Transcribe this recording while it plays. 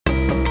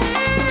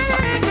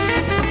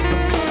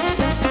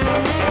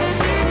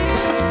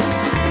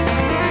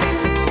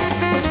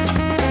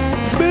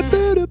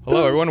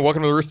Hello, everyone.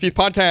 Welcome to the Rooster Teeth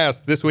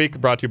Podcast. This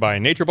week brought to you by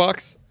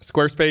NatureBox,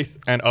 Squarespace,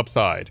 and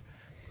Upside.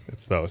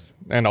 It's those.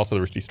 And also the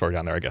Rooster Teeth store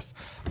down there, I guess.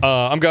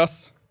 I'm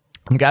Gus.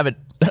 I'm Gavin.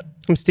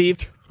 I'm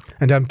Steve.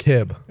 And I'm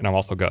Cib. And I'm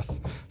also Gus.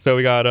 So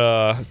we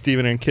got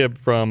Steven and Cib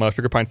from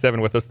Sugar Pine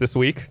 7 with us this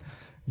week,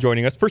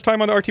 joining us. First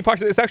time on the RT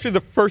Podcast. It's actually the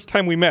first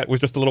time we met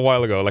was just a little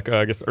while ago, like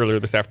I guess earlier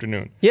this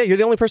afternoon. Yeah, you're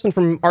the only person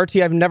from RT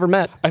I've never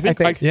met. I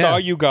think I saw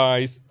you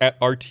guys at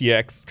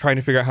RTX trying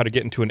to figure out how to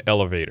get into an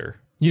elevator.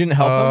 You didn't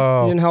help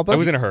them? You didn't help us? I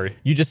was in a hurry.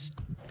 You just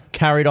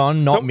carried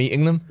on not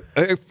meeting them?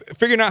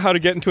 Figuring out how to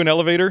get into an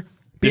elevator.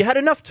 But you had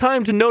enough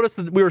time to notice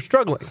that we were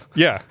struggling.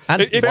 Yeah.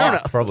 And fair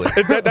enough, probably.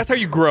 That's how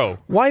you grow.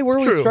 Why were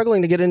we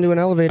struggling to get into an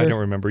elevator? I don't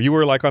remember. You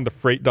were like on the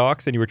freight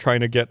docks and you were trying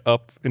to get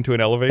up into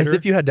an elevator. As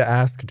if you had to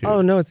ask, dude.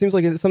 Oh, no, it seems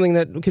like it's something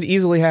that could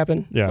easily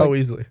happen. Yeah. Oh,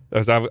 easily.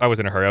 I was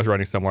in a hurry. I was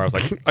running somewhere. I was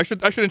like, I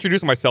should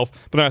introduce myself.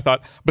 But then I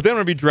thought, but then I'm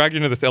going to be dragged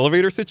into this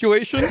elevator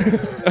situation.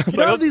 You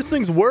know how these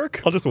things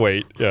work? I'll just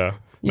wait. Yeah.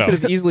 You could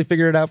have easily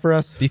figured it out for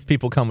us. These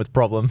people come with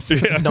problems. Yeah.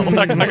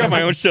 I got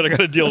my own shit I got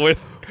to deal with.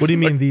 What do you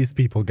mean these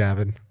people,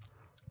 Gavin?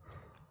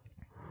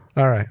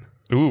 All right.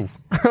 Ooh,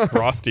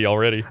 frosty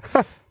already.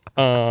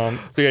 So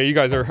yeah, you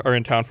guys are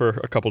in town for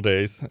a couple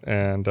days.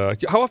 And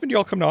how often do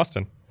y'all come to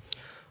Austin?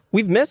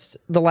 We've missed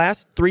the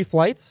last 3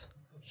 flights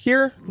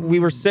here. We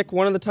were sick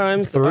one of the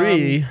times.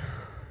 3.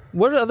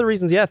 What are other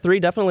reasons? Yeah, 3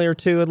 definitely, or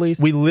 2 at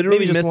least. We literally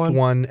Maybe just missed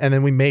one, and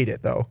then we made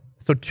it, though.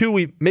 So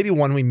 2, maybe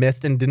 1 we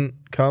missed and didn't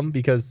come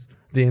because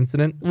the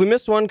incident. We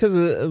missed one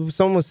because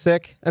someone was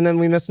sick, and then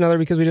we missed another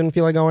because we didn't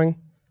feel like going.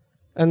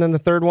 And then the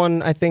third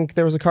one, I think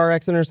there was a car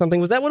accident or something.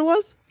 Was that what it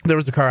was? There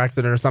was a car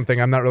accident or something.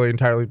 I'm not really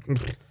entirely...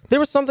 There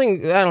was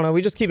something, I don't know.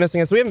 We just keep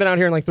missing it. So we haven't been out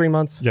here in like 3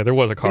 months. Yeah, there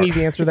was a It's car. an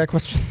easy answer to that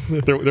question.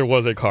 There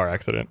was a car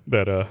accident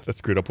that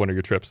screwed up one of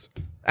your trips.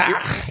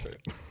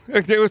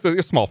 It was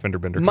a small fender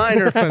bender.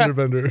 Minor fender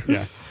bender.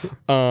 Yeah.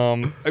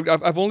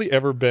 I've only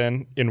ever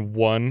been in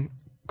one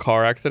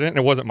car accident, and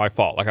it wasn't my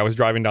fault. Like, I was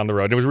driving down the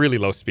road, and it was really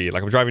low speed.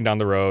 Like, I'm driving down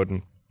the road,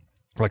 and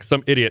like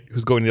some idiot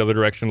who's going the other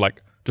direction,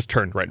 like, just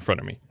turned right in front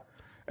of me.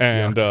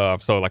 And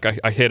so, like,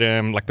 I hit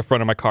him. Like, the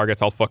front of my car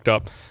gets all fucked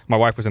up. My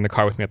wife was in the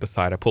car with me at the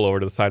side. I pull over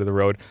to the side of the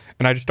road,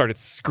 and I just started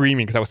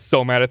screaming because I was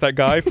so mad at that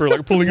guy for,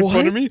 like, pulling in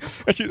front of me.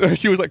 And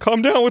she was like,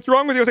 calm down. What's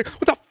wrong with you? I was like,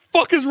 what the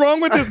fuck is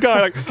wrong with this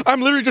guy? Like, I'm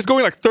literally just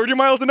going, like, 30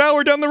 miles an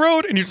hour down the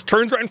road, and he just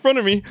turns right in front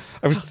of me.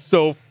 I was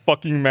so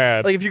fucking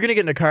mad. Like, if you're going to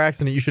get in a car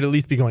accident, you should at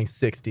least be going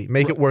 60.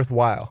 Make it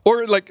worthwhile.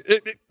 Or, like...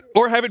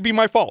 or have it be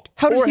my fault.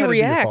 How did he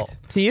react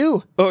to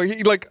you? Oh,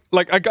 he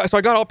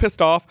I got all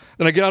pissed off.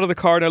 Then I get out of the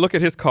car and I look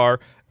at his car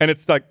and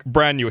it's like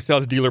brand new. It still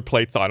has dealer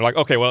plates on. I'm like,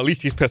 okay, well at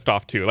least he's pissed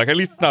off too. Like at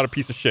least it's not a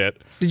piece of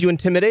shit. Did you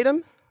intimidate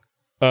him?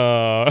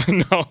 No,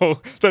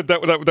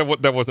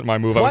 that wasn't my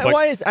move.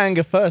 Why is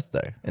anger first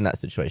though in that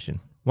situation?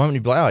 Why wouldn't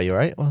you be like, oh, you all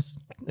right? Are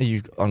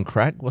you on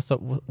crack? What's up?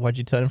 Why'd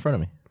you turn in front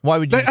of me? Why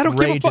would you? I don't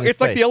give a fuck. It's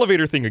like the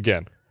elevator thing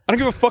again. I don't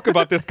give a fuck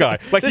about this guy.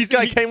 Like this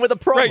guy came with a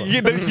problem. Right,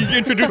 he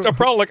introduced a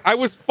problem. Like I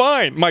was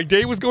fine. My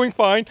day was going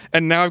fine,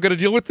 and now I've got to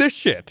deal with this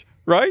shit.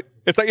 Right?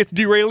 It's like it's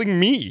derailing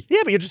me. Yeah,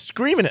 but you're just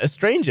screaming at a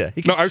stranger.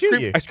 He can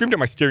shoot you. I screamed at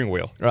my steering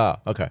wheel. Oh,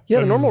 okay.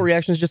 Yeah, the normal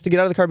reaction is just to get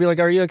out of the car, be like,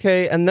 "Are you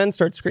okay?" and then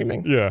start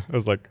screaming. Yeah, I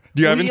was like,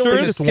 "Do you have You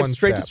insurance?" just skip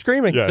straight to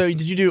screaming. Yeah. So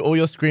did you do all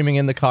your screaming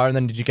in the car, and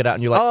then did you get out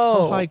and you're like,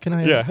 "Oh, hi, can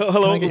I?" Yeah,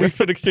 hello. We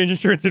should exchange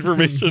insurance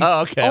information.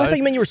 Oh, okay. Oh, I thought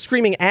you meant you were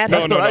screaming at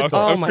him. No, I was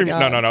my screaming.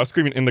 God. No, I was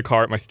screaming in the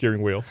car at my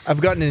steering wheel.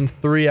 I've gotten in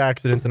 3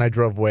 accidents and I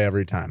drove away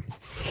every time.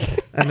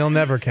 And they'll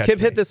never catch Kip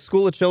me. hit this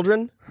school of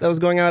children that was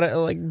going out at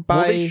by.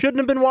 Well, they shouldn't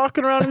have been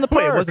walking around in the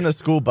park. Wait, it wasn't a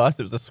school bus.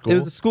 It was a school. It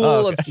was a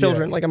school of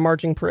children, like a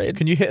marching parade.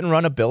 Can you hit and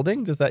run a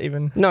building? Does that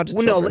even? No, just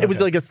Well, no, children. it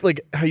was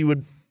like how you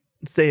would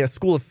say a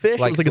school of fish.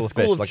 It was like a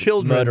school of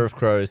children. Murder of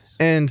crows.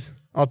 And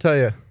I'll tell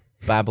you,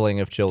 Babbling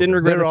of children.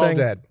 Didn't regret they're a all thing.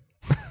 dead.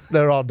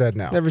 They're all dead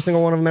now. Every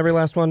single one of them, every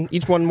last one.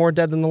 Each one more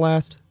dead than the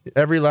last.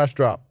 Every last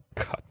drop.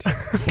 Cut.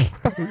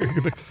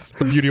 It's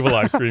the beauty of a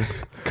live stream.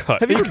 Cut.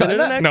 Have you ever been in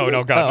an accident?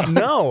 No, God.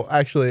 No,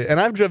 actually. And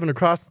I've driven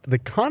across the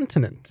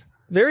continent.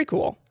 Very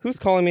cool. Who's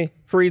calling me?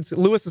 Fareed's.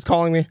 Lewis is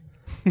calling me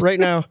right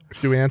now.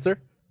 Do we answer?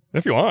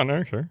 If you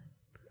want, sure.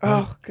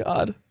 Oh,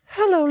 God.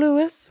 Hello,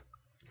 Lewis.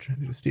 I'm trying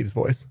to do Steve's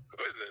voice.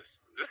 Who is this? Is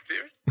this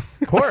Steven?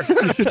 Of course.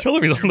 You should tell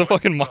him he's on the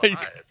fucking mic.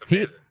 Hi, it's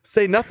amazing.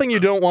 Say nothing you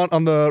don't want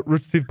on the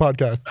Rooster Teeth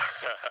podcast.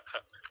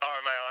 Oh,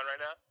 am I on right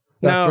now?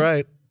 That's No.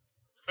 right.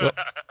 Well,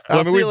 I I'll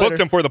mean, see we you booked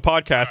later. him for the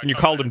podcast, and you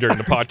called him during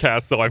the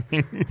podcast, so I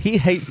mean... He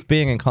hates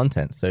being in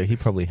content, so he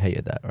probably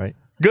hated that, right?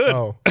 Good.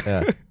 Oh.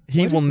 Yeah.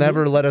 He will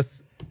never let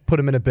us put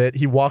him in a bit.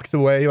 He walks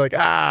away like,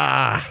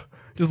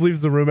 just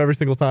leaves the room every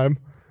single time.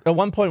 At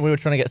one point, we were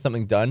trying to get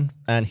something done,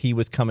 and he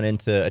was coming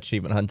into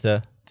Achievement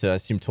Hunter to, I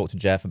assume, talk to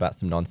Jeff about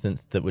some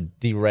nonsense that would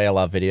derail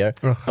our video.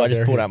 Oh, so I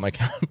just pulled out my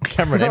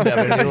camera and aimed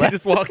at him, and He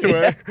just walked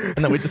away.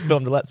 and then we just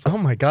filmed a Let's Play. Oh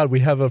my God, we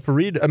have a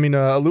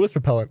Lewis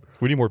repellent.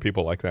 We need more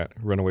people like that.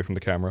 Run away from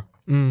the camera.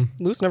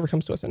 Lewis never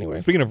comes to us anyway.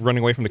 Speaking of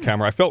running away from the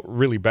camera, I felt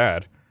really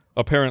bad.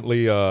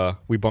 Apparently,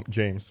 we bumped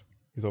James.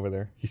 He's over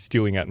there. He's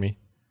stewing at me.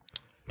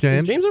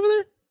 Is James over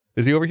there?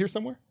 Is he over here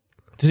somewhere?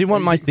 Does he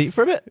want my seat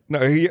for a bit?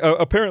 No, he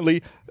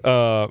apparently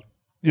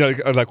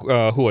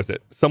who was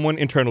it? Someone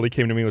internally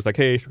came to me and was like,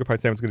 "Hey, Sugar Pie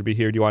Sam's going to be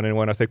here. Do you want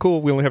anyone?" I said,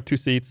 "Cool. We only have 2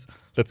 seats.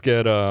 Let's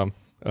get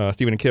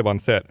Steven and Cib on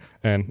set."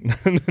 And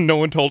no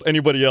one told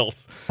anybody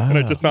else. And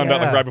I just found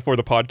out like right before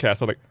the podcast.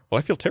 I was like, "Well,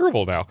 I feel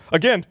terrible now."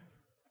 Again,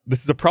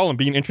 this is a problem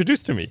being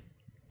introduced to me.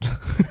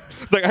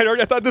 It's like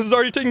I thought this was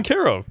already taken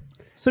care of.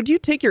 So do you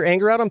take your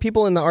anger out on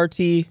people in the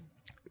RT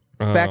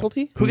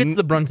faculty? Who gets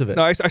the brunt of it?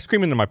 No, I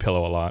scream into my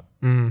pillow a lot.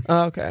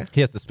 Oh, okay.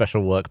 He has the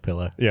special work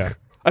pillow. Yeah.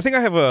 I think I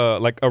have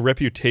a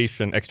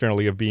reputation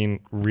externally of being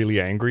really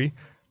angry,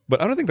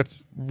 but I don't think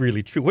that's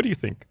really true. What do you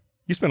think?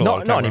 You spend a lot of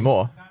time. Not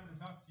anymore.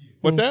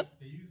 What's that?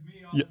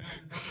 Yeah.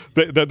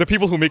 The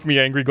people who make me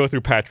angry go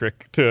through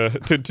Patrick to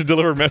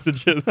deliver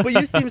messages. But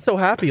you seem so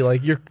happy.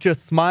 Like you're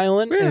just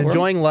smiling and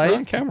enjoying we're life.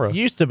 on camera.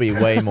 Used to be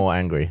way more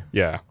angry.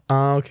 Yeah.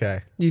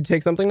 Okay. Do you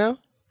take something now?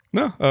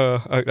 No.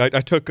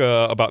 I took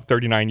about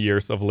 39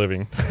 years of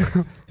living.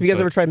 Have you guys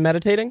ever tried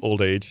meditating?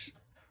 Old age.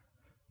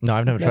 No,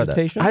 I've never tried that.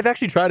 Meditation? I've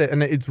actually tried it,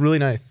 and it's really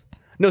nice.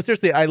 No,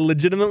 seriously, I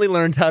legitimately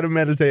learned how to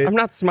meditate. I'm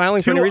not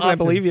smiling for any reason. I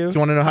believe you. Do you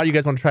want to know how you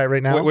guys want to try it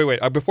right now? Wait.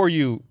 Before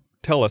you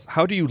tell us,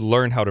 how do you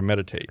learn how to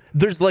meditate?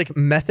 There's like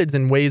methods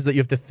and ways that you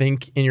have to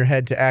think in your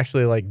head to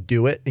actually like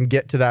do it and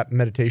get to that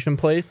meditation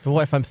place. So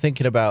what if I'm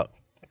thinking about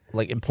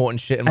like important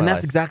shit in my And life?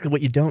 that's exactly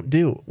what you don't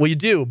do. Well, you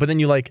do, but then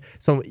you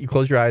you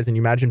close your eyes and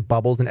you imagine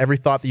bubbles, and every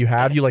thought that you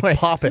have, you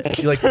pop it.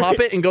 You pop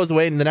it and goes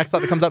away, and the next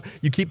thought that comes up,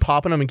 you keep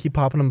popping them and keep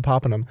popping them and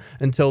popping them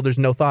until there's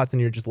no thoughts, and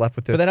you're just left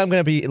with this. But then I'm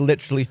going to be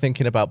literally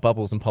thinking about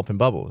bubbles and popping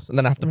bubbles, and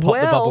then I have to pop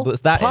the bubble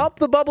that's that pop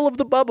the bubble of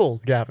the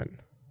bubbles, Gavin.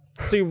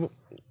 So you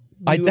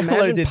I imagine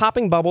downloaded-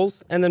 popping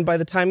bubbles, and then by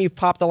the time you've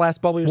popped the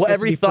last bubble, you're Well, supposed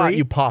every to be thought free?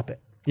 you pop it.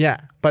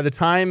 Yeah. By the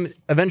time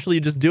eventually you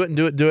just do it and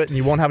do it, and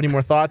you won't have any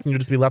more thoughts, and you'll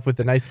just be left with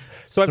a nice.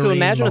 So I have to serene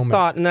imagine moment. a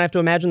thought, and then I have to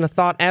imagine the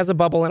thought as a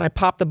bubble, and I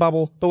pop the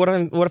bubble. But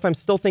what if I'm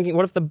still thinking?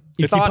 What if the You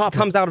keep thought popping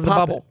comes it. out of the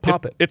Pop bubble? it.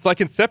 Pop it. It's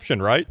like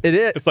Inception, right? It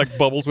is. It's like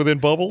bubbles within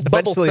bubbles.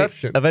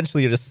 Bubbleception.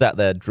 Eventually, you're just sat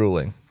there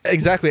drooling.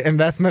 Exactly, and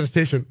that's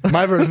meditation.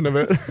 My version of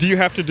it. Do you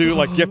have to do you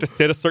have to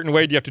sit a certain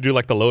way? Do you have to do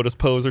like the lotus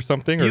pose or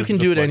something? Or You is can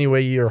just do it like- any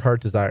way your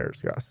heart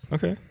desires, Gus.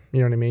 Okay. You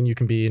know what I mean? You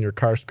can be in your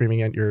car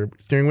screaming at your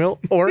steering wheel,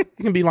 or you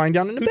can be lying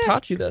down in a Who bed.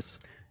 taught you this?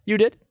 You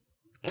did?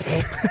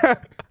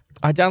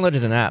 I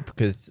downloaded an app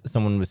because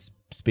someone was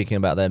speaking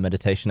about their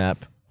meditation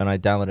app, and I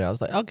downloaded it. I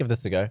was like, I'll give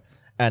this a go.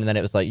 And then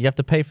it was like, you have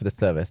to pay for the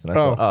service. And I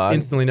thought, I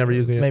instantly never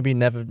using it.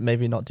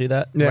 maybe not do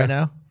that Yeah. right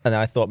now. And then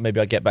I thought maybe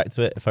I'd get back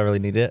to it if I really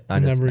need it. I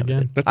just Never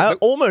again. did. I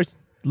almost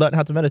learned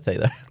how to meditate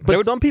though.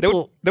 But some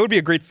people. That would be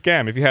a great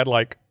scam if you had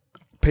like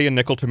pay a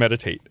nickel to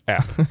meditate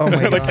app. Oh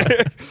my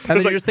god! And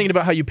then you're just thinking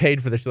about how you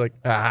paid for this. You're like,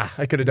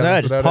 I could have done No,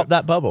 this just without pop it.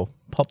 that bubble.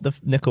 Pop the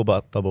nickel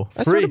bubble.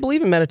 I sort Free. of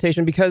believe in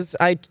meditation because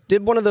I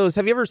did one of those.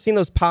 Have you ever seen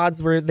those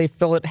pods where they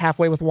fill it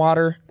halfway with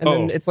water and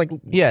then it's like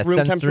Yeah, room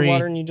temperature sensory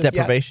water and you just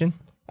deprivation.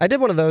 I did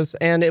one of those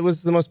and it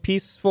was the most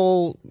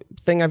peaceful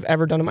thing I've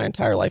ever done in my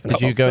entire life. And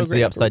Did you go into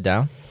the upside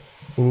down?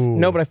 Ooh.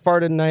 No, but I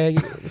farted and I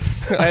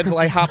had to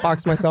like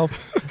hotbox myself.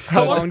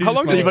 How long did you do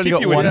So they You've only keep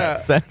got you in one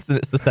that? sense, and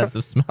it's the sense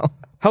of smell.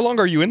 How long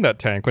are you in that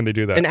tank when they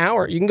do that? An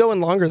hour. You can go in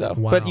longer though,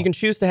 but Wow. you can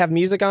choose to have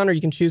music on or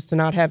you can choose to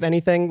not have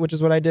anything, which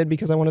is what I did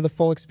because I wanted the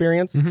full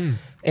experience.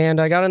 And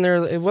I got in there.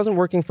 It wasn't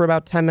working for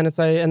about 10 minutes.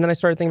 And then I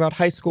started thinking about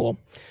high school,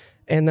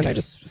 and then I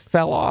just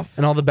fell off.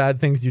 And all the bad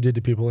things you did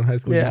to people in high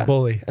school. Yeah. You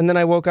bully. And then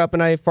I woke up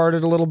and I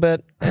farted a little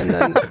bit, and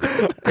then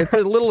it's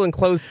a little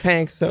enclosed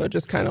tank, so it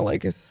just kind of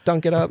like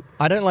stunk it up.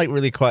 I don't like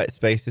really quiet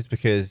spaces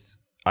because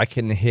I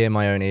can hear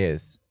my own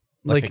ears.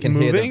 Like I can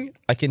hear them. moving?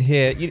 I can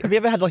hear. Have you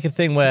ever had like a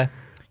thing where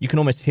you can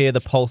almost hear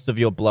the pulse of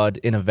your blood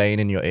in a vein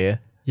in your ear?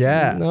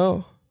 Yeah.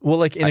 No. Well,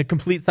 like in a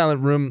complete silent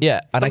room.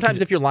 Yeah, and I Sometimes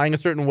can- if you're lying a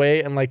certain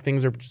way and like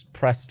things are just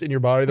pressed in your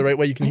body the right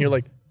way, you can hear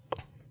like.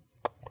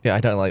 Yeah, I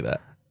don't like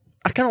that.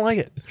 I kind of like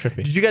it. It's trippy.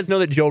 Did you guys know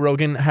that Joe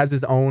Rogan has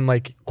his own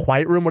like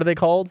quiet room? What are they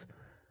called?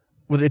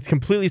 Where it's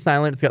completely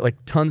silent. It's got like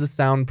tons of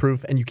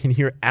soundproof, and you can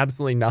hear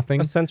absolutely nothing.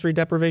 A sensory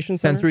deprivation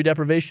center? Sensory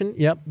deprivation.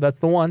 Yep, that's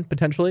the one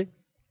potentially.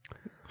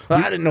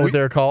 I didn't know what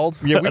they're called.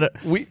 Yeah,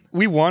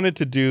 we wanted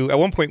to do at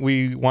one point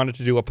we wanted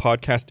to do a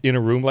podcast in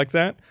a room like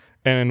that,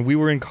 and we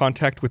were in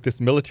contact with this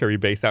military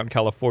base out in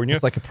California.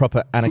 It's like a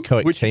proper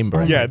anechoic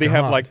chamber. Yeah, they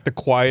have God. like the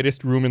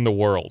quietest room in the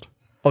world.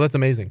 Oh, that's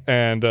amazing.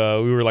 And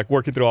we were like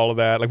working through all of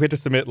that. Like we had to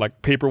submit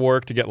like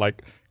paperwork to get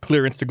like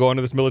clearance to go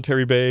into this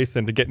military base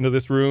and to get into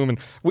this room. And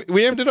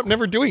we ended up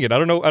never doing it. I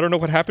don't know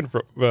what happened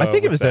for. I think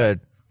it with was that.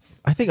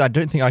 I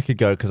don't think I could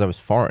go because I was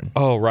foreign,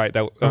 Oh right,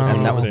 that was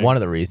and that was thing. one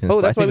of the reasons. Oh,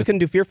 but that's I why think we it was- couldn't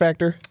do Fear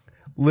Factor.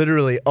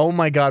 Literally. Oh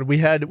my God. We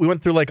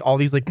went through like all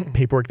these like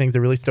paperwork things.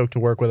 They're really stoked to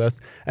work with us.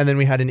 And then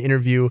we had an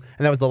interview,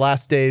 and that was the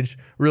last stage.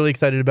 Really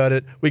excited about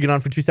it. We get on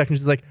for 2 seconds.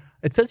 She's like,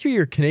 "It says here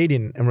you're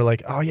Canadian." And we're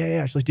like, "Oh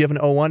yeah. She's like, "Do you have an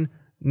O1?"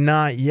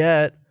 Not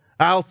yet.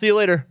 I'll see you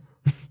later.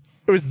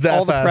 It was that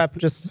All the fast. prep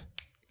just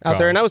out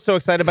there. And I was so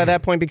excited by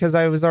that point because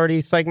I was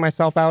already psyching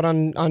myself out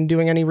on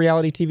doing any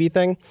reality TV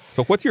thing.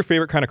 So what's your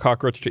favorite kind of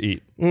cockroach to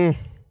eat?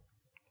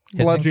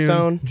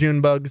 Bloodstone.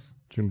 June bugs.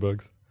 June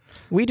bugs.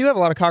 We do have a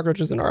lot of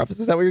cockroaches in our office.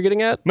 Is that what you're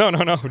getting at? No.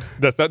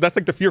 That's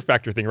like the fear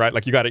factor thing, right?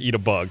 Like you got to eat a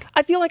bug.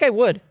 I feel like I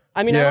would.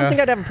 I mean, I Yeah. don't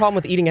think I'd have a problem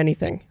with eating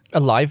anything. A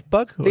live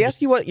bug? Or They just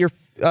ask you what your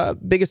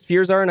biggest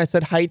fears are, and I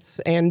said heights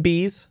and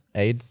bees.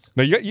 AIDS?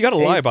 No, you got to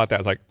lie Ace. about that.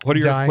 It's like, what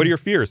are your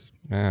fears?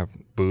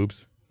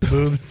 Boobs,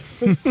 Boobs.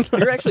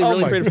 You're actually Oh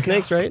really my afraid of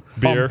snakes, right?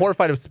 beer. I'm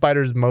horrified of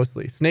spiders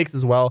mostly. Snakes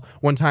as well.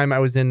 One time I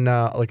was in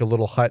like a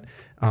little hut.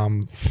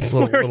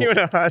 Were you in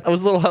a hut? I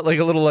was a little hut, like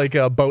a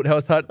little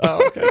boathouse hut.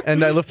 Oh, okay.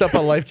 And I lift up a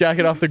life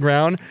jacket off the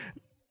ground.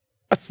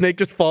 A snake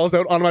just falls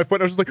out onto my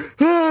foot. And I was just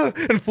like, ah,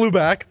 and flew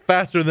back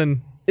faster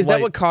than. Is that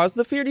light. what caused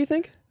the fear, do you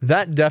think?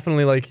 That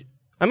definitely like.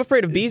 I'm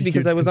afraid of bees It's a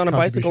because huge I was on a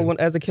bicycle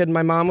contribution. as a kid.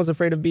 My mom was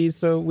afraid of bees,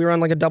 so we were on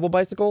like a double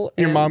bicycle.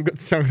 Your and mom got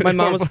stung. My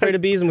mom was afraid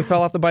of bees, and we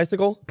fell off the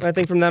bicycle. And I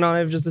think from then on,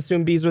 I've just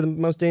assumed bees are the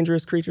most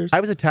dangerous creatures.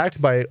 I was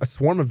attacked by a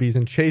swarm of bees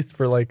and chased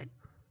for like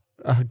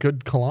a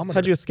good kilometer.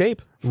 How'd you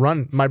escape?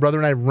 Run? My brother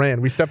and I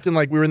ran. We stepped in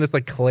we were in this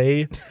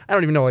clay. I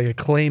don't even know, like a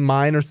clay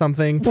mine or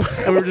something.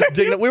 And we were just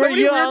digging up. We were So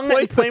many weird young and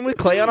places. playing with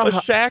clay on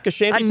A shack, a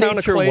shanty town, a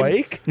nature clay.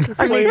 wake.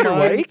 I nature mine.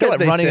 wake. I feel as like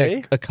they running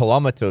say. a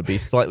kilometer would be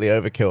slightly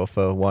overkill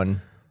for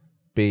one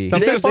bee.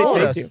 Sometimes They they followed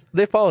chase us. you.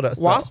 They followed us.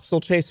 though. Wasps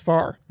will chase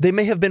far. They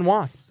may have been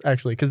wasps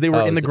actually, because they were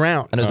Oh, in the is it-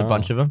 ground. And there's a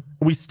bunch of them.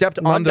 We stepped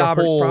on their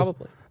daubers, whole,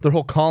 probably. their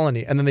whole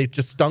colony, and then they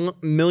just stung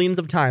millions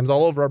of times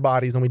all over our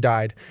bodies, and we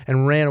died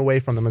and ran away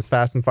from them as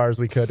fast and far as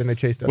we could, and they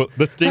chased us. Well,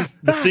 the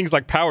stings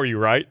like power you,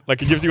 right?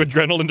 Like it gives you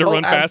adrenaline to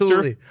run faster.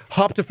 absolutely.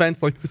 Hopped a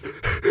fence like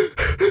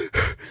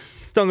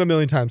stung a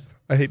million times.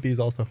 I hate bees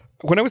also.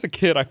 When I was a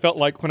kid, I felt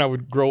like when I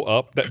would grow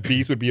up that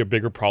bees would be a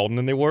bigger problem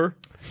than they were.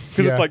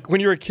 Because Yeah. it's like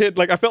when you're a kid,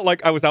 like I felt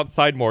like I was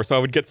outside more, so I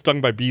would get stung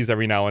by bees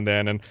every now and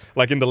then. And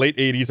like in the late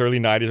 80s, early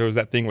 90s, there was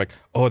that thing like,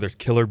 oh, there's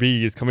killer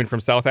bees coming from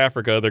South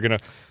Africa. They're going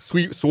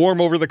to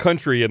swarm over the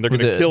country and they're Was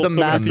going to it kill The so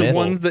many massive people.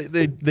 ones that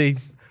they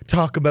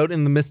talk about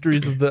in the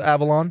mysteries of the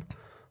Avalon.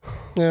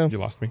 Yeah. You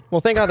lost me.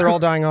 Well, thank God they're all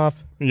dying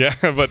off. Yeah,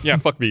 but yeah,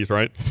 fuck bees,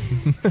 right?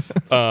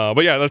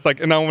 But yeah, that's like,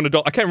 and now I'm an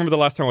adult. I can't remember the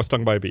last time I was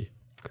stung by a bee.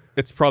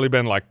 It's probably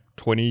been like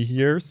 20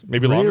 years,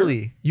 maybe longer.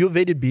 Really? You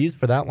evaded bees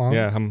for that long?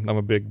 Yeah, I'm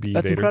a big bee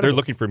That's evader. incredible. They're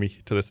looking for me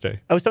to this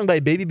day. I was stung by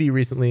a baby bee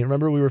recently.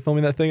 Remember we were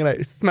filming that thing and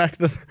I smacked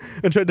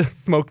and tried to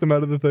smoke them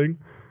out of the thing?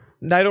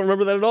 I don't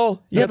remember that at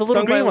all. Yeah, You the got little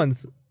stung by green a-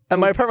 ones at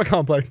my apartment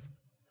complex.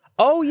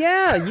 Oh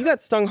yeah, you got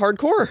stung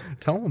hardcore.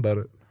 Tell them about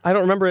it. I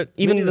don't remember it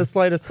even neither. the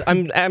slightest.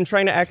 I'm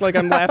trying to act like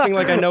I'm laughing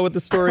like I know what the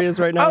story is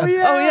right now. Oh,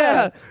 yeah. Oh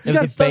yeah. You It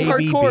got was a stung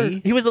baby hardcore.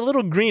 bee? He was a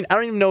little green. I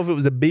don't even know if it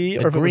was a bee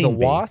or if it was a green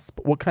bee. wasp.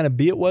 What kind of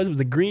bee it was? It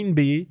was a green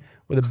bee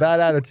with a bad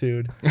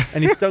attitude,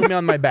 and he stung me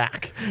on my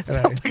back. And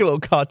Sounds like a little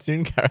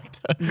cartoon character.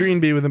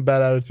 green bee with a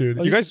bad attitude.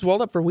 You guys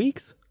swelled up for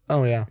weeks.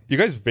 Oh yeah. You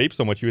guys vape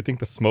so much, you would think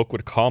the smoke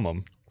would calm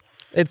them.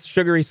 It's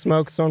sugary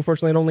smoke, so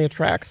unfortunately it only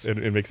attracts.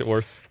 It makes it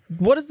worse.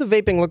 What does the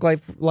vaping look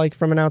like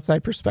from an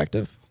outside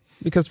perspective?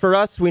 Because for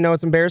us, we know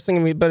it's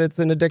embarrassing, but it's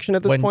an addiction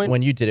at this point.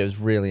 When you did it was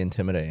really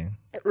intimidating.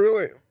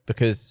 Really?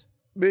 Because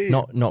Me?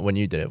 not when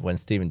you did it, when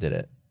Steven did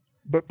it.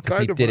 But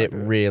Because he did it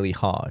really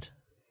hard.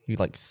 He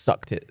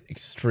sucked it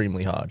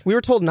extremely hard. We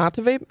were told not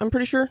to vape, I'm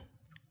pretty sure.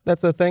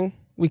 That's a thing.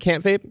 We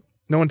can't vape.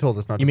 No one told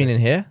us not. You to mean vape.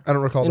 in here? I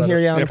don't recall In that. here,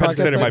 yeah, on Yeah, the Patrick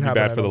said podcast. it might be Happen,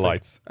 bad I for the don't think.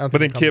 lights. I don't But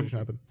then think the Kib conversation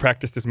happened.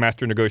 practiced his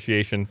master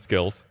negotiation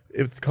skills.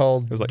 It's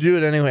called was like- do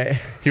it anyway.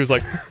 He was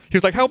like,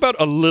 how about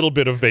a little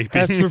bit of vaping?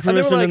 Ask for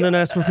permission like- and then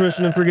ask for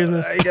permission and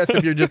forgiveness. I guess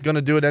if you're just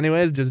gonna do it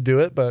anyways, just do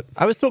it. But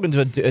I was talking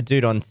to a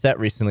dude on set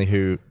recently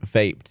who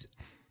vaped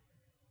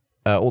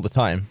all the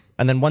time,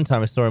 and then one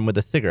time I saw him with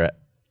a cigarette,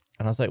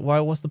 and I was like, "Why?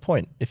 What's the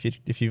point if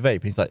you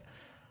vape?" He's like,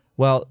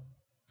 "Well,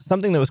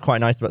 something that was quite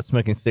nice about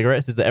smoking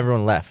cigarettes is that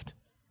everyone left,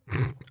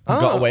 and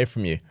got away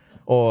from you,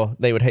 or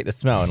they would hate the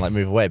smell and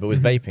move away. But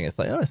with vaping, it's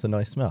like, oh, it's a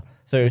nice smell.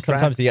 So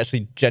sometimes he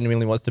actually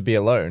genuinely wants to be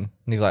alone,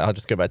 and he's like, I'll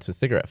just go back to a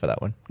cigarette for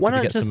that one. why 'cause he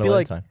not gets just some be alone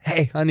like, time.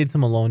 hey, I need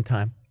some alone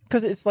time.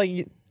 Because it's like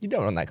you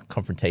don't want that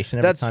confrontation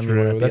every That's time you want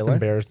to true. be That's alone.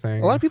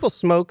 embarrassing. A lot of people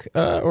smoke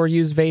or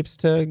use vapes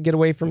to get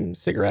away from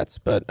cigarettes,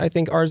 but I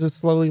think ours is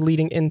slowly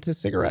leading into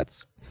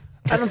cigarettes.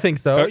 I don't think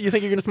so. You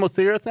think you're gonna smoke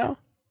cigarettes now?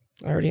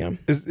 I already am.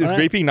 Is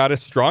Alright. vaping not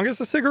as strong as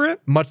a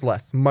cigarette? Much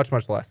less. Much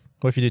less.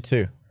 What if you do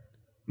two?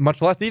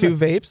 Much less even.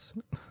 2 vapes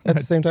at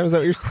the same time. Is that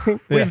what you're saying?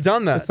 We've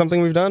done that That's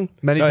something we've done,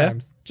 many Oh, yeah?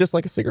 times. just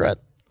like a cigarette.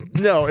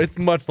 No, it's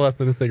much less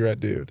than a cigarette,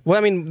 dude. Well,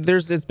 I mean,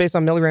 it's based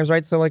on milligrams,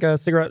 right? So like a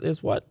cigarette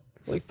is what,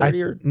 like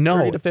 30 or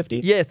 30 to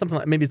 50? Yeah, something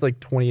like maybe it's like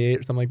 28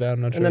 or something like that.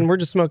 I'm not sure. And then we're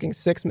just smoking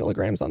 6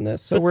 milligrams on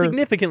this. So but we're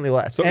significantly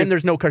less. So is- and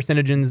there's no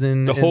carcinogens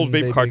in The whole in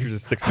vape vaping. cartridge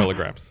is 6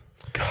 milligrams.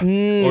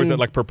 Or is it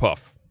like per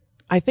puff?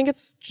 I think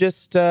it's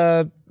just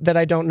that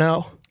I don't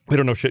know. We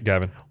don't know shit,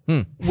 Gavin.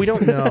 We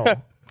don't know.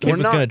 He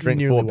was going to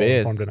drink 4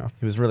 beers. Enough.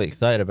 He was really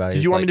excited about it.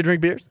 Did you want me to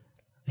drink beers?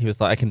 He was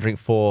like, I can drink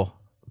 4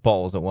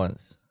 bottles at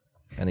once.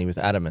 And he was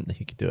adamant that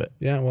he could do it.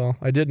 Yeah, well,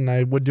 I did, and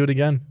I would do it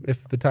again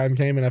if the time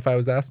came and if I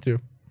was asked to.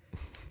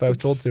 If I was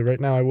told to. Right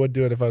now, I would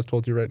do it if I was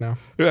told to right now.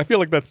 I feel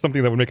like that's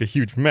something that would make a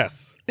huge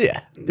mess. Yeah.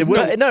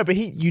 But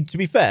to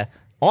be fair,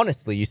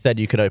 honestly, you said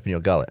you could open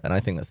your gullet. And I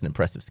think that's an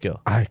impressive skill.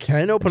 I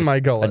can open my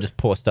gullet. And just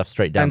pour stuff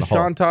straight down and the hole.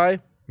 Shantai,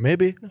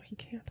 maybe. No, he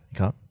can't. You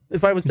can't?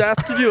 If I was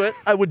asked to do it,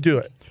 I would do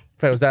it.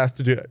 If I was asked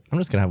to do it. I'm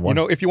just gonna have one.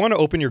 You know, if you want to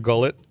open your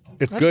gullet,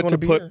 it's I just good want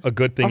to a put beer. a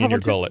good thing I'll in your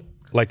have one too. gullet,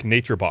 like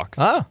Nature Box.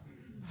 Ah,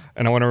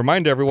 And I want to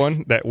remind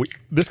everyone that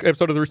this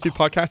episode of the Rooster Teeth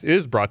Podcast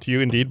is brought to you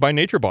indeed by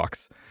Nature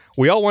Box.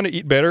 We all want to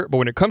eat better, but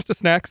when it comes to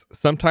snacks,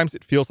 sometimes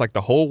it feels like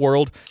the whole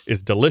world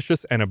is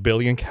delicious and a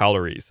billion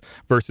calories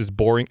versus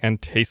boring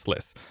and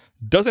tasteless.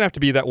 Doesn't have to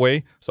be that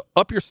way, so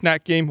up your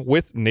snack game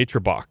with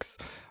Nature Box.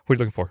 What are you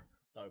looking for?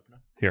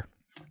 Here.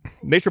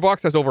 Nature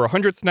Box has over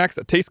 100 snacks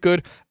that taste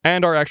good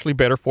and are actually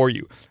better for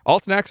you. All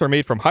snacks are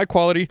made from high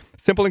quality,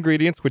 simple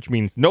ingredients, which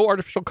means no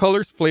artificial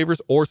colors,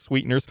 flavors, or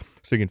sweeteners,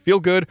 so you can feel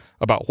good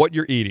about what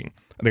you're eating.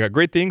 And they got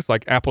great things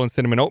like apple and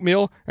cinnamon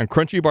oatmeal and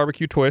crunchy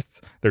barbecue twists.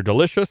 They're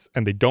delicious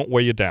and they don't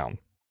weigh you down.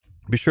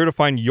 Be sure to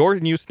find your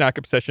new snack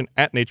obsession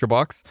at Nature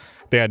Box.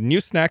 They add new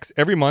snacks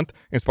every month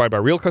inspired by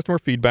real customer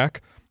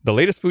feedback, the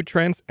latest food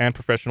trends, and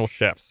professional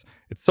chefs.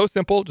 It's so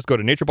simple. Just go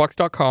to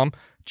naturebox.com,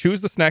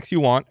 choose the snacks you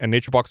want, and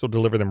NatureBox will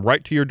deliver them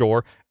right to your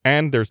door,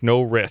 and there's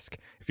no risk.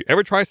 If you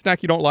ever try a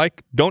snack you don't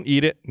like, don't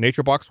eat it.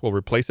 NatureBox will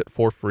replace it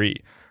for free.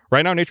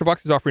 Right now,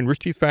 NatureBox is offering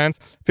Rooster Teeth fans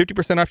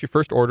 50% off your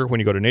first order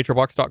when you go to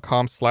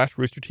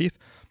naturebox.com/roosterteeth.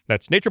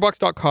 That's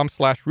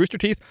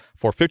naturebox.com/roosterteeth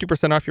for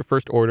 50% off your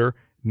first order.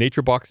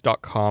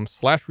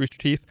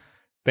 naturebox.com/roosterteeth.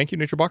 Thank you,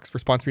 NatureBox, for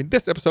sponsoring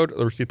this episode of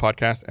the Rooster Teeth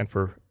Podcast and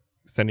for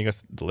sending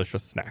us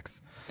delicious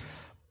snacks.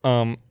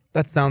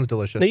 That sounds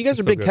delicious. Now, you guys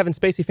are so big good. Kevin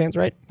Spacey fans,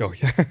 right? Oh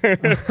yeah,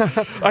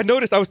 I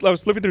noticed. I was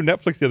flipping through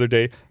Netflix the other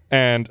day,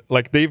 and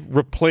like they've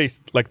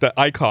replaced like the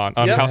icon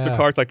on Yep. House of Yeah.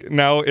 Cards. Like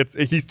now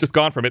he's just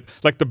gone from it.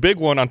 Like the big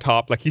one on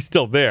top, like he's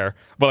still there,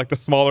 but like the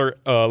smaller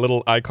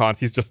little icons,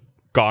 he's just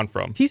gone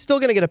from. He's still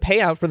going to get a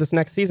payout for this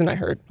next season, I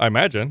heard. I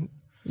imagine.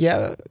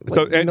 Yeah.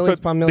 So millions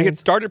upon they millions. had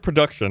started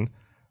production.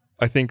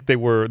 I think they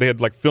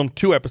had like filmed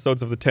 2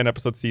 episodes of the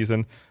 10-episode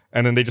season,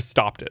 and then they just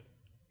stopped it.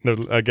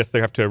 I guess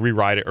they have to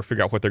rewrite it or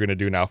figure out what they're going to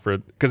do now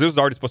because it was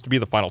already supposed to be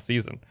the final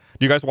season.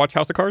 Do you guys watch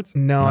House of Cards?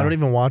 No, I don't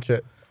even watch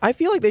it. I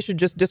feel like they should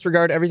just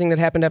disregard everything that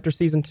happened after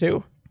season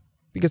 2.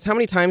 Because how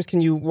many times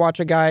can you watch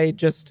a guy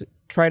just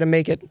try to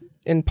make it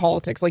in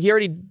politics? Like, he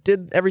already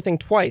did everything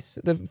twice.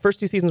 The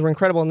first 2 seasons were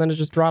incredible, and then it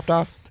just dropped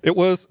off.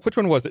 Which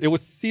one was it? It was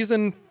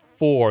season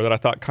 4 that I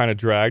thought kind of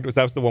dragged.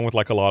 That was the one with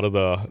like a lot of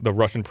the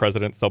Russian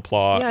president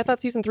subplot. Yeah, I thought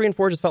season 3 and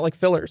 4 just felt like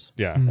fillers.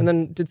 Yeah. And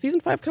then, did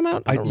season 5 come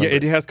out? I don't Yeah,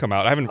 remember. it has come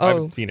out. I haven't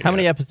seen it how yet.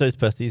 many episodes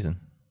per season?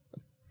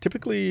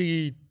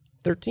 Typically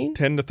 13?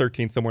 10 to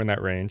 13, somewhere in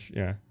that range.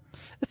 Yeah.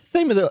 It's the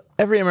same with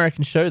every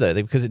American show though,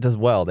 because it does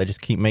well. They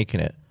just keep making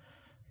it.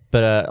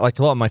 But like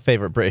a lot of my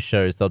favorite British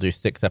shows, they'll do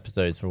 6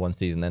 episodes for one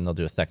season, then they'll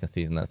do a second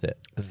season. That's it.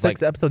 It's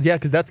 6 episodes, yeah,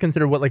 because that's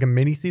considered what, like a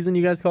mini season,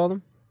 you guys call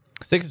them?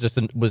 6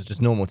 was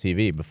just normal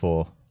TV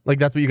before. Like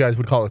that's what you guys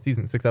would call a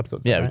season, 6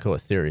 episodes. Yeah, right? we call it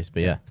series,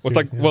 but yeah. Well, it's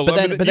like, Yeah. well, But I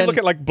then- mean, but you then- look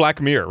at like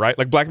Black Mirror, right?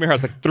 Like Black Mirror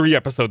has like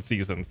 3-episode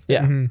seasons.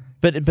 Yeah.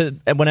 But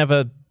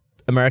whenever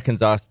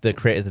Americans ask the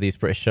creators of these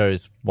British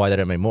shows why they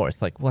don't make more,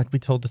 it's like, well, like we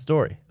told the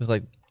story. It was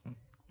like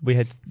we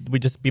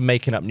just be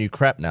making up new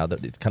crap now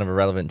that it's kind of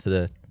irrelevant to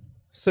the.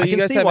 So I you can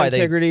guys see have why they-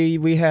 integrity,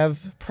 we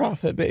have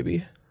profit,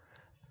 baby.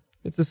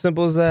 It's as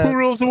simple as that. Who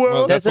rules the world?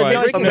 Well, that's why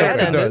Breaking Bad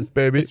America ended. does,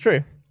 baby. It's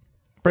true.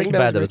 Breaking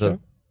Bad Bad, was there a was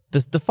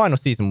great the final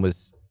season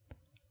was.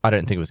 I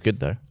don't think it was good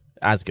though.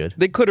 As good.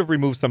 They could have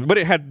removed some, but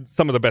it had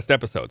some of the best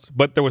episodes.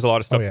 But there was a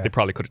lot of stuff yeah. that they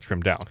probably could have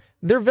trimmed down.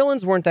 Their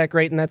villains weren't that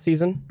great in that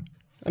season.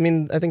 I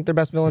mean, I think their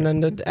best villain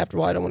ended after a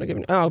while. I don't want to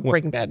give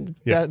Breaking Bad.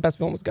 Yeah. Best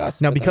villain was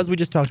Gus. Now, but because then- we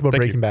just talked about Thank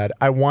Breaking you. Bad,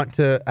 I want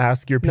to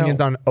ask your opinions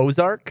No. on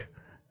Ozark.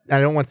 I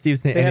don't want Steve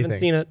to say They anything. haven't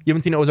seen it. You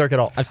haven't seen Ozark at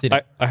all. I've seen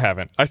it. I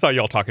haven't. I saw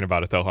y'all talking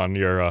about it though on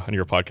your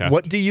podcast.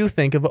 What do you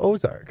think of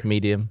Ozark?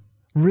 Medium.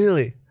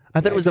 Really? I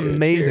thought it was Dude,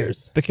 amazing.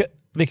 cheers.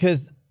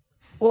 Because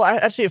well,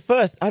 actually at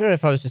first, I don't know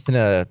if I was just in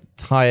a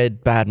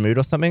tired, bad mood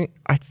or something.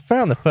 I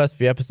found the first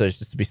few episodes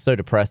just to be so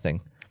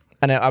depressing.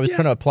 And I was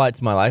trying to apply it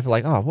to my life.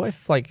 Like, oh, what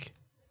if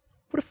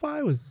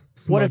I was?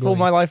 what if all smuggling?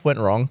 my life went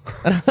wrong?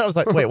 And I was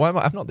like, wait, why am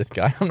I'm not this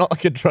guy. I'm not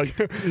like a drug.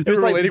 You It were was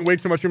like, relating way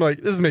too much. You're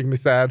like, this is making me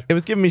sad. it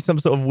was giving me some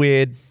sort of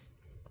weird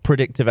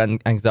predictive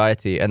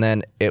anxiety. And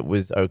then it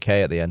was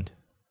okay at the end.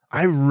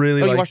 I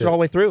really Oh, you liked watched it all the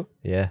way through.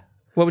 Yeah.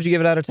 What would you give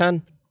it out of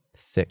 10?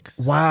 6.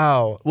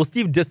 Wow. Well,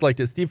 Steve disliked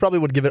it. Steve probably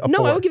would give it a 4.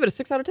 No, I would give it a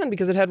 6 out of 10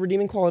 because it had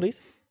redeeming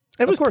qualities.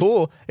 It was course.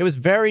 cool. It was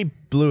very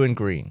blue and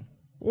green.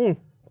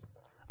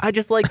 I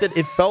just liked that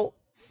it felt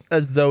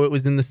as though it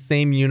was in the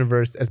same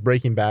universe as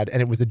Breaking Bad,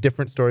 and it was a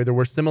different story. There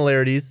were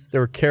similarities.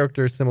 There were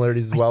character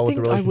similarities as well I with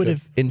the think I relationship. would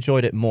have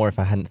enjoyed it more if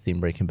I hadn't seen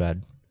Breaking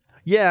Bad.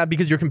 Yeah,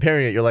 because you're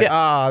comparing it. You're like,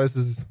 Yeah. this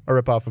is a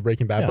ripoff of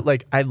Breaking Bad. Yeah. But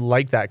like, I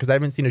like that because I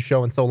haven't seen a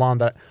show in so long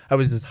that I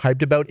was as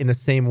hyped about in the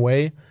same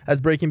way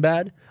as Breaking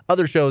Bad.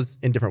 Other shows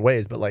in different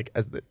ways, but like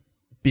as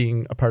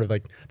being a part of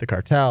like the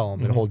cartel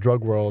and the whole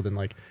drug world, and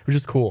like it was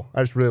just cool.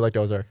 I just really liked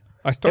Ozark.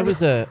 I started. It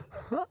was a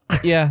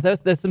yeah.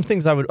 There's some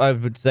things I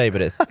would say,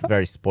 but it's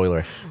very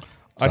spoilerish.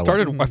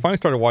 I finally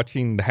started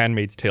watching The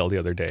Handmaid's Tale the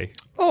other day.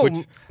 Oh,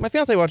 which, my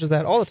fiance watches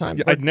that all the time.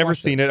 yeah, I'd never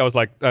seen it. I was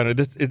like, I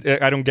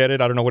don't get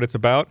it. I don't know what it's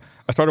about.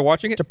 I started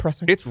watching it.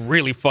 Depressing. It's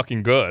really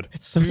fucking good.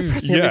 It's so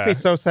depressing. It Yeah. makes me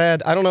so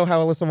sad. I don't know how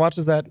Alyssa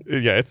watches that.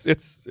 Yeah,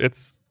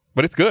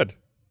 but it's good.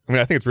 I mean,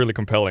 I think it's really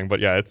compelling. But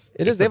yeah,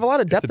 It is. They have a lot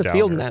of depth it's a of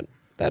field in downer.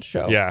 that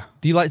show. Yeah.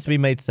 Do you like to be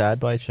made sad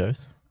by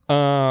shows?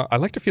 I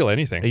like to feel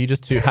anything. Are you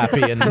just too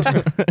happy and I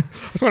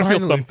just want to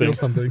feel something. Feel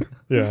something.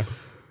 Yeah.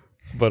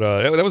 But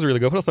that was really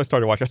good. What else I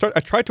started watching? I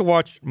tried to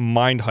watch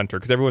Mindhunter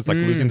because everyone's like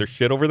losing their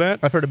shit over that.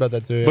 I've heard about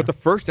that too. Yeah. But the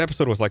first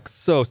episode was like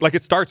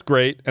it starts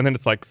great and then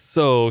it's like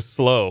so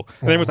slow.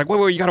 And then it was like,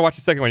 wait, you gotta watch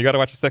the second one. You gotta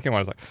watch the second one.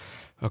 I was like,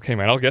 okay,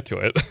 man, I'll get to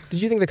it.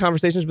 Did you think the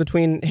conversations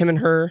between him and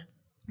her,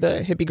 the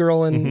hippie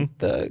girl, and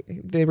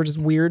they were just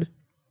weird?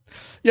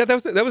 Yeah,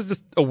 that was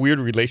just a weird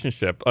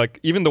relationship. Like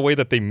even the way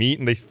that they meet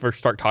and they first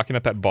start talking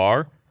at that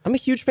bar. I'm a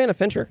huge fan of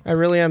Fincher. I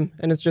really am.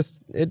 And it's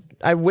just,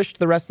 I wished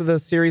the rest of the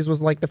series was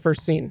like the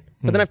first scene.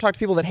 But then I've talked to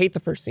people that hate the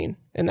first scene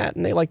in that,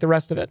 and they like the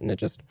rest of it. And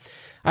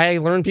I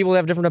learned people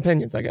have different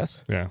opinions, I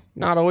guess. Yeah.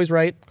 Not always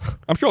right.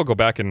 I'm sure I'll go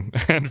back and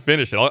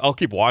finish it. I'll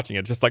keep watching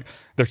it. Just like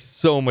there's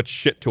so much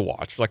shit to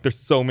watch. Like there's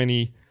so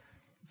many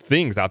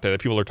things out there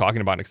that people are talking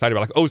about and excited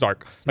about. Like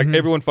Ozark. Like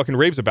everyone fucking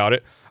raves about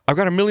it. I've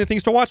got a million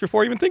things to watch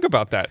before I even think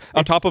about that.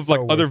 On top of like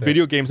so other worth it.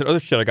 video games and other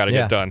shit I got to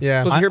Yeah. get done.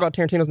 Yeah. Did you hear about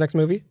Tarantino's next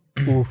movie?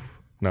 Oof.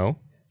 No.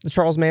 The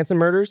Charles Manson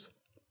murders?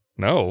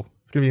 No.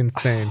 It's gonna be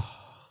insane.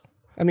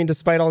 I mean,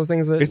 despite all the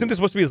things that... Isn't this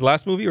supposed to be his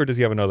last movie or does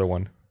he have another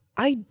one?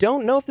 I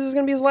don't know if this is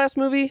going to be his last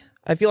movie.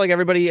 I feel like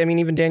everybody, I mean,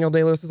 even Daniel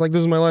Day-Lewis is like,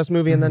 this is my last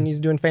movie, and then he's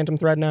doing Phantom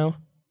Thread now.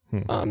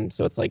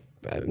 So it's like,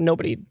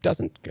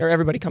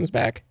 everybody comes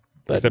back.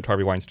 But Except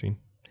Harvey Weinstein.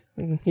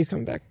 he's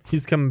coming back.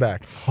 He's coming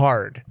back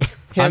hard.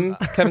 Him,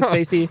 Kevin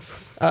Spacey,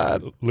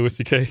 Louis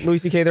C.K. Louis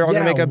C.K., they're all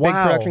going Yeah, to make a big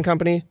wow. production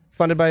company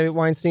funded by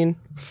Weinstein.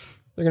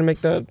 They're going to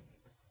make the...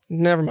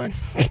 Never mind.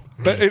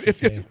 But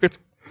it's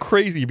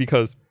crazy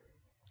because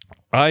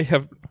I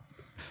have...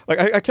 Like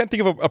I can't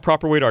think of a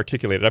proper way to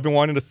articulate it. I've been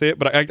wanting to say it,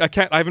 but I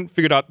can't. I haven't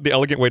figured out the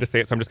elegant way to say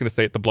it, so I'm just going to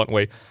say it the blunt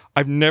way.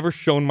 I've never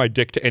shown my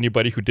dick to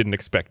anybody who didn't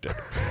expect it.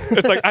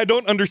 It's like I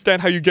don't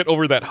understand how you get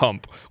over that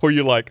hump where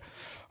you're like,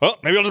 well,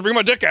 maybe I'll just bring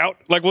my dick out.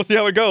 Like we'll see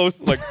how it goes.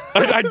 Like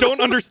I don't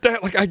understand.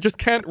 Like I just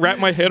can't wrap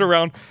my head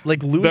around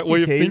Like Louis that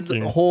way of C.K.'s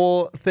thinking.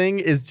 whole thing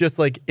is just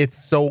like it's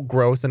so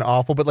gross and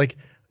awful, but like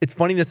it's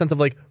funny in the sense of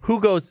like who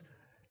goes,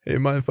 "Hey,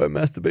 mind if I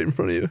masturbate in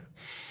front of you?"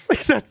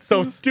 Like that's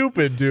so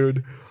stupid,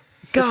 dude.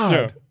 God.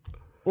 Yeah.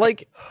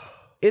 Like,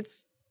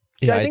 it's...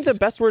 Yeah, I think the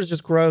best word is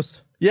just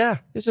gross. Yeah,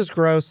 It's just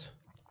gross.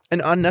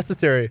 and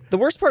unnecessary. The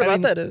worst part about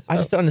mean, that is... I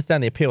just don't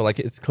understand the appeal. Like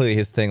it's clearly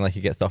his thing. Like he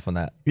gets off on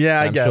that.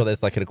 Yeah, I I'm guess. sure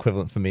there's like an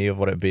equivalent for me of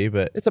what it'd be,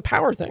 but it's a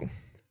power thing.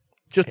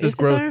 Just Is as it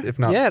gross, there? if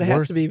not Yeah, it has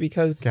worse. to be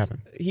because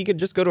Gavin. he could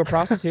just go to a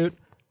prostitute.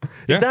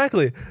 Yeah.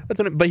 Exactly.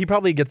 But he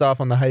probably gets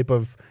off on the hype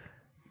of,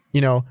 are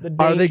they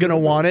danger going to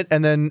of it. want it?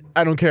 And then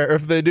I don't care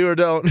if they do or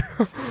don't.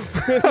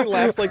 He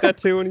laughs like that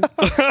too. And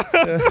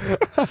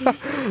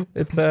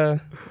it's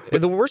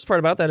the worst part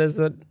about that is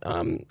that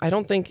I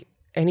don't think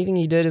anything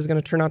he did is going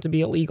to turn out to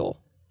be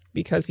illegal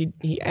because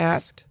he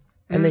asked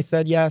and they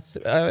said yes.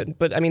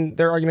 But I mean,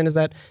 their argument is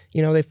that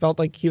they felt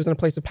like he was in a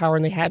place of power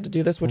and they had to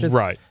do this, which is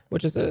Right.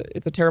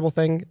 it's a terrible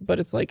thing. But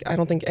it's like I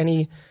don't think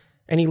any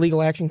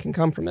legal action can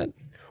come from it.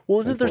 Well,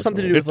 isn't there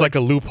something to do with It's like a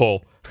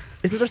loophole.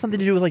 isn't there something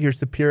to do with like your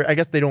superior? I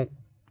guess they don't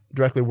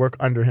directly work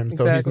under him, so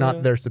he's Exactly, not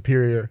yeah. their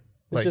superior.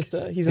 It's Like, just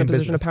he's in a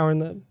position of business. power in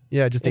the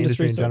Yeah, just the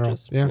industry in so general.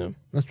 just, Yeah,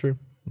 that's true.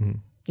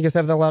 You guys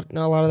have a lot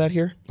of that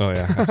here. Oh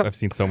yeah, I've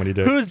seen so many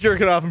dicks. Who's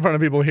jerking off in front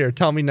of people here?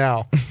 Tell me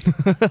now.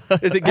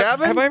 Is it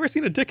Gavin? Have I ever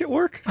seen a dick at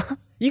work?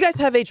 You guys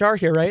have HR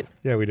here, right?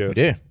 Yeah, we do. we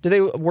do. Do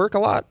they work a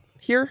lot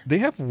here? They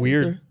have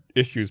weird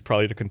issues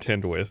probably to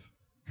contend with.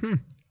 Do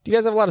you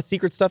guys have a lot of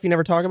secret stuff you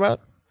never talk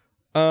about?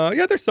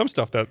 Yeah, there's some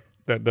stuff that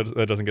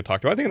doesn't get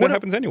talked about. I think that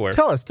happens anywhere.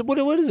 Tell us.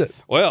 What is it?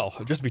 Well,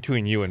 just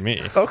between you and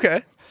me,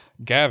 Okay.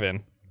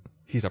 Gavin,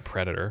 he's a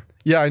predator.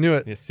 Yeah, I knew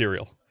it. He's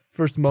serial.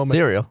 First moment.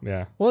 Cereal.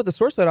 Yeah. Well, at the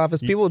SourceFed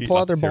office, You people would eat pull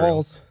out lots their of cereal.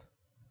 balls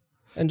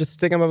and just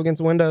stick them up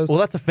against windows. Well,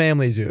 that's a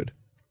family, dude.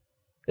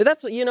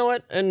 That's you know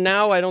what? And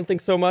now I don't think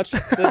so much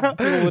that,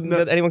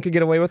 that anyone could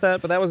get away with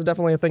that. But that was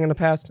definitely a thing in the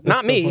past.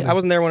 Not me. funny. I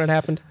wasn't there when it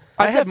happened.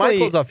 I had my definitely-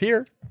 clothes off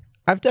here.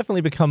 I've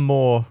definitely become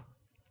more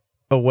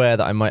aware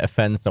that I might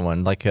offend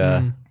someone. Like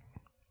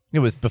it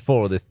was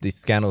before these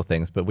scandal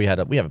things, but we have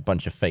a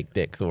bunch of fake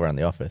dicks all around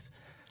the office.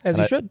 As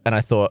you should. And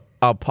I thought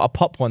I'll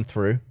pop one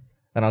through,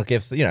 and I'll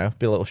give be a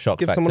little shock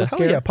Give factor. someone a Hell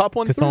scare. yeah, pop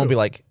one Because through. someone will be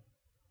like,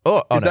 "Oh,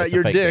 Is no, that it's a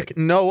your fake dick?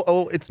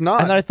 No, it's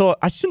not. And then I thought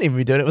I shouldn't even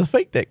be doing it with a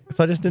fake dick,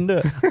 so I just didn't do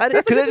it because good it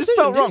just decision,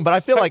 felt dude. wrong. But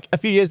I feel like a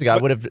few years ago I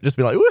would have just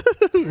been like,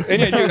 "Woo!"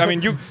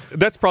 And yeah,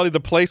 that's probably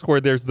the place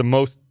where there's the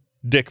most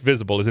dick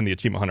visible is in the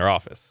Achievement Hunter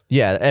office.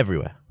 Yeah,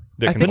 everywhere.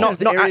 Dick I and think balls.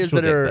 not there's areas actual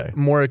that dick, are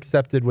though. more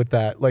accepted with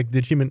that. Like the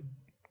Achievement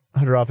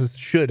Hunter office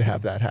should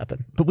have that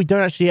happen. But we don't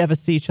actually ever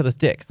see each other's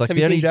dicks. Like Have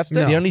the you seen only Jeff's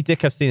dick? the only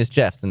dick I've seen is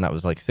Jeff's, and that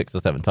was like 6 or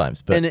 7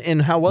 times. But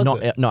And how was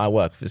it? not at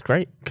work. It's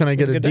great. Can I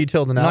get it a good dick?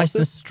 detailed Nice analysis?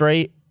 and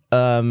straight,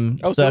 Oh, so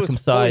it was fully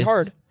circumcised.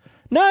 hard.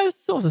 No, it was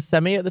sort of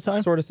semi at the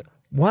time. Sort of.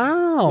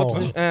 Wow.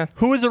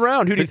 Who was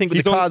around? Who do you think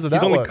the cause of that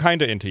He's only was?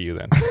 kind of into you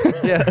then.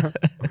 Yeah.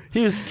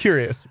 He was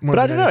curious. But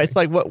I don't know. It's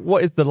like,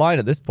 what is the line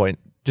at this point?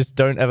 Just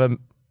don't ever,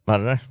 I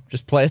don't know,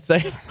 just play it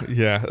safe.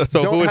 Yeah.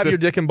 So Don't who is have this? your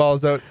dick and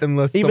balls out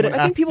unless Even someone I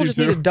think asks people you just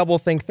need to double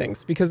think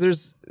things because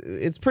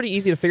it's pretty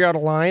easy to figure out a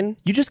line.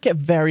 You just get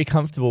very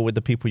comfortable with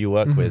the people you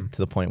work with to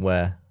the point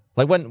where,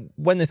 like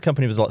when this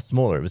company was a lot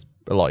smaller, it was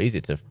a lot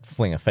easier to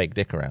fling a fake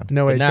dick around.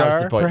 No But now it's HR,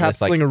 the point where perhaps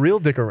it's like, fling a real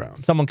dick around.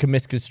 someone can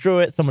misconstrue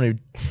it. Someone who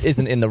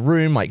isn't in the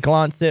room might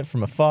glance it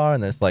from afar,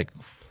 and it's like,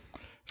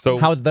 So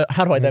how do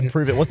I then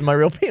prove it wasn't my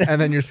real penis?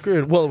 And then you're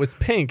screwed. Well, it was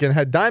pink and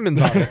had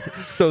diamonds on it.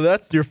 So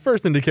that's your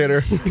first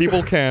indicator.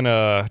 people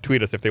can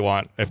tweet us if they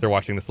want, if they're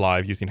watching this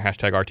live using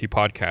hashtag RT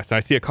Podcast. And I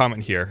see a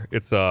comment here.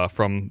 It's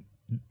from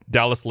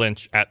Dallas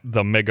Lynch at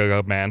the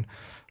Mega Man.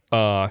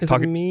 Is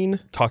it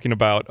mean? Talking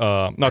about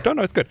no,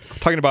 it's good.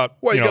 Talking about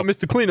Why you know, got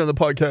Mr. Clean on the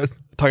podcast?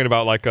 talking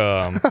about like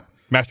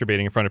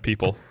masturbating in front of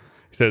people.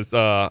 He says,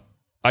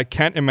 I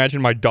can't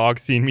imagine my dog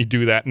seeing me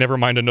do that. Never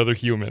mind another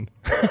human.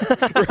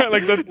 Right?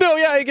 Like that. No,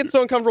 yeah, I get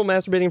so uncomfortable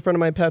masturbating in front of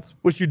my pets.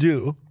 What you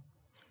do?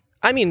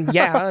 I mean,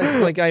 yeah,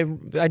 it's like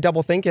I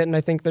double think it, and I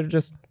think they're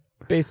just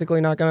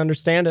basically not going to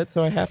understand it,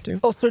 so I have to.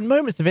 Also, in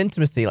moments of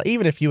intimacy, like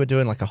even if you were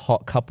doing like a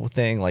hot couple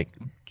thing, like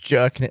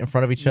jerking it in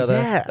front of each other,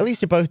 Yeah. at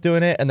least you're both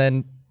doing it. And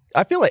then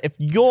I feel like if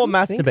you're Who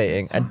thinks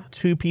masturbating that's and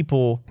two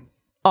people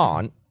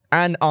aren't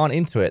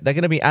into it, they're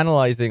going to be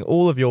analyzing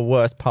all of your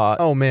worst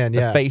parts. Oh, man,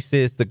 yeah. The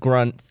faces, the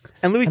grunts.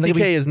 And Louis they're gonna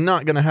C.K. is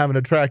not going to have an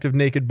attractive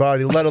naked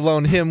body, let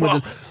alone him with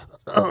his,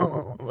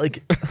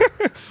 like,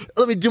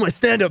 let me do my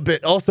stand-up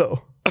bit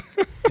also.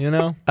 You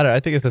know? I don't know. I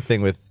think it's the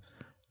thing with,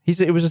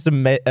 it was just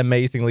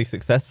amazingly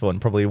successful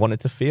and probably wanted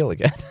to feel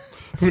again.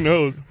 Who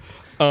knows?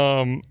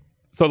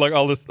 So like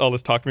all this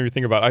talk made me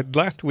think about.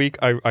 Last week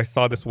I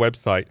saw this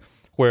website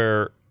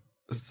where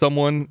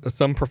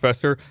some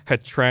professor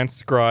had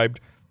transcribed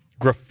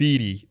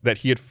graffiti that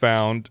he had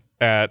found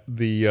at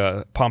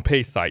the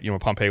Pompeii site. You know,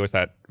 Pompeii was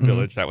that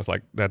village that was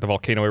like that the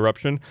volcano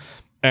eruption.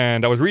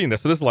 And I was reading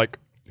this. So this is like,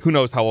 who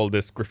knows how old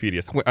this graffiti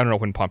is? I don't know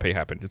when Pompeii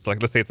happened. It's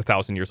like, let's say it's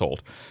 1,000 years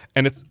old.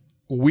 And it's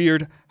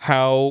weird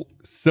how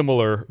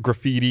similar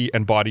graffiti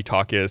and body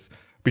talk is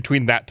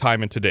between that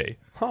time and today.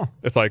 Huh.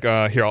 It's like,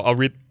 here, I'll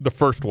read the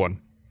first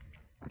one.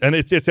 And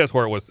it says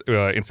where it was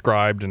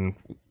inscribed and,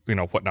 you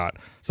know, whatnot.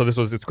 So this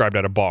was inscribed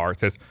at a bar. It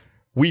says,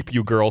 "Weep,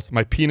 you girls.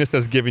 My penis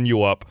has given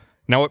you up.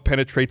 Now it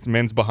penetrates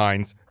men's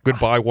behinds.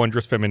 Goodbye,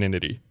 wondrous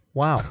femininity."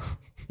 Wow.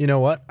 You know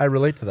what? I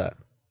relate to that.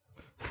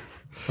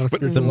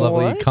 Some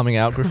lovely What? coming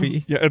out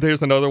graffiti. Yeah, and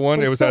there's another one.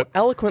 But It it's was so at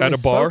eloquently a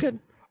bar. spoken.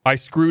 "I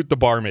screwed the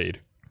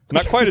barmaid."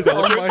 Not quite as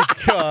eloquent. Oh my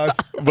gosh.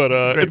 But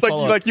it's like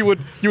follow-up. you would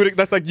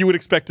that's like you would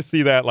expect to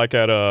see that like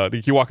at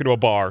like you walk into a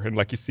bar and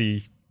like you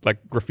see like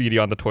graffiti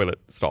on the toilet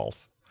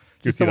stalls.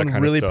 You Just see that someone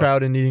kind really of stuff.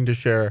 proud and needing to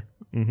share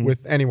with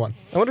anyone.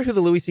 I wonder who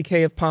the Louis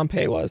C.K. of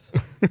Pompeii was.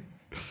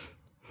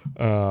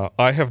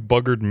 I have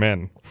buggered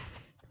men.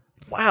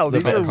 Wow,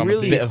 these bit are of-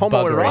 really bit of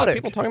homoerotic.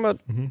 People talking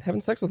about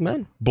having sex with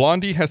men.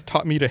 Blondie has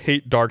taught me to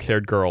hate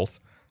dark-haired girls.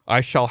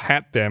 I shall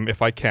hat them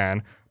if I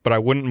can, but I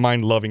wouldn't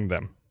mind loving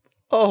them.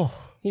 Oh,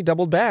 He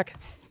doubled back.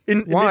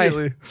 Why?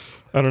 Immediately.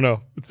 I don't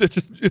know. It's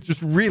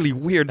just really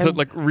weird to And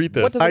like read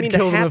this. what does it I'd mean to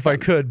kill them hat if I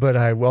them? could, but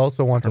I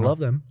also want to love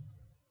them.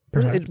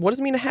 What does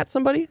it mean to hat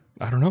somebody?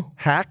 I don't know.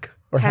 Hack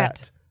or Hat.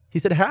 hat? He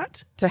said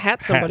hat? To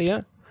hat somebody,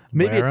 Hat. yeah.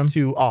 Maybe Wear 'em. it's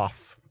too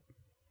off.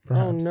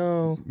 Perhaps. Oh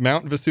no.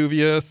 Mount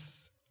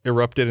Vesuvius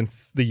erupted in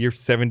the year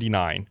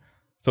 79.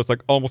 So it's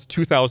like almost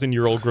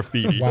 2,000-year-old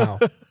graffiti. Wow.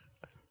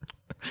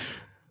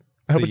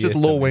 I hope The it's just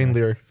year Lil Wayne 79.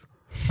 lyrics.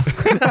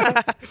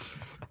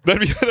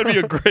 That'd be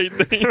a great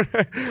thing.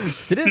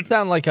 Did it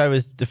sound like I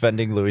was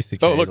defending Louis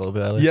C.K. Oh, a look. little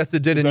bit earlier? Yes,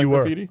 it did, Is and that you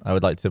were. graffiti? I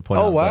would like to point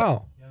out Oh, that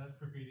wow.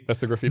 That's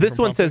the graffiti. This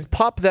from one says, Pompeii?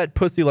 pop that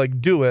pussy like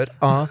do it,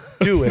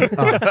 do it,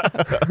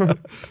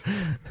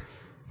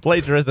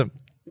 plagiarism.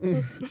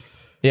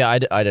 Yeah,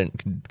 I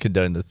don't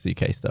condone the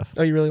CK stuff.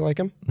 Oh, you really like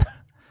him?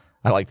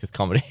 I liked his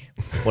comedy.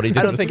 What he did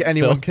I don't was think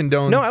anyone filth.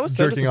 condones No, I was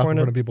so jerking off in disappointed.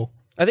 front of people.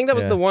 I think that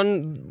was Yeah. the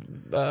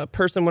one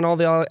person when all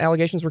the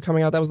allegations were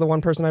coming out. That was the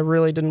one person I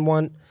really didn't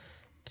want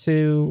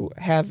to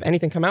have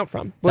anything come out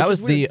from. That which was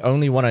is the weird.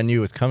 only one I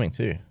knew was coming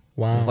too.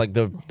 Wow. It was like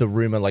the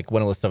rumor, like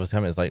when all this stuff was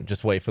coming, it's like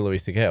just wait for Louis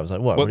C.K. I was like,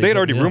 what? Well, What are they you had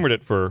already doing? rumored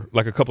it for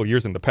like a couple of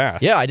years in the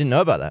past. Yeah, I didn't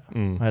know about that.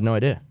 I had no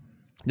idea.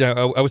 Yeah,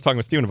 I was talking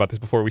with Steven about this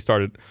before we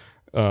started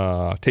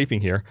taping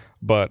here,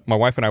 but my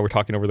wife and I were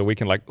talking over the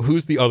weekend, like,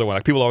 who's the other one?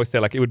 Like, people always say,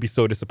 like, it would be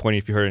so disappointing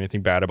if you heard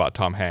anything bad about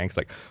Tom Hanks.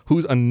 Like,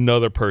 who's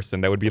another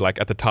person that would be, like,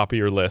 at the top of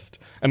your list?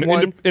 And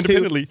One,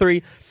 independently, two,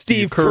 three.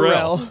 Steve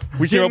Carell.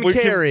 We came Jim up with,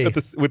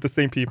 Carrey. with the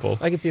same people.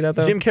 I can see that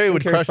though. Jim Carrey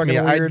would Carrey's crush me.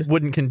 fucking I weird.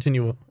 wouldn't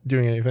continue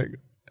doing anything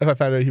if I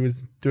found out he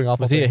was doing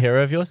awful Was he a things.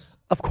 hero of yours?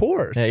 Of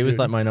course. Yeah, he was dude.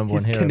 like my number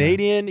He's one hero. man.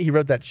 Canadian. He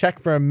wrote that check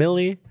for $1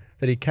 million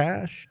that he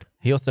cashed.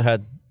 He also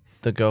had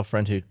the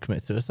girlfriend who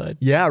committed suicide.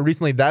 Yeah,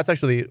 recently. That's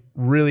actually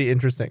really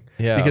interesting.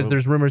 Yeah. Because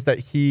there's rumors that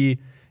he,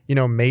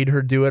 made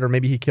her do it, or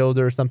maybe he killed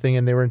her or something,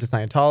 and they were into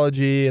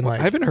Scientology and I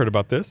haven't heard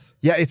about this.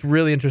 yeah, it's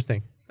really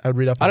interesting. I would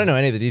read up. I don't know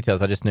any of the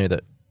details. I just knew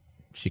that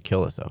she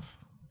killed herself.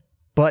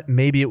 But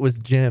maybe it was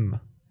Jim.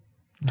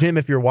 Jim,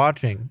 if you're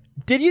watching,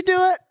 did you do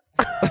it?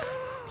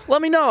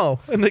 Let me know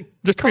in the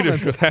Just tweet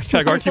comments. it with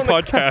hashtag RT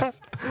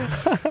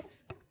Podcast.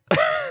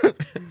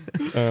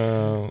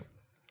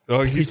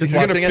 He's Just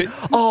gonna watching it.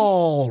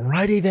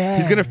 Alrighty then.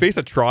 he's gonna face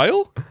a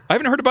trial. I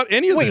haven't heard about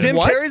any of this. Jim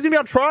Carrey's gonna be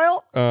on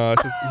trial? It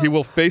says he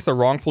will face a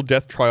wrongful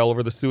death trial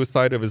over the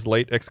suicide of his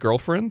late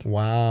ex-girlfriend.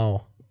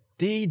 Wow.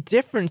 The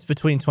difference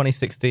between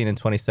 2016 and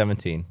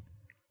 2017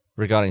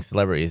 regarding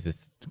celebrities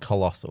is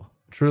colossal.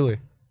 Truly.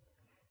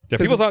 Yeah,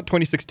 people thought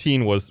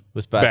 2016 was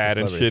Was bad bad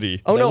for and celebrities.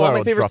 shitty. Oh They no, were all my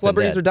all favorite dropping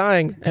celebrities dead. are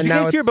dying, Did and you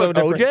now guys it's hear so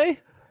about different.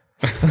 OJ?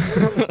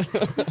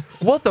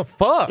 What the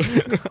fuck?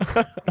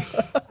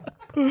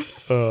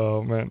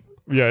 Oh man,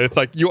 yeah, it's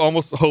like you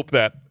almost hope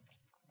that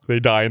they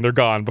die and they're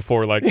gone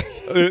before like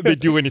they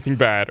do anything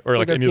bad or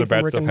like that any of the scene from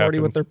bad Rick stuff and Morty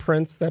happens. with their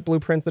prince, that blue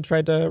prince that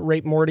tried to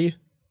rape Morty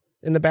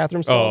in the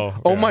bathroom stall.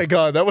 Oh, Oh yeah. my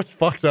god, that was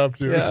fucked up,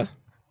 dude. Yeah.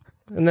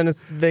 And then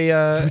they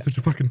Such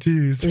a fucking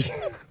tease.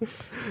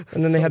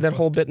 and then they had that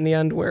whole bit in the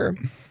end where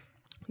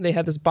they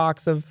had this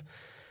box of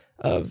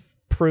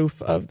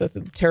proof of the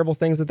terrible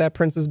things that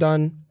prince has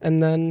done,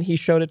 and then he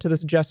showed it to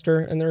this jester,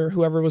 and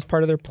whoever was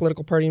part of their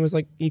political party, and was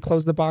like, he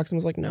closed the box and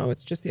was like, no,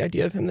 it's just the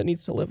idea of him that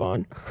needs to live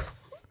on.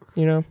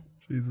 You know?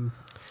 Jesus.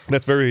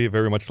 That's very,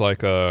 very much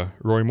like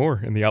Roy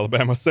Moore in the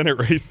Alabama Senate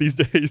race these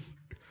days.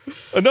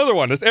 Another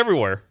one that's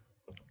everywhere.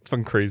 It's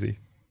fucking crazy.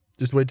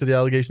 Just wait till the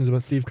allegations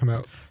about Steve come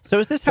out. So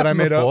has this That I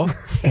happened made up.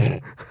 before?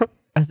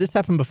 Has this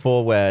happened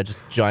before where just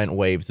giant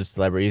waves of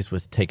celebrities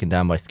was taken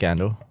down by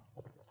scandal?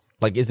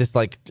 Like, is this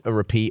like a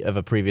repeat of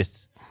a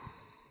previous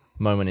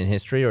moment in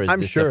history, or is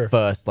I'm this sure. the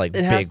first like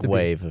It has big to be.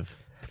 wave of?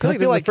 I feel like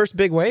this is the first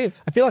big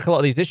wave. I feel like a lot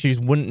of these issues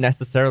wouldn't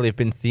necessarily have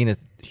been seen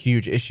as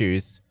huge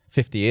issues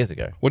 50 years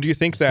ago. Well, do you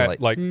think that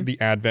like- the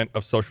advent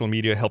of social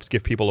media helps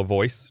give people a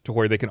voice to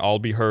where they can all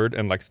be heard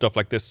and like stuff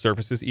like this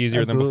surfaces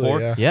easier than Absolutely,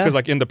 before? yeah. Yeah. Because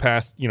like in the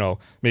past, you know,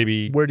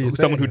 maybe Where do you say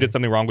someone who it, did right?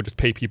 something wrong would just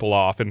pay people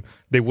off and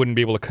they wouldn't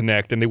be able to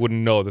connect and they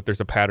wouldn't know that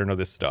there's a pattern of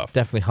this stuff.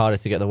 Definitely harder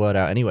to get the word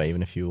out anyway,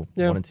 even if you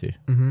Yeah. wanted to.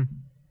 Mm-hmm.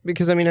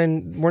 Because I mean,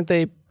 and weren't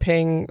they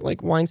paying,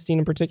 like Weinstein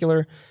in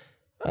particular?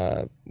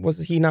 Was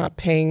he not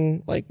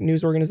paying like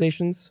news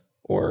organizations,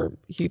 or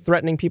he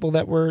threatening people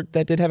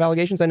that did have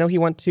allegations? I know he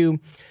went to,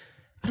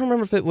 I don't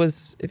remember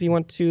if he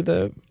went to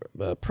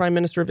the Prime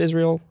Minister of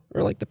Israel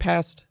or like the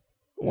past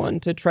one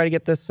to try to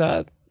get this.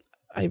 I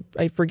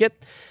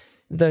forget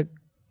the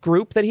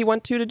group that he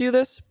went to do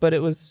this, but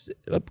it was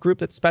a group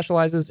that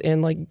specializes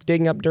in like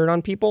digging up dirt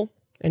on people,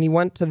 and he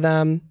went to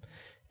them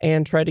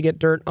and tried to get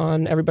dirt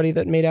on everybody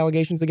that made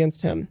allegations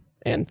against him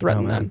and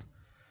threatened them.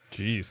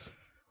 Jeez.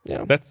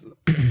 Yeah. That's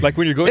like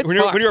when you're going It's when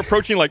you're fucked.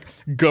 approaching like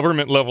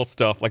government level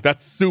stuff, like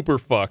that's super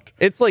fucked.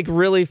 It's like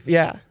really,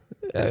 yeah.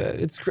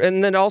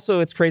 And then also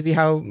it's crazy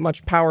how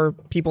much power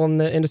people in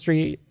the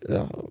industry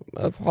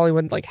of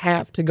Hollywood like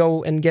have to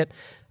go and get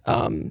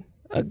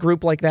a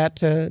group like that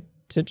to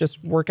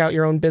just work out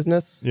your own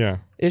business Yeah.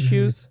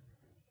 issues.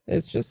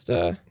 It's just,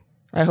 I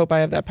hope I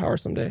have that power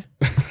someday.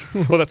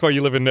 Well, that's why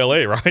you live in LA,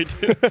 right?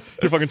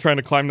 You're fucking trying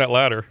to climb that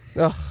ladder.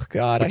 Oh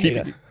God, I hate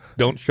it.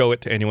 Don't show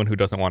it to anyone who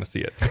doesn't want to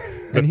see it.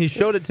 And he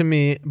showed it to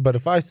me, but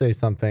if I say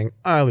something,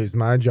 I lose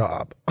my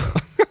job.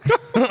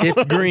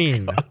 It's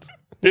green.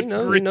 He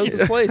knows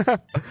his place.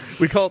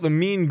 We call it the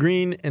mean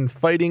green and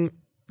fighting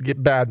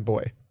get bad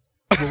boy.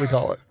 That's what we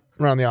call it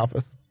around the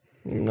office.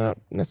 I'm not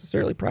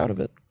necessarily proud of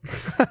it.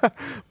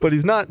 But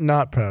he's not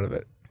proud of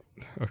it.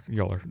 Oh,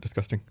 y'all are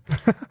disgusting.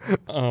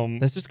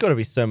 There's just got to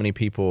be so many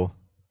people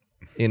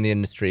in the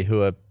industry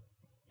who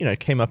are,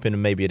 came up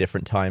in maybe a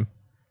different time,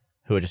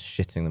 who are just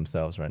shitting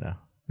themselves right now.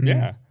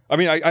 Yeah. I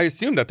mean, I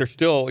assume that there's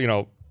still,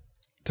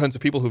 tons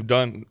of people who've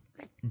done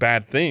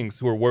bad things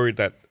who are worried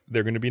that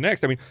they're going to be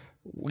next. I mean,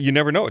 you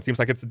never know. It seems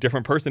like it's a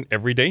different person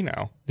every day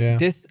now. Yeah.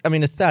 As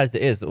sad as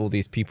it is that all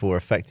these people are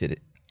affected,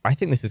 I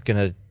think this is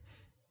going to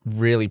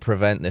really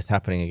prevent this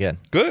happening again.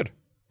 Good.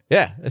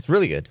 Yeah, it's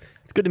really good.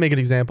 It's good to make an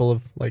example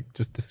of like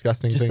just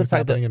disgusting Just the things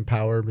fact that happening and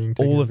power being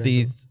taken All of advantage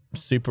these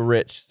super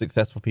rich,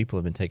 successful people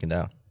have been taken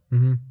down.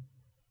 Mm-hmm.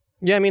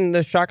 Yeah, I mean,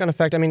 the shotgun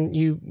effect, I mean,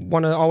 you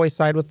want to always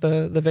side with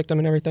the victim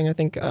and everything. I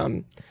think,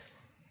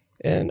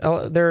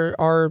 there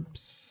are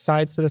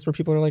sides to this where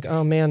people are like,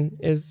 oh man,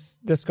 is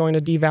this going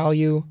to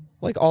devalue,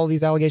 like all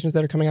these allegations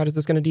that are coming out, is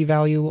this going to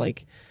devalue,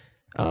 like,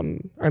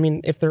 I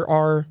mean, if there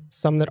are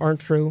some that aren't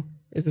true,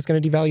 is this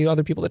going to devalue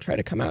other people that try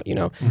to come out,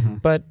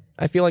 But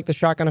I feel like the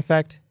shotgun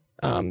effect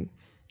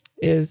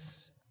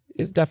is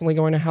definitely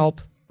going to help.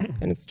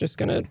 And it's just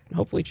going to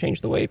hopefully change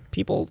the way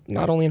people,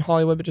 not only in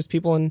Hollywood, but just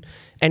people in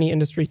any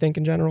industry think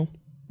in general.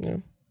 Yeah,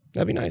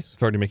 that'd be nice.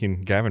 It's already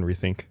making Gavin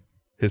rethink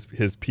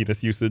his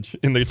penis usage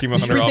in the Team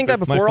Did you 100 rethink that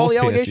office. before all false the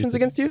penis allegations usage.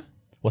 against you?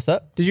 What's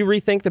that? Did you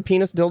rethink the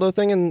penis dildo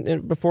thing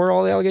and before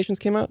all the allegations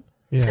came out?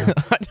 Yeah.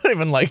 I don't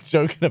even like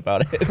joking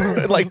about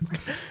it. Like,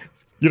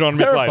 You don't want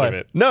to make light of terrifying.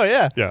 it. No,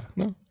 yeah. Yeah.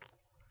 No.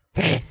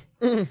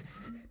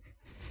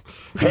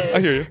 I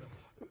hear you.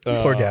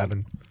 Poor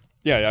Gavin.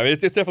 Yeah,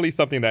 it's definitely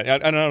something that,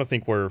 and I don't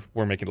think we're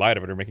making light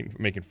of it or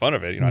making fun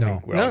of it. You know, I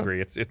think we all agree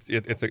it's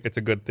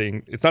a good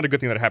thing. It's not a good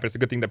thing that it happened. It's a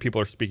good thing that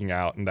people are speaking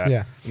out and that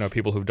you know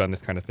people who've done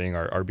this kind of thing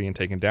are being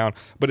taken down.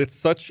 But it's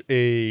such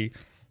a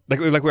like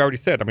we already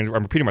said. I mean,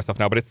 I'm repeating myself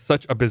now, but it's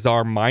such a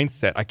bizarre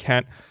mindset. I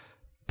can't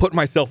put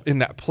myself in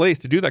that place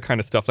to do that kind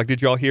of stuff. Like,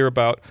 did you all hear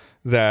about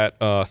that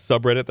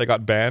subreddit that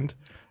got banned?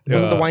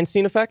 Was it the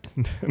Weinstein effect?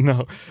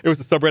 No, it was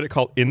a subreddit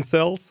called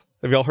Incels.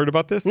 Have you all heard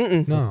about this?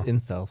 No.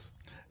 Incels.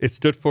 It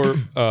stood for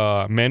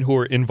men who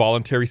were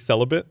involuntary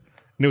celibate.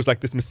 And it was like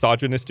this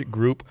misogynistic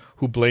group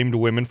who blamed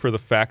women for the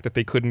fact that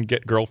they couldn't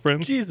get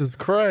girlfriends. Jesus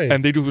Christ.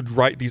 And they would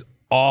write these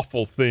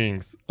awful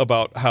things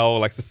about how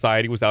like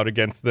society was out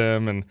against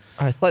them. And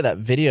It's like that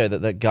video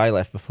that guy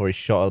left before he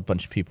shot a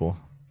bunch of people.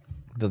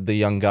 The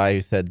young guy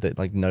who said that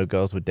like no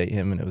girls would date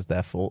him and it was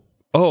their fault.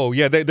 oh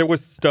yeah, there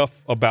was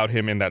stuff about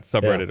him in that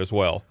subreddit as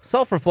well.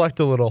 Self-reflect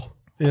a little,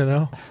 you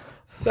know?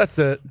 That's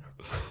it.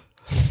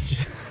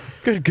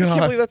 Good I can't God.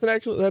 believe that's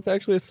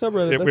actually a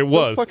subreddit. That's It so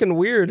was. fucking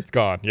weird. It's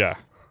gone. Yeah,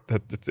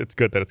 it's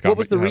good that it's gone. What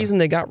was the reason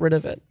they got rid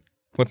of it?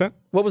 What's that?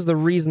 What was the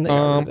reason they got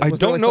rid of it? I Was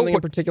there, don't like, know something in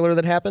what- particular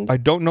that happened. I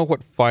don't know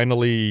what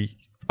finally.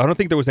 I don't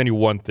think there was any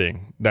one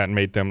thing that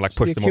made them like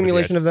push the them over the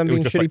accumulation edge. of them It was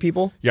being just, shitty like-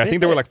 people. Yeah, I think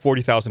there Is were it? like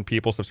 40,000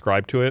 people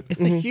subscribed to it. It's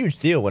a huge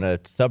deal when a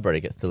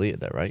subreddit gets deleted,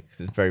 though, right?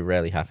 Because it very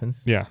rarely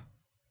happens. Yeah,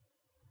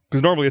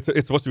 because normally it's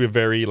supposed to be a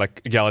very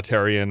like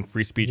egalitarian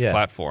free speech Yeah,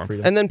 platform.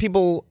 freedom. And then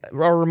people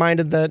are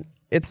reminded that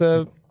it's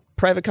a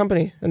private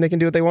company and they can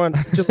do what they want.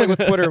 Just like with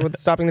Twitter with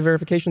stopping the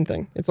verification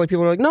thing. It's like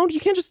people are like, no, you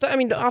can't just. I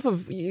mean, off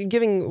of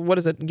giving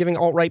giving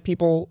alt-right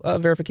people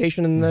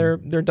verification, and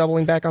they're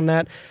doubling back on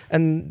that.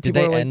 And Did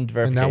people they are like, end And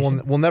verification?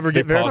 now we'll never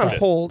get They paused it's on verified. it.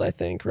 hold, I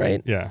think,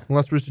 right? Yeah,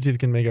 Unless Rooster Teeth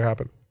can make it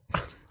happen.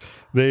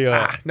 they.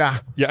 Nah.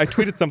 Yeah, I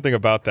tweeted something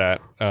about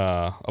that.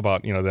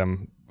 About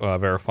them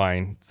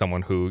verifying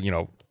someone who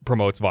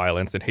promotes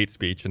violence and hate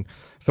speech, and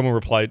someone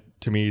replied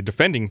to me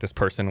defending this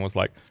person and was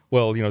like,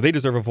 well, they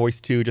deserve a voice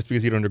too, just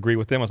because you don't agree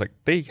with them. I was like,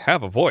 they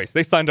have a voice.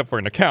 They signed up for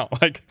an account.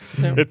 Like,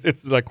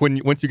 it's like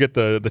once you get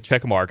the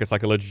check mark, it's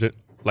like a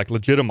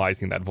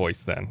legitimizing that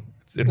voice. Then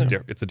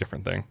it's a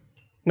different thing.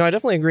 No, I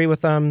definitely agree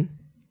with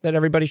that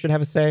everybody should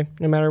have a say,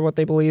 no matter what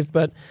they believe.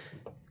 But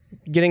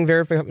getting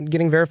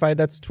verified,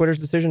 that's Twitter's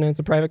decision, and it's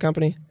a private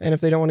company. And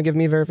if they don't want to give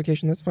me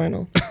verification, that's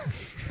fine.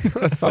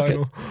 That's Fuck fine.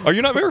 it. Are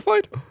you not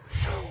verified?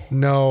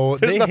 No,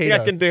 There's they nothing hate I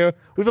us. can do.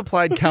 We've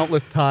applied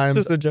countless It's times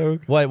just a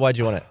joke. Why'd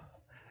you want it?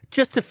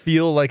 just to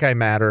feel like I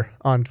matter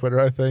on Twitter,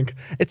 I think.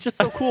 It's just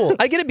so cool.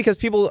 I get it because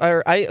people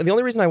are. The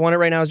only reason I want it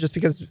right now is just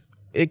because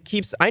it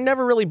keeps. I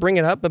never really bring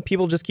it up, but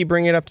people just keep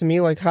bringing it up to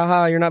me, like,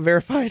 "Haha, you're not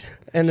verified."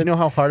 And You know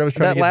how hard I was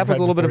trying that to get laugh was a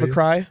little bit of a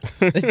verified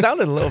cry. It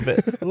sounded a little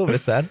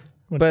bit sad.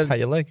 But- How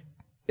you like?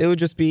 It would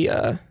just be.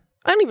 I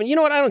don't even. You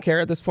know what? I don't care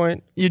at this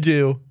point. You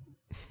do.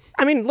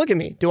 I mean, look at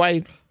me. Do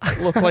I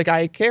look like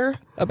I care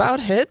about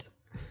it?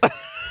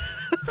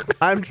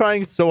 I'm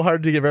trying so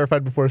hard to get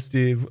verified before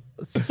Steve.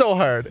 So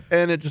hard.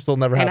 And it just will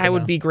never happen. And I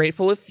would now. be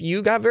grateful if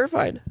you got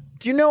verified.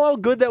 Do you know how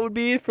good that would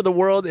be for the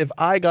world if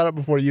I got it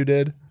before you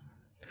did?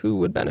 Who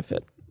would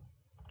benefit?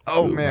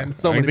 Oh, man.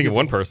 So I many can think of people.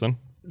 one person.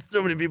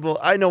 So many people.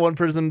 I know one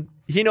person.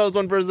 He knows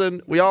one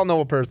person. We all know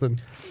a person.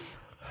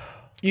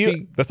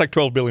 That's like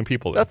 12 billion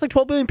people. That's like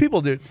 12 billion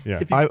people, dude. Yeah.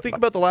 If you think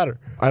about the latter.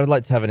 I would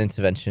like to have an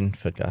intervention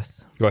for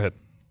Gus. Go ahead.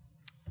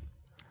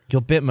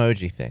 Your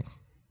Bitmoji thing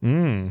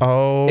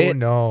Oh, It-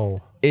 no.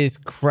 is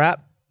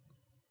crap,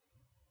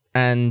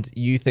 and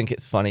you think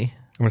it's funny.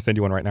 I'm gonna send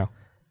you one right now.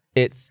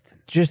 It's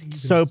just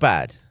so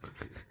bad.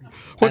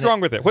 What's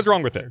wrong with it? What's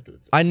wrong with it?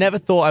 I never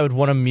thought I would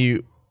want to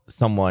mute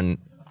someone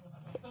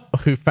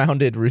who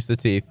co-founded Rooster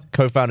Teeth.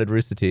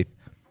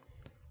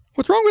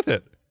 What's wrong with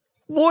it?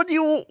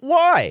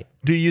 Why?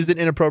 Do you use it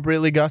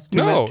inappropriately, Gus?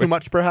 No. Too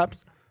much,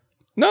 perhaps?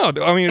 No,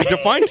 I mean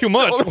define too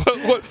much.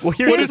 What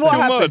Here's is what too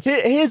happens. much?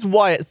 Here's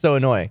why it's so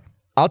annoying.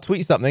 I'll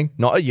tweet something,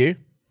 not at you.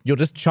 You'll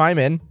just chime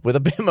in with a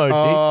Bitmoji.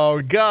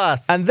 Oh,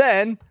 Gus. And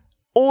then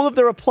all of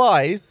the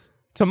replies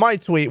to my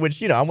tweet,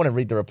 which, I want to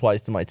read the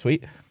replies to my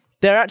tweet,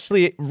 they're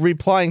actually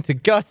replying to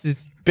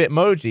Gus's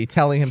Bitmoji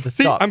telling him to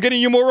See, stop. I'm getting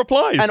you more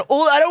replies. And I don't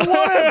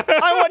want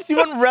them. I actually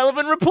want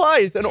relevant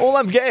replies. And all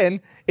I'm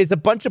getting is a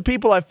bunch of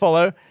people I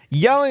follow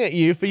yelling at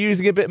you for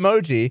using a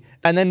Bitmoji,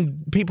 and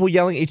then people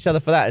yelling at each other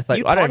for that. It's like,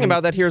 You I don't talking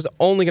about that here is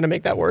only going to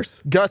make that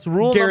worse. Gus,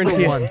 rule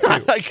Guarantee number it.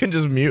 one. I can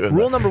just mute him.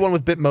 Rule number one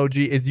with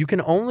Bitmoji is you can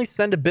only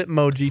send a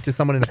Bitmoji to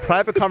someone in a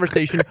private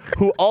conversation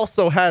who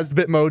also has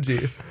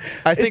Bitmoji.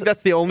 I think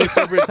that's the only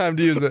appropriate time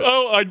to use it.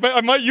 oh,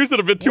 I might use it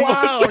a bit too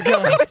much.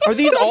 Are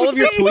these all of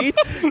your tweets?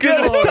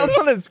 Good Lord.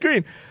 On the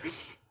screen.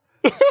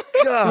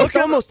 Look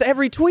at almost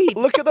every tweet.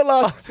 Look at the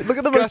last. Look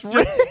at the most.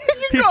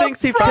 He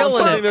thinks he found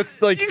something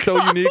that's like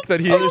so unique that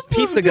he. Oh, there's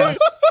Pizza Gus.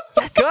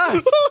 Gus,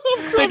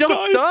 they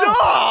don't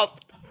stop.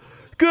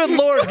 Good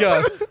Lord,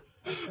 Gus.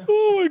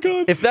 Oh my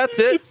god. If that's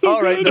it,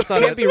 all right, that's not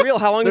Can't it. be real.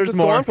 How long does There's this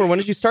go more. on for? When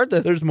did you start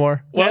this? There's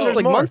more. Man, it was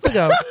like months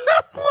ago.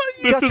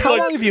 This Gus, is how like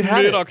long have you had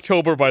it?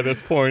 mid-October by this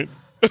point.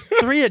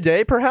 3 a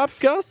day, perhaps,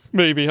 Gus?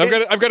 Maybe. I've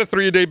got a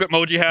 3-a-day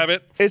Bitmoji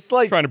habit. It's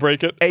like Trying to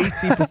break it.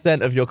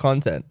 80% of your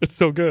content. It's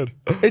so good.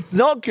 It's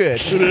not good.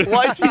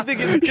 Why do you think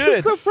it's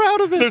good? So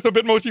proud of it. There's a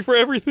Bitmoji for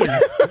everything.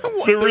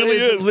 There really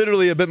is.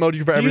 Literally a Bitmoji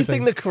for Do you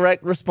everything. think the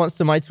correct response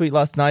to my tweet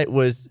last night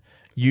was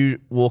you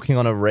walking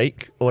on a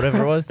rake or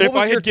whatever it was? If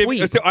was I your had given, tweet?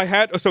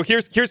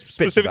 here's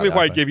specifically about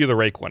why I that, gave you the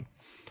rake one.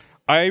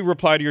 I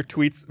reply to your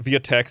tweets via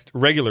text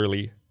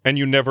regularly, and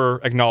you never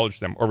acknowledge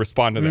them or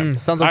respond to them.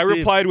 sounds like I Steve.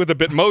 replied with a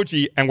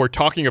Bitmoji, and we're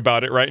talking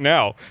about it right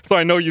now, so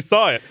I know you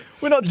saw it.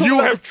 We're not talking You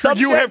about have the subject.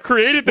 you have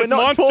created this We're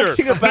not monster.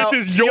 talking about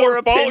This is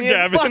your fault, opinion.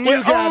 Gavin. Fuck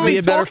you, Gavin. Be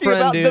a better talking friend,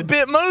 about dude. the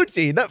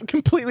Bitmoji. That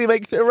completely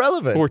makes it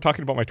irrelevant. We're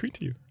talking about my tweet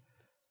to you.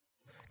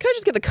 Can I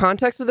just get the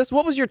context of this?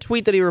 What was your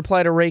tweet that he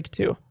replied to Rake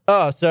to?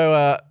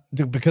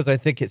 Because I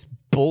think it's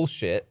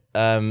bullshit.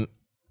 The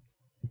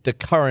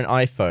current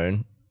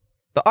iPhone,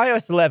 the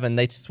iOS 11,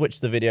 they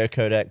switched the video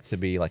codec to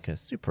be like a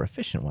super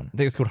efficient one. I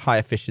think it's called high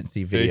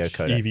efficiency video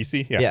codec.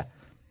 EVC, Yeah.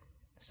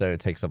 So it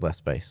takes up less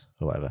space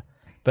or whatever.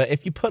 But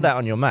if you put that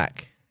on your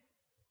Mac,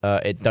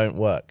 it don't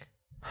work.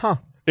 Huh.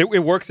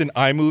 It works in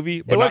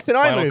iMovie, but It works in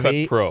not Final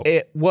iMovie. Cut Pro.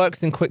 It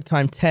works in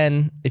QuickTime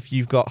 10 if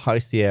you've got High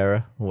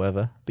Sierra or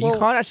whatever. But you Well-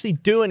 can't actually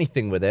do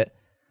anything with it.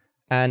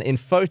 And in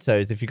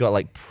Photos, if you've got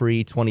like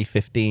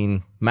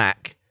pre-2015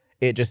 Mac,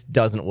 it just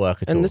doesn't work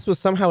at all. And this was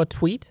somehow a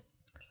tweet?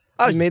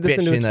 I was You made this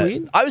into a bitching that-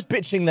 tweet? I was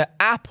bitching that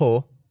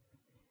Apple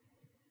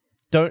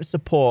don't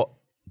support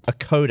a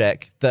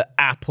codec that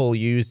Apple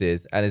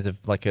uses and is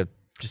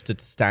just a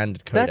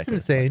standard codec. That's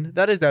insane.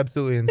 That is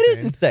absolutely insane. It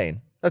is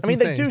insane. That's I mean,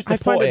 they insane. do I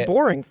support find it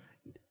boring.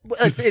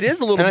 It is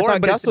a little And I boring,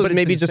 thought but Gus it's, was but it's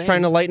maybe just insane.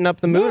 trying to lighten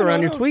up the mood No, around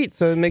no, your no. tweet,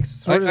 so it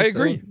makes I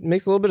agree.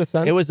 makes a little bit of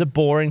sense. It was a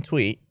boring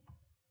tweet,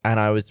 and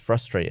I was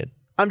frustrated.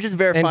 I'm just and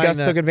verifying Gus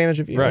that took advantage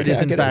of you. Right. Yeah, It is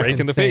I in get fact Rake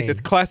in the face. insane. It's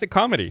classic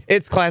comedy.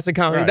 It's classic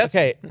comedy. Right. That's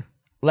Okay.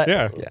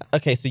 Yeah.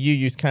 Okay, so you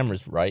use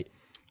cameras, right?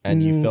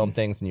 And you film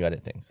things and you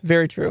edit things.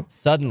 very true. I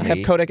Suddenly, have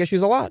codec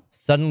issues a lot.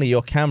 suddenly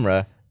your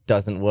camera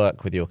doesn't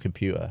work with your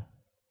computer.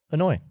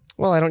 Annoying.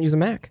 Well, I don't use a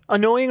Mac.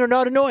 Annoying or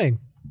not annoying?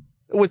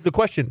 Was the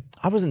question.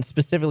 I wasn't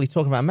specifically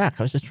talking about Mac.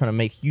 I was just trying to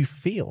make you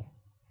feel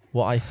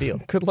what I feel.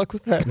 Good luck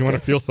with that. You want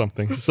to feel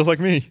something. It's just like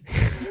me.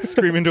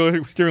 Scream into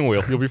a steering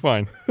wheel. You'll be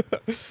fine.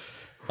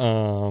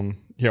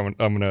 Here, I'm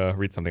going to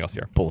read something else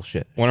here.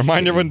 Bullshit. I want to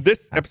remind everyone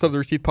this episode of the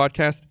Receipt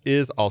Podcast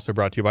is also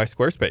brought to you by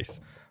Squarespace.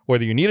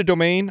 Whether you need a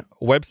domain,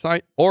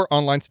 website, or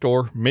online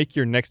store, make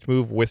your next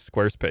move with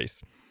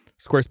Squarespace.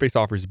 Squarespace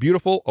offers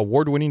beautiful,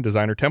 award-winning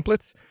designer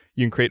templates.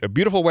 You can create a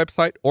beautiful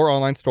website or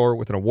online store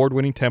with an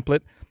award-winning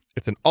template.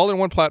 It's an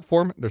all-in-one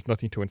platform. There's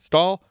nothing to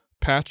install,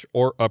 patch,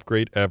 or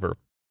upgrade ever.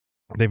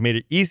 They've made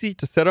it easy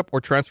to set up or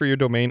transfer your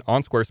domain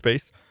on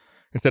Squarespace.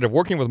 Instead of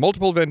working with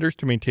multiple vendors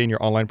to maintain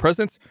your online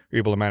presence, you're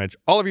able to manage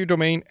all of your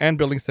domain and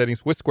building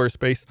settings with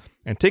Squarespace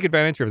and take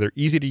advantage of their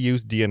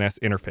easy-to-use DNS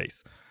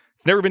interface.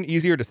 It's never been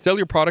easier to sell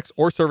your products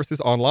or services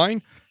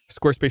online.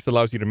 Squarespace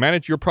allows you to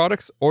manage your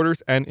products,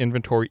 orders, and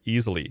inventory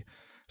easily.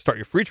 Start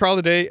your free trial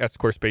today at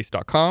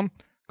squarespace.com.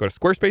 Go to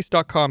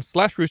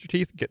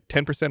squarespace.com/roosterteeth. Get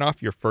 10%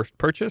 off your first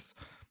purchase.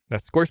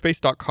 That's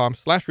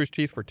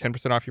squarespace.com/roosterteeth for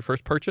 10% off your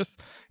first purchase.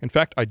 In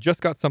fact, I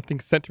just got something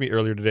sent to me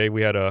earlier today.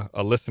 We had a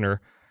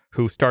listener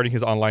who's starting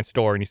his online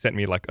store, and he sent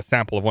me like a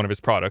sample of one of his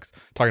products,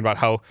 talking about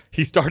how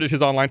he started his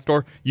online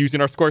store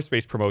using our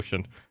Squarespace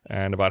promotion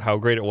and about how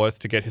great it was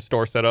to get his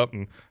store set up.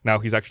 And now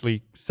he's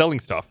actually selling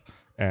stuff.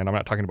 And I'm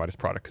not talking about his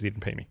product because he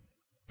didn't pay me.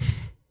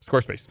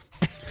 Squarespace.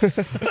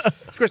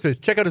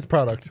 Squarespace, check out his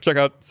product. Check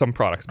out some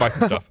products, buy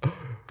some stuff.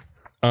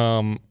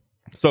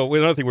 So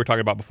another thing we were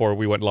talking about before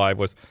we went live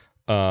was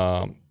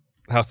how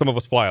some of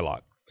us fly a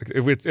lot.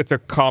 It's a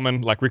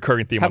common, like,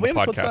 recurring theme Have on we the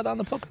ever podcast. talked about that on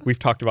the podcast? We've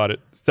talked about it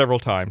several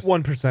times.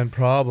 1%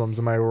 problems,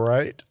 am I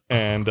right?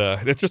 And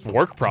it's just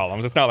work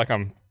problems. It's not like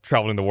I'm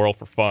traveling the world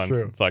for fun.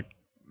 True. It's like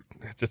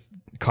it's just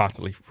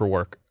constantly for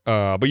work.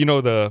 But you know,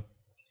 the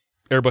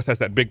Airbus has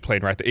that big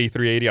plane, right? The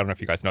A380. I don't know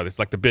if you guys know this.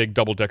 Like the big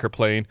double-decker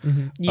plane.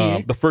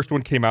 Yeah. The first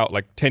one came out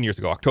like 10 years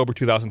ago, October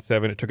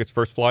 2007. It took its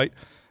first flight.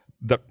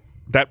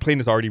 That plane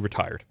is already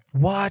retired.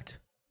 What?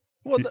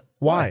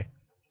 Why?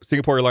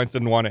 Singapore Airlines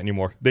didn't want it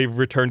anymore. They've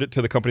returned it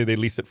to the company they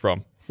leased it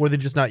from. Were they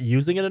just not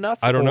using it enough?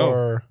 I don't know.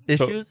 Or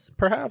So- issues,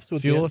 perhaps?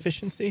 With Fuel the-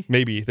 efficiency?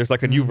 Maybe there's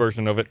like a new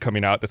version of it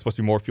coming out that's supposed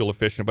to be more fuel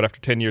efficient, but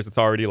after 10 years, it's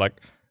already like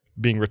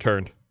being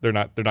returned. They're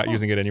not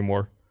using it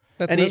anymore.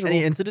 That's Any miserable.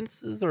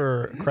 incidences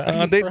or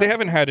crashes? They perhaps?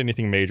 haven't had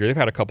anything major. They've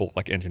had a couple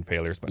like engine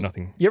failures, but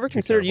nothing. You ever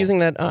considered terrible. using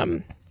that?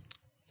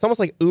 It's almost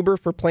like Uber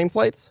for plane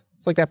flights.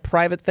 It's like that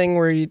private thing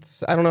where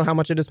I don't know how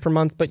much it is per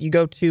month, but you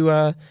go to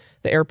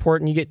the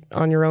airport and you get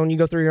on your own. You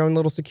go through your own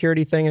little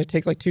security thing, and it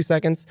takes like 2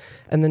 seconds.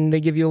 And then they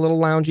give you a little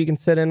lounge you can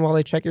sit in while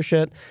they check your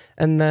shit.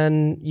 And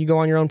then you go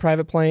on your own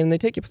private plane, and they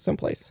take you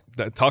someplace.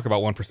 Talk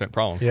about 1%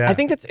 problem. Yeah. I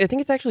think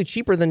it's actually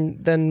cheaper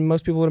than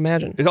most people would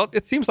imagine.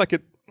 It seems like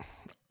it.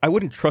 I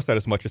wouldn't trust that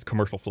as much as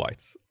commercial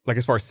flights, like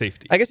as far as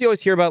safety. I guess you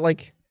always hear about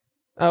like,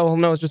 oh well,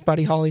 no, it's just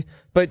Buddy Holly.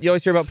 But you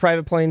always hear about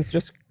private planes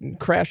just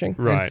crashing.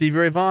 And Right. Stevie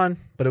Ray Vaughan,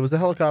 but it was a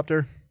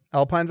helicopter.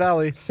 Alpine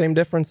Valley. Same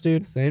difference,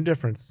 dude. Same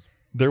difference.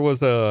 There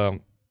was a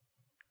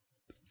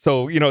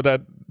So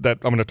that I'm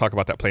going to talk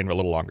about that plane a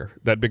little longer.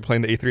 That big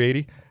plane, the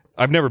A380.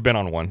 I've never been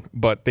on one,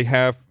 but they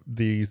have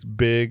these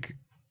big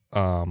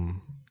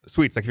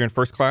suites. Like if you're in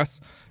first class,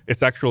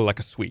 it's actually like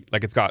a suite.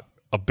 Like it's got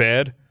a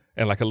bed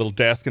and like a little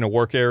desk in a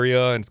work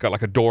area, and it's got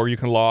like a door you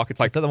can lock. It's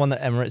like Is that the one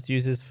that Emirates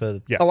uses for?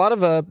 Yeah. A lot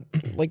of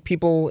like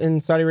people in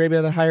Saudi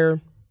Arabia that hire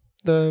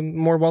the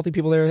more wealthy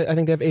people there, I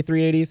think they have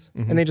A380s,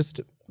 and they just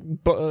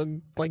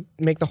like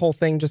make the whole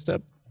thing just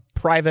a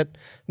private,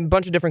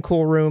 bunch of different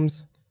cool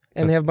rooms,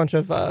 and they have a bunch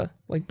of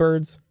like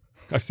birds.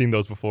 I've seen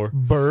those before.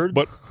 Birds?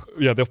 But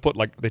yeah,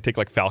 they take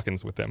like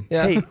falcons with them.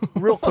 Yeah. Hey,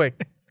 real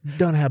quick.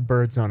 Don't have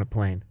birds on a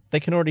plane. They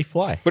can already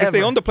fly. But if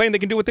they own the plane, they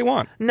can do what they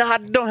want. Nah,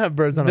 don't have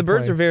birds on a The plane.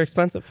 birds are very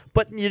expensive.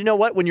 But you know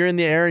what? When you're in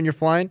the air and you're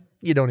flying,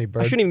 you don't need I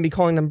birds. shouldn't even be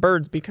calling them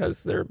birds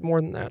because they're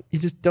more than that. You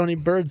just don't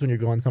need birds when you're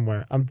going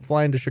somewhere. I'm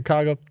flying to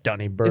Chicago. Don't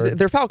need birds.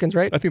 They're falcons,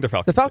 right? I think they're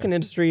falcons. The falcon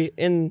industry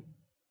in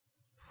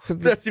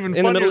That's even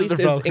in the funnier Middle than East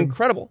the is falcons.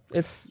 incredible.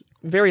 It's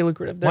very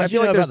lucrative. Why I do you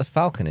feel know like about the there's-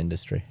 falcon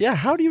industry? Yeah,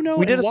 how do you know?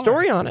 we did and a why?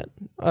 story on it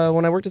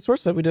when I worked at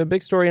SourceFed. We did a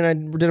big story, and I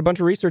did a bunch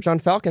of research on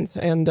falcons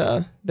and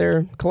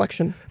their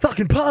collection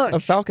Falcon punch.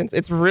 of falcons.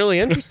 It's really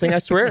interesting, I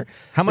swear.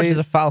 How much is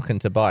a falcon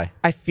to buy?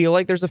 I feel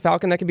like there's a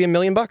falcon that could be $1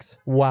 million.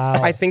 Wow.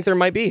 I think there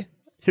might be.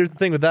 Here's the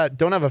thing with that.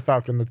 Don't have a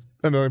falcon that's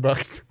 $1 million.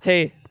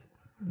 Hey,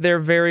 they're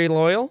very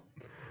loyal.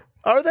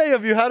 Are they?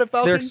 Have you had a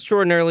falcon? They're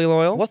extraordinarily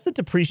loyal. What's the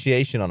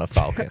depreciation on a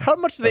falcon? How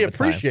much do they over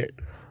time? appreciate?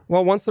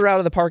 Well, once they're out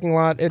of the parking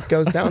lot, it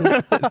goes down.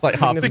 It's like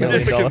half $1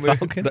 million Significantly.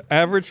 falcon. The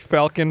average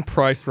falcon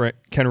price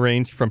can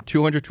range from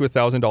 $200 to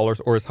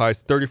 $1,000 or as high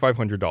as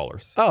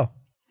 $3,500. Oh.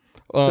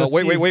 So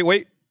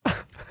Wait.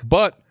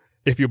 But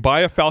if you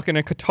buy a falcon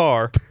in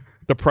Qatar,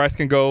 the price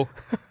can go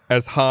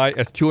as high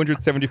as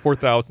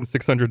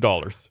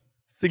 $274,600.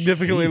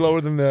 Significantly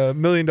lower than the $1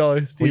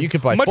 million. Steve. Well, you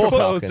could buy Much 4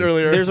 proposed falcons.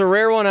 earlier. There's a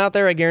rare one out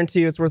there. I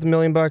guarantee you it's worth $1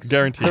 million.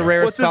 Guaranteed. The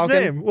rarest What's his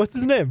falcon. name? What's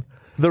his name?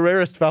 The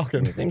rarest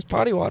falcon. His name's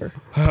Potty Water.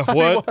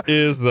 What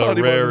is the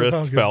Potty water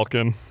rarest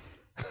falcon?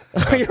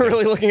 Are you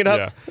really looking it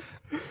up?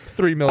 Yeah.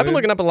 $3 million. I've been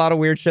looking up a lot of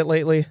weird shit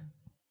lately.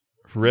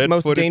 Most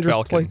Red-footed dangerous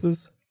falcon.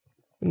 places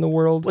in the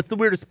world. What's the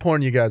weirdest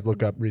porn you guys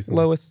look up recently?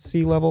 Lowest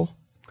sea level.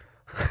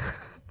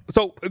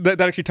 So that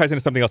actually ties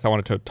into something else I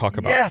wanted to talk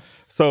about. Yes.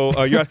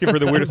 So you're asking for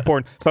the weirdest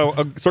porn. So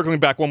circling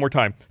back one more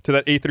time to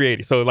that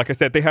A380. So like I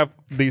said, they have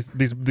these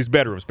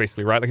bedrooms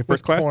basically, right? Like in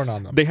first class, porn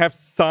on them. they have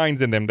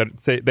signs in them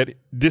that say that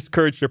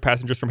discourage their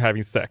passengers from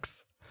having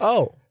sex.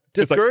 Oh.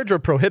 Discourage or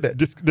prohibit?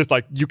 Just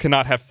like you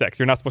cannot have sex.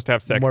 You're not supposed to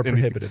have sex. More in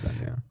these- prohibited then,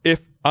 yeah.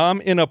 If I'm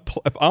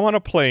on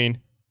a plane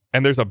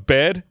and there's a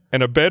bed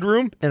and a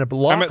bedroom, And a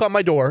lock on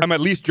my door. I'm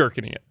at least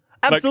jerking it.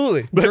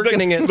 Absolutely.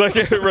 Jerking it.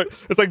 Right.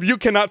 It's like you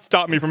cannot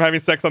stop me from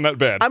having sex on that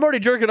bed. I'm already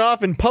jerking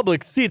off in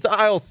public seats,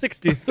 aisle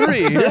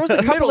 63. There was a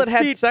couple Middle that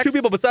had seat, sex- 2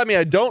 people beside me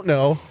I don't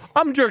know.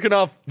 I'm jerking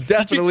off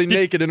definitely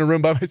naked in a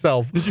room by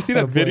myself. Did you see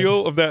that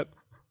video of that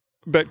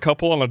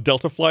couple on a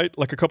Delta flight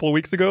like a couple of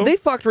weeks ago? They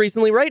fucked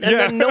recently, right? And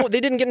Yeah. then no, they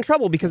didn't get in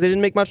trouble because they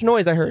didn't make much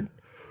noise, I heard.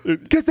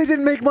 Because they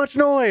didn't make much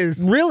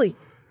noise. Really?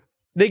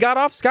 They got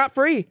off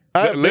scot-free.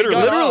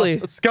 Literally.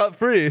 Scot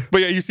free.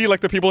 But yeah, you see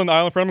like the people in the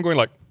aisle in front of them going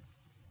like,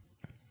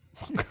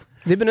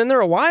 They've been in there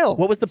a while.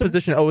 What was the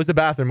position? Oh, it was the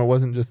bathroom. It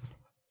wasn't just.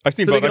 I've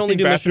seen So they both. can I've only seen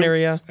do bathroom,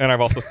 missionary, yeah. and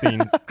I've also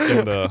seen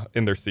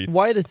in their seats.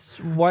 Why in the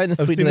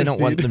suite do seen they the not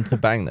want seat. them to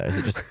bang though? Is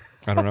it just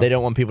I don't know. they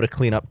don't want people to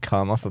clean up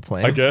cum off a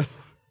plane? I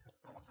guess.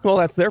 Well,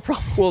 that's their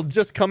problem. Well,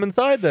 just come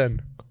inside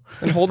then.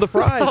 And hold the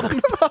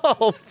fries.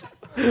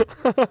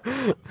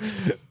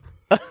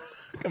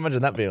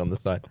 Imagine that being on the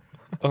side.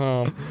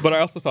 But I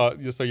also saw.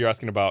 So you're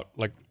asking about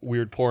like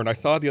weird porn. I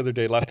saw the other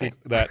day last week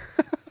that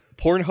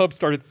Pornhub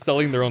started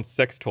selling their own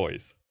sex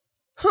toys.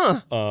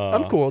 Huh.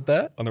 I'm cool with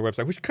that. On their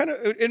website, which kind of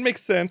it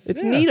makes sense.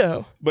 It's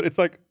neato. but it's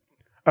like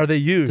Are they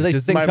used? Do they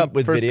Is sync my up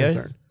with first videos?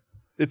 concern.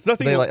 it's Are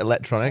nothing. they like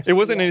electronic? It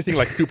wasn't anything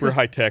like super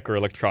high tech or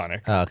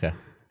electronic. Oh, okay.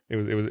 It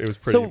was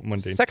pretty So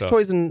mundane sex stuff.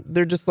 toys, and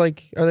they're just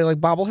like, are they like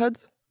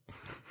bobbleheads?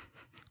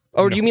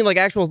 Or do you mean like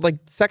actual like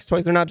sex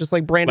toys? They're not just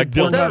like branded Like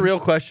porn. Is that a dildos. real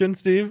question,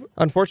 Steve?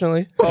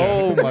 Unfortunately.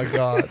 Oh my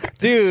god.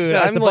 Dude,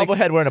 Yeah, I'm it's the like,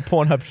 bobblehead wearing a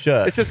Pornhub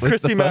shirt. It's just Was the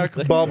Chrissy fun Mack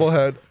thing.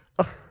 bobblehead.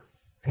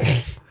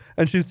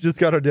 And she's just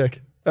got her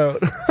dick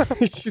out.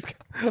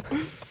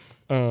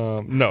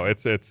 No,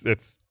 it's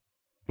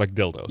like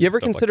dildos. you ever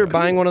and stuff consider like that.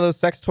 buying one of those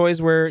sex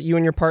toys where you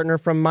and your partner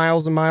from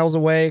miles and miles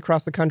away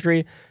across the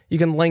country, you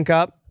can link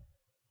up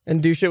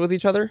and do shit with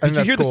each other? Did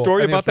you hear the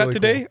story about that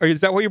today? Or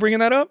is that why you're bringing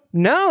that up?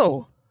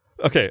 No.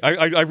 Okay,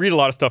 I read a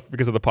lot of stuff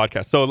because of the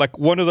podcast. So like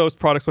one of those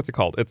products, what's it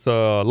called? It's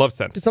Love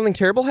Sense. Did something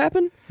terrible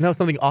happen? No,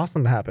 something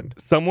awesome happened.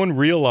 Someone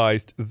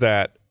realized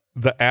that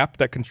the app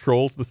that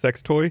controls the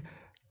sex toy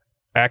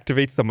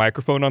activates the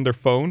microphone on their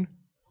phone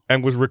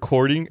and was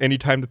recording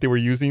anytime that they were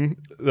using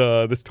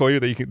this toy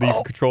that you can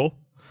control.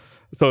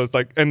 So it's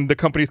like, and the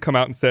companies come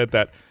out and said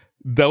that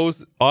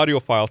those audio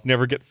files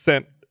never get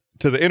sent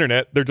to the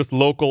internet. They're just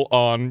local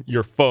on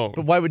your phone.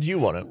 But why would you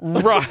want it?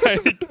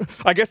 Right.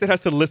 I guess it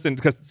has to listen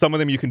because some of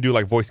them you can do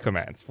like voice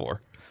commands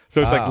for.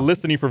 So it's like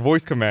listening for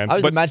voice commands. I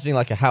was but imagining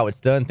like a Howard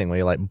Stern thing where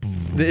you're like.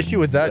 The issue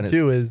with that and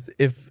too is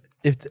if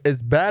it's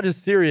as bad as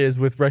Siri is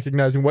with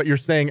recognizing what you're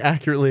saying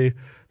accurately.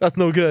 That's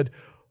no good.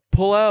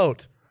 Pull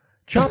out.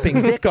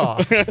 Chopping dick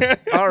off.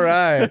 All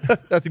right.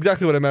 That's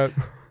exactly what I meant.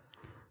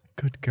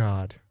 Good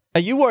God.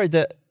 Are you worried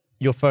that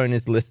your phone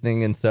is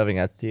listening and serving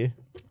ads to you?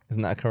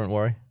 Isn't that a current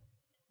worry?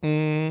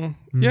 Yeah.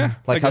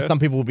 Like I how guess. some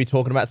people will be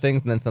talking about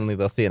things and then suddenly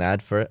they'll see an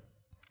ad for it.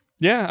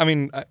 Yeah, I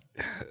mean,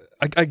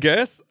 I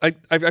guess I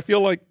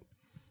feel like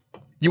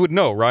you would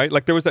know, right?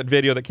 Like there was that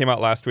video that came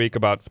out last week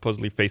about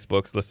supposedly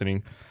Facebook's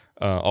listening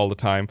all the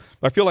time.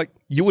 I feel like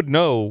you would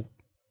know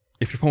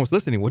if your phone was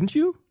listening, wouldn't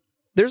you?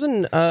 There's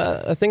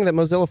a thing that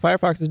Mozilla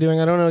Firefox is doing.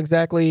 I don't know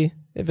exactly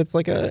if it's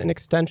like an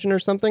extension or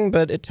something,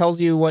 but it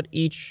tells you what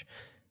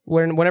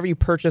whenever you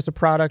purchase a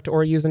product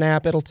or use an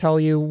app, it'll tell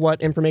you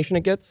what information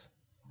it gets.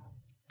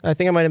 I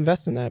think I might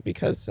invest in that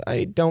because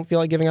I don't feel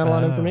like giving out a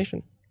lot of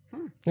information.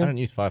 I don't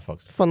use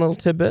Firefox. Fun little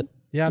tidbit.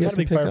 Yeah, I'm You not a guys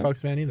big can pick up.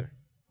 Firefox fan either.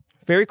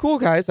 Very cool,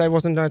 guys. I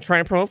wasn't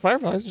trying to promote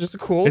Firefox. It's just a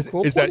cool. Is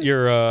cool that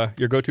plugin.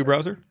 your go-to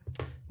browser?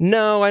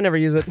 No, I never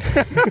use it.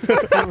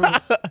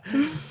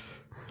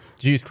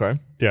 Do you use Chrome?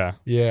 Yeah.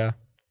 Yeah.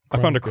 I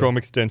found a Chrome's good. Chrome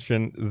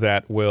extension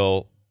that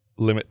will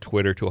limit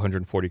Twitter to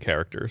 140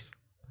 characters.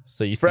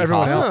 So you For see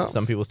everyone half else. of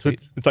some people's So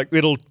tweets. it's like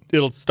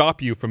it'll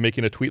stop you from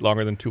making a tweet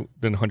longer than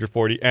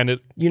 140, and it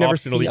You never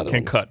see optionally other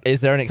can ones. cut.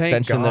 Is there an Thank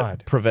extension God.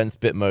 that prevents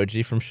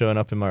Bitmoji from showing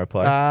up in my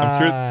replies?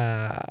 I'm sure-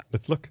 Ah.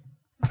 Let's look.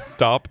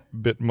 Stop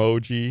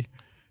Bitmoji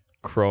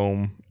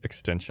Chrome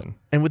extension.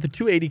 And with the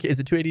 280, is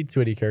it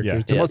 280 characters? Yeah.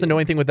 The Yeah. most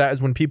annoying thing with that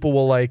is when people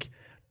will like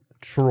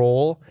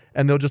troll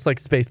and they'll just like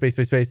space.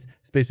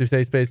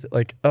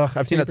 Like, ugh,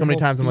 I've seen that so many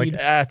Paper times. I'm like, feed.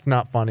 it's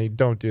not funny.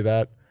 Don't do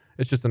that.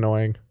 It's just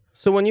annoying.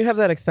 So when you have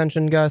that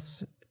extension,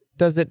 Gus,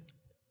 do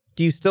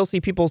you still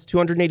see people's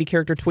 280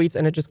 character tweets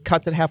and it just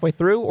cuts it halfway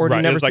through, or do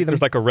you never It's see like, them?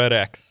 there's like a red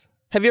X.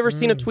 Have you ever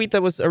seen a tweet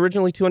that was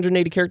originally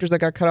 280 characters that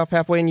got cut off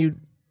halfway and you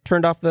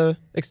turned off the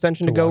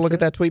extension to To go watch look it? at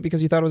that tweet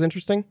because you thought it was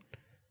interesting?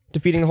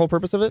 Defeating the whole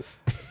purpose of it?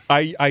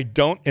 I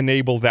don't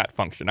enable that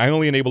function. I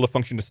only enable the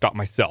function to stop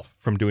myself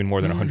from doing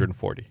more than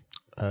 140.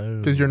 Oh.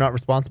 Because you're not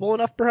responsible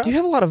enough, perhaps? Do you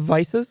have a lot of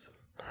vices?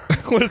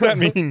 What does that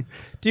mean?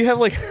 Do you have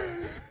like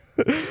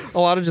a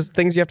lot of just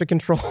things you have to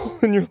control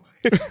in your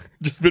life?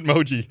 Just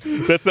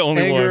Bitmoji. That's the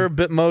only Anger, one.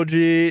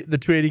 Bitmoji, the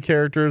 280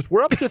 characters.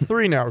 We're up to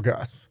 3 now,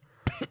 Gus.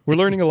 We're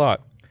learning a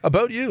lot.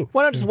 About you.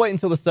 Why not just wait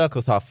until the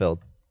circle's half filled?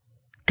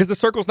 Because the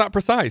circle's not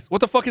precise.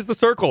 What the fuck is the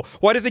circle?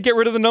 Why did they get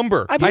rid of the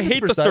number? I believe it's hate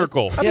the precise.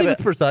 circle. I believe but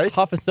it's precise.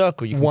 Half a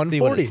circle, you can see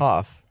when 140. it's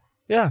half.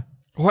 Yeah.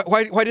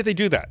 Why did they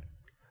do that?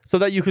 So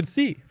that you could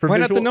see. For Why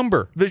not the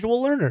number?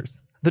 Visual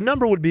learners. The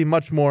number would be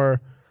much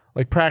more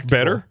like practical.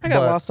 Better? I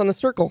got but lost on the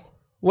circle.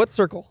 What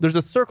circle? There's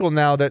a circle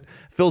now that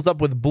fills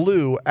up with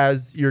blue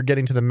as you're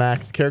getting to the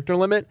max character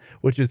limit,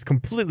 which is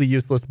completely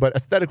useless but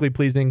aesthetically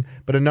pleasing.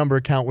 But a number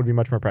count would be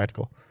much more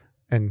practical.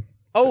 And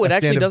Oh, it at the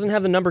actually end of- doesn't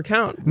have the number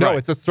count. No, Right.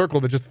 it's a circle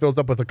that just fills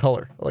up with a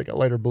color, like a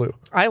lighter blue.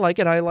 I like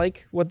it. I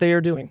like what they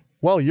are doing.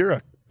 Well, you're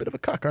a bit of a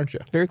cuck, aren't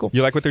you? Very cool.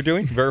 You like what they're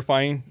doing?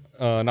 Verifying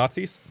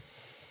Nazis?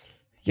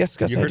 Yes,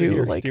 Gus, You I heard it do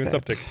here. like Steven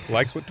that. Suptic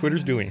likes what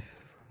Twitter's doing.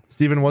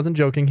 Steven wasn't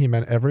joking. He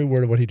meant every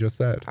word of what he just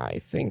said. I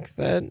think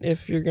that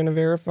if you're going to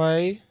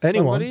verify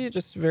Anyone. somebody,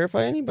 just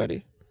verify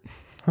anybody.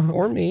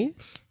 Or me.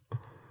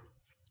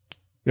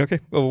 Okay,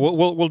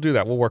 well, we'll do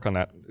that. We'll work on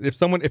that.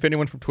 If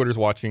anyone from Twitter's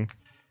watching,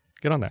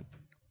 get on that.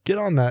 Get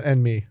on that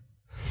and me.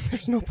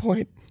 There's no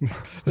point.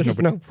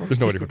 There's no point. There's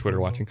nobody from Twitter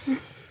watching.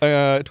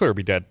 Twitter will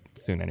be dead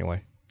soon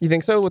anyway. You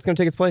think so? What's going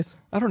to take its place?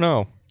 I don't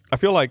know. I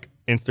feel like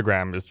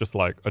Instagram is just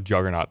like a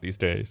juggernaut these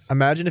days.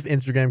 Imagine if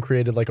Instagram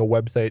created like a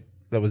website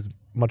that was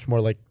much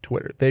more like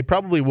Twitter. They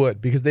probably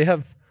would because they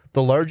have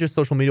the largest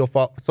social media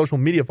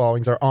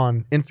followings are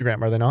on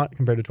Instagram, are they not,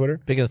 compared to Twitter?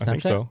 Bigger than I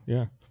think Snapchat? so.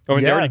 Yeah. Oh,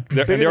 and Yeah,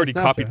 they bigger already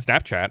than copied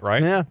Snapchat. Snapchat,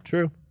 right? Yeah,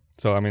 true.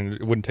 So I mean,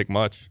 it wouldn't take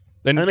much.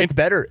 And And it's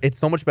better. It's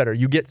so much better.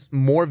 You get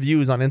more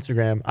views on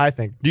Instagram, I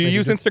think. do you than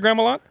use just- Instagram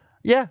a lot?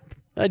 Yeah,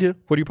 I do.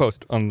 What do you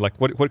post on? Like,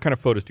 what kind of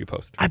photos do you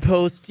post? I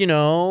post,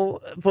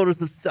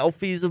 photos of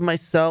selfies of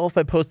myself.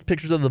 I post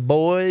pictures of the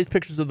boys,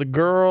 pictures of the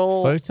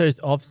girl. Photos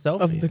of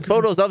selfies.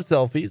 Photos of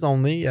selfies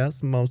only,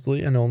 yes,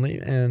 mostly and only.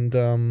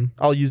 And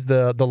I'll use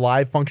the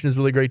live function is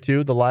really great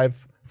too. The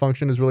live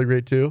function is really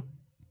great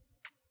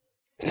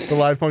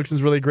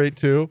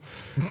too.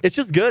 It's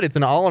just good. It's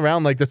an all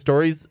around, like the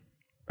stories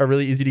are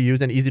really easy to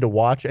use and easy to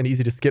watch and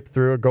easy to skip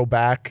through or go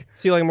back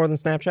So you like it more than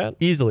Snapchat?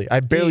 easily. I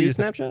Do you barely use use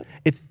Snapchat?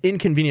 It's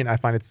inconvenient. I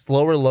find it's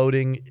slower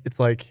loading. It's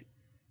like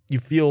you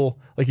feel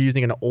like you're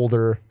using an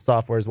older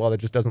software as well that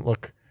just doesn't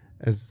look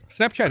as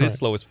Snapchat is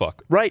slow as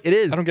fuck. right. It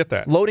is. I don't get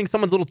that. Loading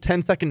someone's little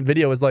 10-second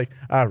video is like,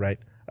 all right.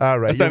 So You're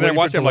then I waiting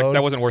watch for it to like load.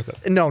 that wasn't worth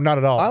it. No, not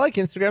at all. I like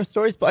Instagram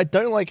stories, but I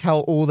don't like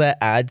how all their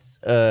ads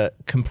are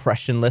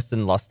compressionless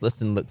and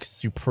lossless and look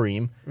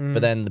supreme.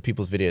 But then the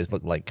people's videos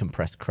look like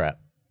compressed crap.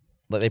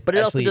 Like they But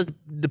it also actually- does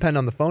depend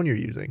on the phone you're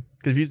using.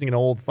 Because if you're using an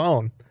old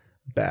phone,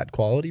 bad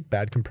quality,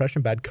 bad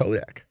compression, bad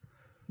codec.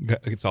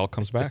 It all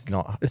comes back. It's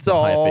not. It's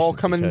not high all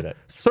efficiency coming codec.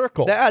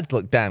 circle. Their ads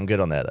look damn good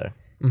on there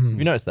though. Have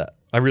you noticed that?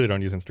 I really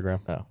don't use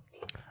Instagram. Oh.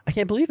 I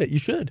can't believe it. You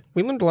should.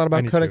 We learned a lot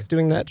about need codecs to.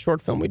 doing that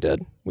short film we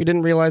did. We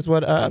didn't realize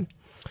what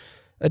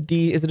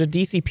is it a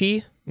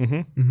DCP?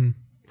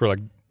 For like,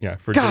 yeah,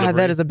 for God, delivery.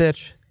 that is a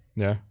bitch.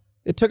 Yeah.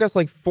 It took us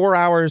like 4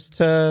 hours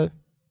to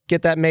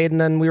get that made, and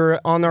then we were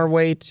on our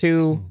way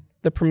to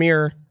the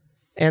premiere,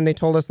 and they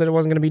told us that it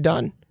wasn't going to be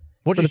done.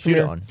 What for did you the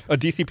shoot it premiere. on? A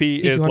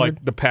DCP is C200.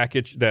 like the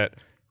package that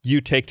you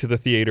take to the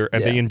theater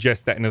and they Yeah.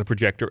 ingest that into the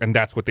projector, and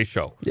that's what they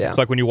show. Yeah. It's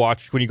like when you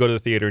go to the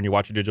theater and you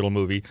watch a digital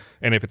movie,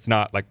 and if it's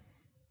not like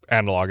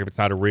analog, if it's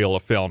not a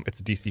film, it's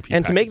a DCP.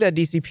 And to make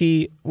package. that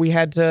DCP, we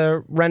had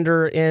to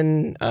render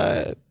in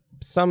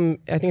some,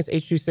 I think it's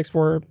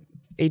H.264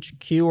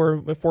 HQ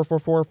or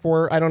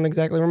 4444, I don't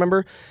exactly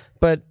remember.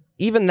 But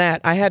even that,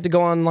 I had to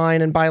go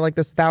online and buy like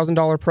this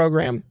 $1,000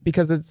 program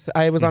because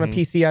I was on a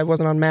PC, I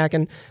wasn't on Mac,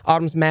 and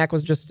Autumn's Mac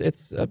was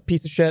it's a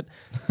piece of shit.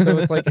 So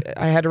it's like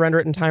I had to render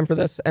it in time for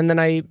this. And then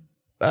I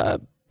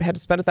had to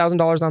spend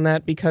 $1,000 on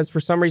that because for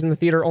some reason the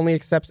theater only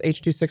accepts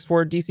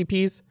H.264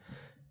 DCPs,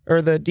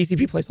 or the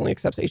DCP place only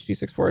accepts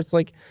H.264. It's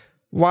like,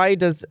 why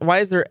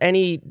is there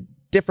any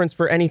difference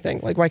for anything?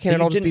 Like, why can't So it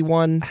you all just be didn't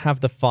one? Have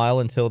the file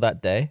until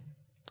that day?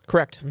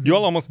 Correct. you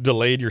all almost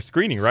delayed your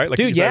screening, right? Like,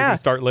 Dude, you decided yeah. to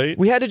start late.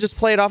 We had to just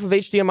play it off of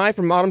HDMI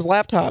from Autumn's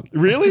laptop.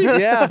 Really?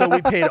 Yeah. So we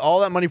paid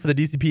all that money for the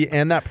DCP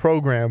and that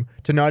program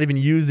to not even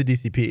use the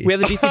DCP. We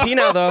have the DCP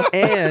now, though.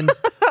 And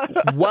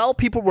while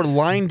people were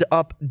lined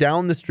up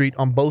down the street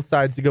on both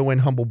sides to go in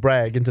humble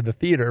brag into the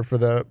theater for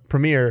the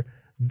premiere,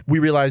 we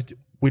realized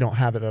we don't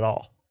have it at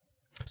all.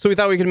 So we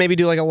thought we could maybe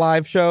do like a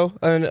live show,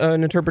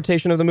 an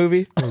interpretation of the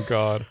movie Oh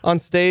God. on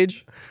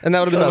stage, and that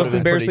would have been the That most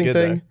would've been pretty embarrassing good,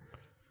 thing.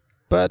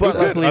 But Well,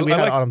 good. Luckily, we I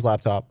had like- Autumn's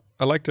laptop.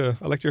 I liked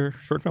your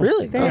short film.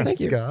 really, oh, thank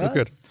you. That's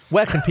good.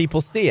 Where can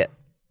people see it?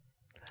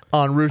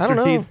 On Rooster don't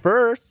know. Teeth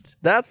first,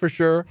 that's for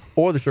sure,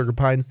 or the Sugar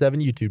Pine 7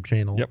 YouTube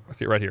channel. Yep, I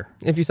see it right here.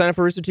 If you sign up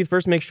for Rooster Teeth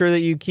first, make sure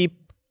that you keep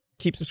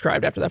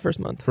subscribed after that first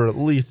month. For at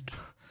least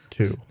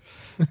 2.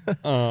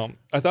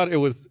 I thought it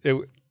was.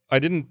 I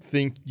didn't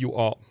think you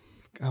all.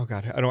 Oh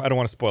God, I don't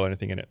want to spoil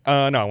anything in it. No,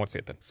 I won't say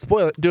it then.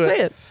 Spoil it. Do Say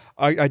it. it.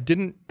 I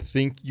didn't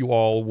think you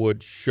all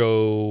would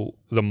show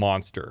the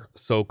monster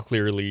so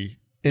clearly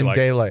In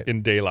daylight.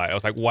 In daylight, I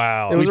was like,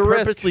 wow. It was We a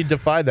risk. purposely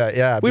defied that,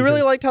 yeah. We really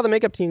because- liked how the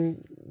makeup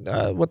team,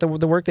 what the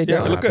work they did. Yeah,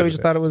 it on looked it. So good. we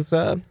just thought it was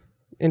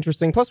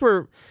interesting. Plus,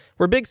 we're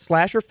big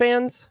slasher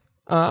fans,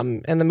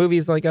 and the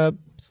movie's like a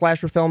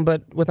slasher film,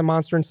 but with a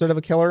monster instead of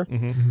a killer.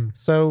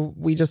 So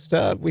we just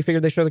we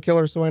figured they show the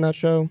killer, so why not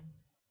show,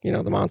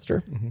 the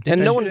monster? And Didn't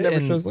no they one shoot it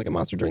ever in- shows like a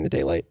monster during the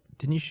daylight.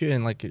 Didn't you shoot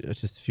in like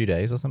just a few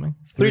days or something?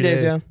 3 days,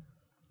 days. yeah.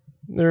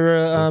 There,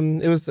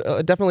 it was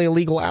definitely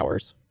illegal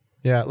hours.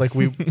 Yeah, like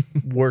we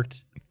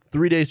worked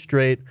 3 days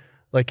straight.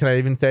 Like, can I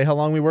even say how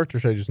long we worked, or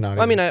should I just not?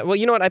 I mean, even?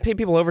 you know what? I paid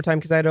people overtime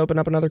because I had to open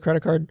up another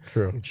credit card.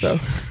 True. So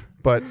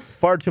But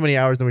far too many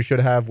hours than we should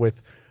have,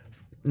 with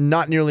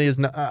not nearly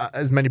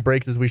as many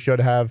breaks as we should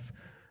have.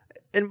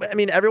 And I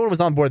mean, everyone was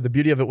on board. The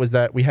beauty of it was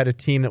that we had a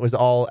team that was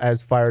all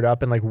as fired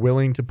up and like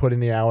willing to put in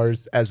the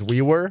hours as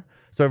we were.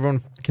 So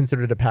everyone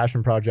considered it a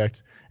passion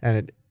project, and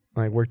it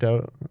like worked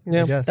out.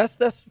 Yeah. I guess.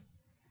 That's.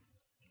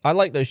 I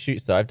like those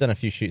shoots though. I've done a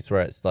few shoots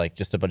where it's like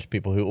just a bunch of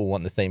people who all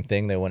want the same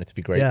thing. They want it to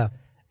be great. Yeah.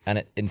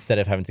 And instead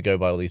of having to go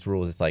by all these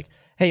rules, it's like,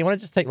 hey, you want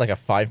to just take like a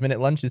 5-minute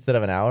lunch instead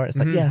of an hour? It's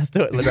like, yeah, let's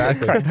do it. Let's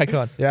Exactly. crack back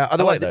on. Yeah. I like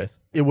Otherwise, those.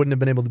 it wouldn't have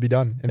been able to be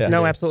done. in Yeah. 3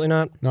 no, days. absolutely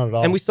not. Not at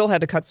all. And we still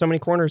had to cut so many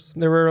corners.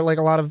 There were like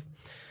a lot of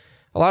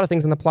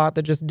things in the plot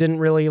that just didn't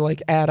really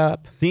like add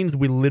up. scenes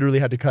we literally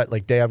had to cut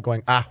like day of,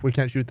 going, we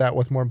can't shoot that.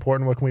 What's more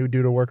important? What can we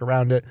do to work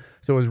around it?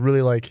 So it was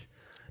really like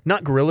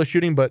not guerrilla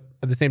shooting, but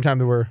at the same time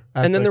there were.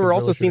 And then there were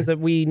also scenes that.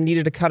 that we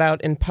needed to cut out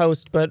in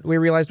post, but we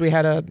realized we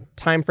had a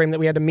time frame that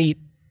we had to meet,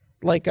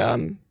 like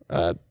a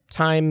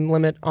time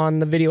limit on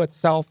the video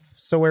itself,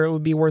 so where it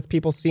would be worth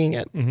people seeing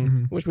it,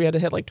 which we had to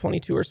hit like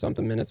 22 or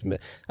something minutes.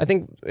 I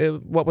think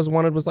what was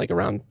wanted was like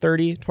around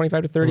 30,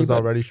 25 to 30. It was but,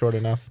 already short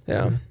enough.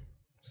 yeah.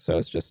 So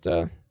it's just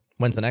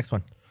When's the next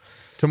one?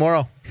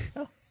 Tomorrow.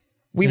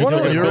 we You're want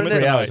doing it You're both in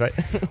 3 hours, tonight.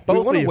 right? we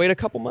Both want of to you. wait a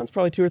couple months,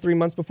 probably 2 or 3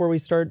 months before we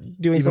start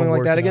doing Even something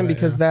like that working again, on it,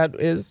 because yeah. that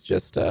is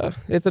just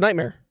it's a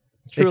nightmare.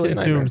 It's truly It a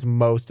nightmare. consumes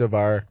most of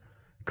our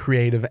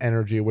creative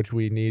energy, which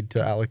we need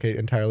to allocate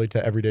entirely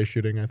to everyday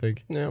shooting, I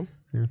think. Yeah.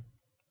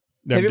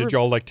 Now, Have you did ever-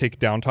 y'all like take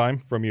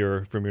downtime from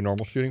your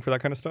normal shooting for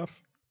that kind of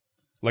stuff?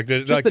 Like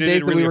did Just the did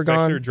days it that we really were affect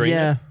gone. or drain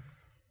you?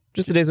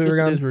 Just the days we Just were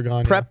the gone. days we were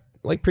gone, Prep,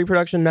 like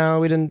pre-production. No,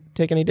 we didn't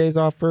take any days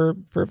off for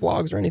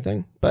vlogs or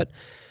anything. But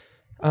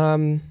have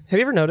you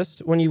ever noticed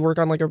when you work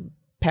on like a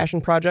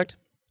passion project,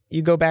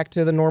 you go back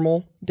to the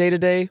normal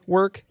day-to-day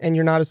work and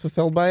you're not as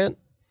fulfilled by it?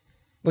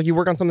 Like you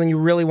work on something you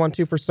really want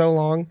to for so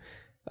long.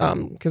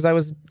 Because I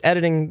was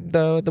editing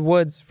the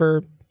Woods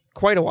for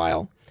quite a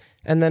while,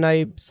 and then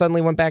I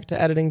suddenly went back to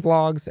editing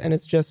vlogs, and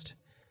it's just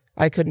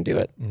I couldn't do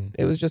it.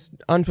 It was just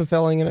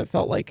unfulfilling, and it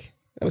felt like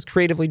I was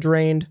creatively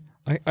drained.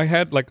 I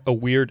had like a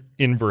weird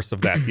inverse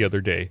of that the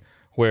other day,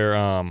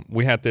 where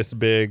we had this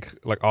big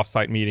like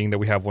offsite meeting that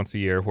we have once a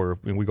year where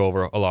we go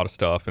over a lot of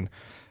stuff, and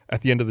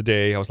at the end of the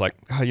day I was like,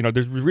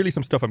 there's really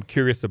some stuff I'm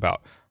curious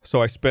about.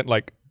 So I spent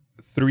like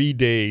 3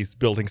 days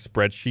building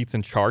spreadsheets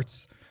and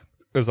charts.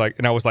 It was like,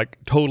 and I was like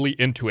totally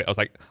into it. I was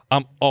like,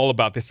 I'm all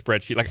about this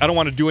spreadsheet. Like, I don't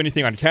want to do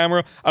anything on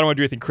camera. I don't want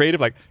to do anything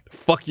creative. Like,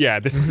 fuck yeah,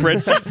 this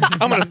spreadsheet.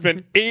 I'm going to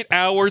spend 8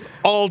 hours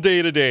all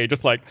day today,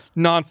 just like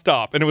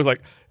nonstop. And it was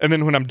like, and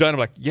then when I'm done, I'm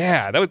like,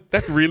 yeah,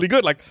 that's really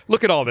good. Like,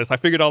 look at all this. I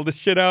figured all this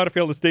shit out. I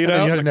figured all this data And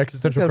then out. you had an Like,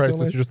 existential That's gotta feel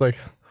crisis. nice. You're just like,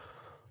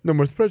 no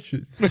more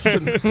spreadsheets. I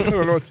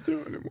don't know what to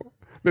do anymore.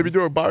 Maybe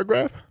do a bar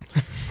graph.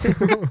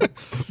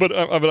 but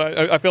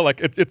I feel like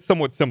it's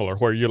somewhat similar,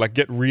 where you like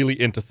get really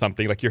into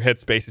something. Like your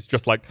headspace is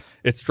just like,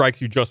 it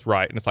strikes you just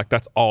right, and it's like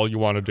that's all you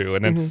want to do.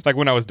 And then like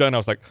when I was done, I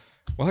was like,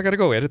 well, I got to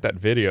go edit that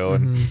video,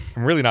 and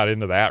I'm really not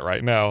into that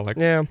right now. Like,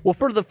 Yeah. Well,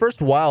 for the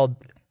first while,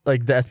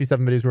 like the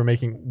SB7 videos we were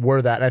making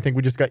were that. And I think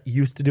we just got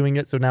used to doing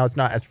it. So now it's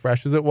not as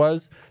fresh as it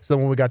was. So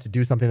when we got to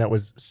do something that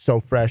was so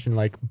fresh and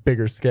like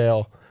bigger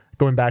scale,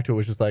 going back to it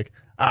was just like,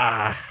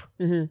 And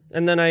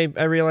then I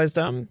realized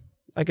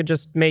I could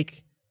just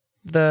make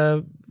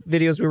the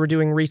videos we were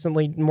doing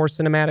recently more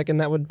cinematic, and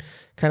that would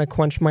kind of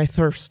quench my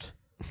thirst.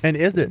 and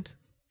is it?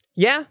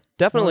 Yeah,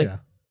 definitely. Oh, yeah.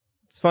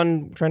 It's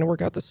fun trying to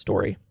work out the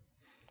story.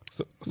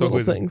 so Little it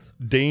was things.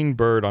 Dane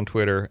Bird on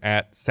Twitter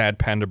at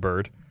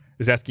 @SadPandaBird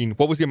is asking,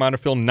 what was the amount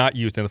of film not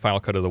used in the final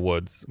cut of The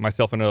Woods?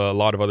 Myself and a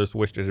lot of others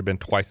wished it had been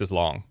twice as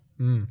long.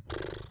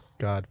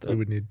 God, we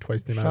would need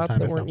twice the amount Shots of time.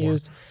 that if weren't not more.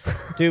 used.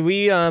 Dude,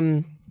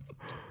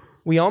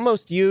 we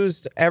almost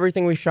used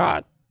everything we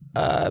shot.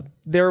 We used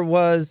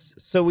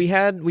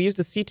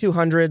a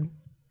C200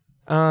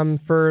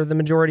 for the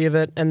majority of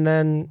it, and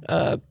then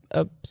a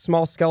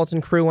small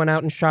skeleton crew went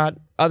out and shot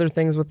other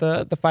things with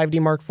the 5D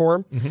Mark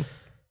IV.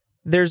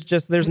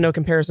 There's no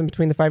comparison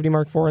between the 5D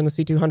Mark IV and the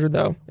C200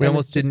 though. We And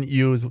almost it's just- didn't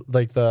use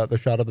like the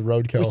shot of the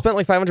roadkill. We spent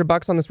like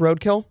 $500 on this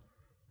roadkill,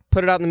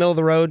 put it out in the middle of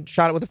the road,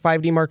 shot it with a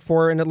 5D Mark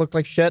IV, and it looked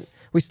like shit.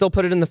 We still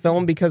put it in the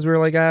film because we were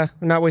like, we're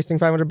not wasting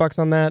 $500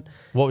 on that.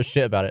 What was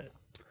shit about it?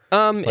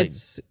 like-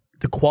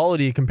 the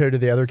quality compared to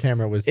the other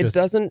camera was It just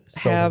doesn't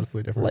so have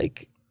noticeably different.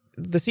 like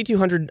the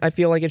C200. I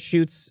feel like it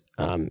shoots.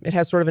 It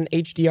has sort of an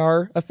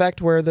HDR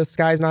effect where the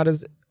sky's not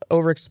as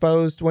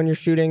overexposed when you're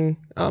shooting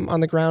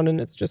on the ground,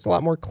 and it's just a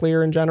lot more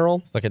clear in general.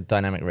 It's like a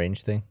dynamic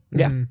range thing.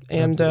 Yeah,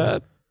 and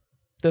the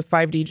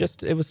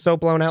 5D it was so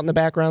blown out in the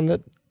background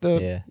that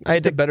Yeah. I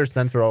had Just a to. better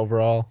sensor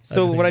overall.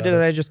 So Everything what I about did it.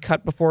 is I just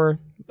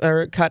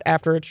cut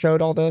after it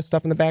showed all the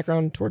stuff in the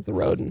background towards the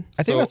road. And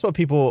I think So- that's what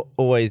people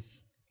always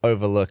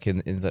overlook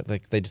is that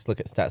like they just look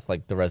at stats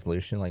like the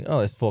resolution, like, oh,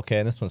 it's 4K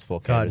and this one's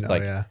 4K. God, It's no,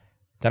 like yeah.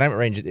 dynamic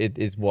range it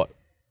is what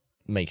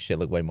makes shit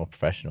look way more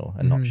professional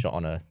and not shot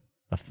on a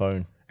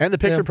phone. And the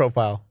picture Yeah.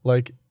 profile,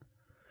 like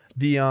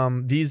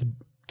these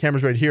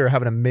cameras right here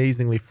have an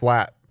amazingly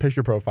flat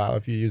picture profile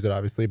if you use it,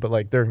 obviously. But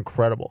like they're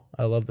incredible.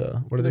 I love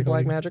what are The they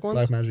called? Blackmagic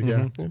ones?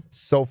 Blackmagic, yeah.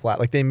 So flat.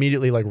 Like they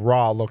immediately like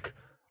raw look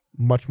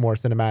much more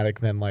cinematic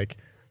than like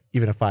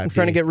even a 5D. I'm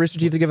trying to get Rooster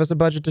Teeth to give us a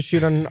budget to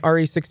shoot on an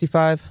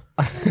RE65.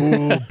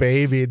 Ooh,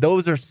 baby,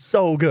 those are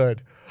so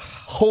good.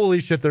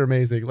 Holy shit, they're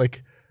amazing.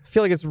 Like I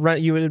feel like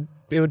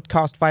it would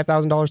cost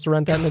 $5,000 to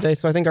rent that in a day.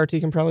 So I think RT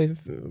can probably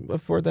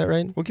afford that,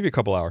 right? We'll give you a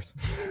couple hours.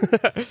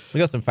 We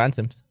got some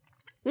phantoms.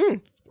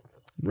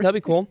 That'd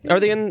be cool. Are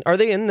they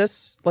in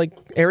this like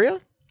area?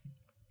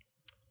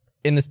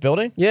 In this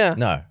building? Yeah.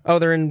 No. Oh,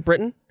 they're in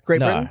Britain? Great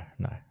No, Britain?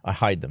 no. I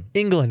hide them.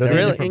 England, are They're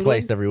they in a Really? different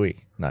England? place every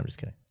week. No, I'm just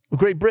kidding.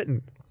 Great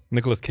Britain.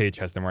 Nicolas Cage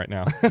has them right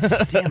now.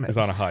 Damn it. He's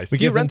on a heist. Do you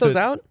give rent them those to-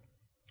 out?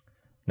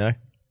 No.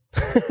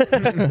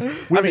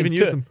 We don't even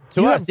use them.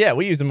 To us, yeah,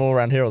 we use them all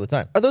around here all the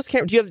time. Are those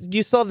cameras? Do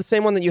you still have the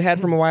same one that you had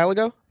from a while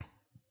ago?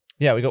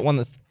 Yeah, we got one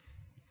that's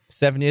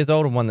 7 years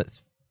old and one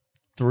that's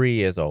 3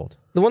 years old.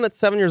 The one that's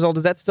 7 years old,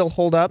 does that still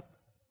hold up?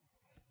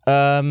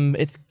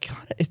 It's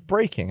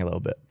breaking a little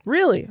bit.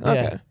 Really? Yeah.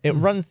 Okay. It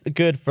runs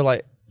good for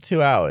like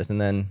 2 hours and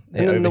then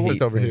it And then the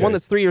overheats. over and here. One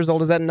goes- that's 3 years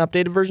old, is that an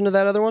updated version of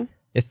that other one?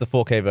 It's the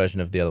 4K version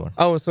of the other one.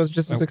 Oh, so it's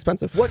just as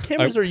expensive. What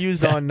cameras are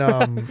used on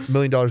 $1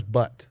 Million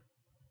butt?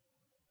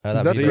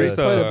 That'd That's be great. the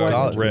Probably the black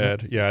Scarlet, one.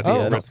 red. Yeah, I think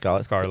Oh, red not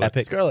Scarlet. Scarlet.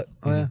 Epic. Scarlet.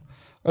 Oh yeah.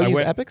 Oh, I you use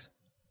went- Epics?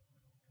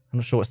 I'm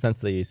not sure what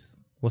sensor they use.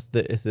 What's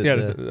the? Is it? Yeah,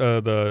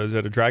 the, is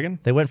it a dragon?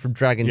 they went from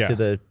Dragon Yeah. to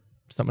the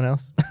something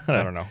else.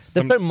 I don't know.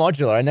 They're so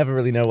modular. I never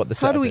really know what the.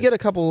 How do setup we is. get a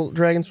couple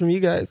dragons from you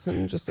guys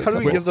and just a How do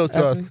we couple give those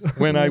to us? Epics?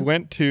 When I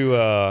went to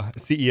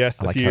CES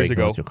I a like few how years he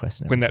ago, ignores your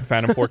question. when that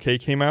Phantom 4K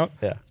came out,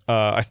 Yeah.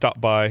 I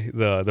stopped by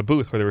the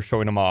booth where they were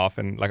showing them off,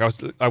 and like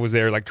I was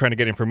there like trying to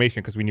get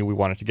information because we knew we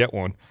wanted to get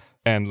one,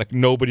 and like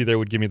nobody there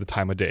would give me the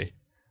time of day.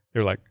 They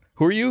were like,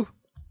 "Who are you?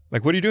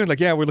 Like, what are you doing?" Like,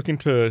 "Yeah,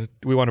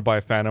 we want to buy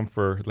a Phantom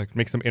for like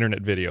make some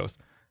internet videos."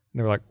 And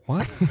they were like,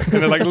 "What?"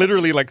 And then like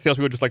literally like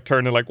salespeople would just like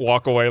turn and like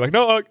walk away. Like,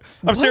 "No,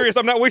 I'm serious.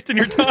 I'm not wasting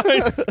your time.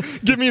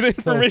 Give me the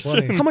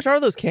information." How much are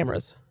those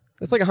cameras?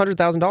 That's like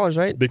 $100,000,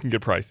 right? They can get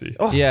pricey.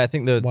 Yeah, I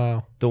think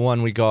Wow. the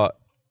one we got,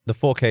 the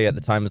 4K at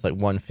the time was like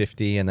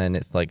 150, and then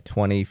it's like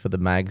 20 for the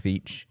mags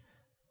each,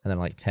 and then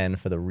like 10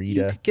 for the You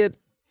reader. could get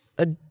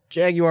a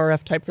Jaguar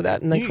F type for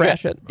that and then You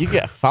crash get, it. You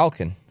get a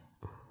Falcon.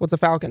 What's a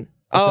Falcon?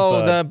 a Oh,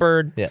 bird. the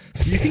bird. Yeah.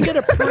 You can get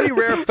a pretty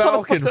rare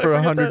Falcon for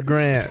 $100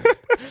 grand.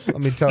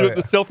 Let me tell You're you.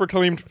 the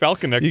self-proclaimed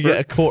Falcon expert. You get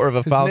a quarter of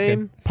a His falcon.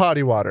 name,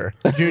 Potty Water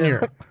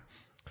Junior.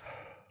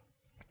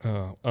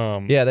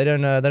 Yeah, they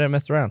don't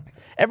mess around.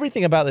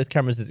 Everything about those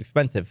cameras is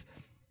expensive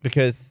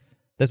because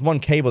there's one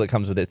cable that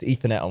comes with it. It's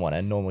Ethernet on one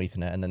end, normal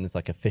Ethernet, and then there's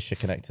like a Fisher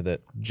connector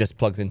that just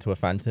plugs into a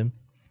Phantom.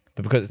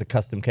 But because it's a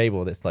custom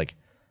cable, that's like,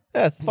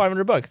 yeah, it's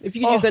 $500. If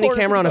you could use any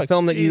camera on a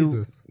film that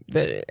Jesus.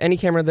 any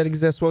camera that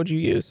exists, what would you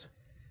use?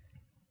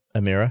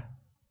 A mirror.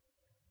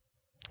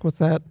 What's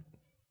that?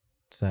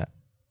 What's that?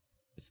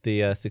 It's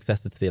the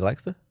successor to the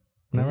Alexa.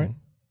 Isn't that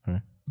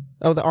right?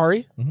 Oh, the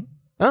Ari? Mhm.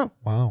 Oh,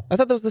 Wow. I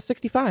thought that was the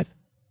 65.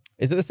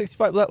 Is it the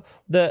 65? Well,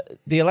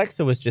 the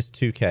Alexa was just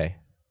 2K,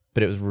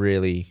 but it was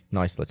really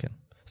nice looking.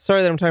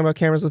 Sorry that I'm talking about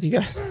cameras with you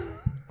guys.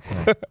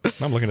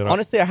 I'm looking at it.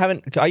 Honestly,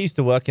 I used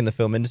to work in the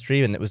film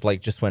industry, and it was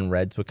like just when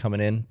Reds were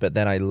coming in. But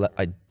then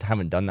I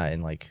haven't done that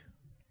in like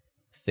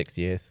 6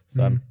 years,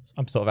 so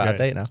I'm sort of out of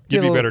date now.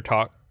 You'd be You'll-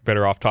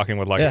 better off talking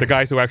with like Yeah. the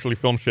guys who actually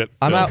film shit.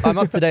 I'm still. I'm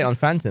up to date on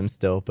Phantoms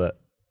still, but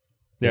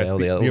Yeah,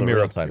 all it's the the Amira,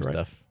 real time you're right.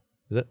 stuff.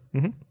 Is it?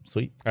 Mhm.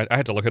 Sweet. I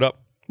had to look it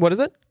up. What is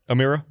it?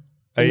 Amira,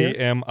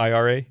 Amira?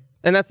 Amira.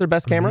 And that's their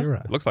best camera?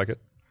 Mira. Looks like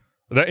it.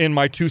 In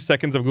my 2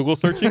 seconds of Google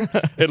searching,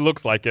 it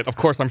looks like it. Of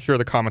course, I'm sure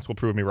the comments will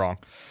prove me wrong.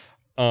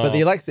 But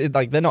the Alexa,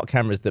 like, they're not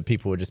cameras that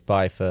people would just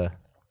buy for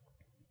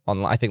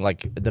online. I think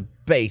like the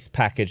base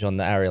package on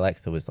the Arri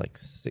Alexa was like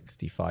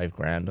 65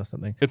 grand or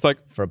something It's like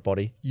for a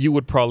body. you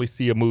would probably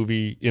see a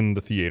movie in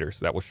the theaters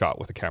that was shot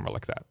with a camera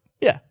like that.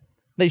 Yeah,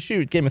 they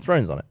shoot Game of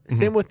Thrones on it.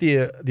 Same with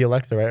the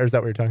Alexa, right? Or is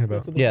that what you're talking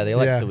about? Yeah, the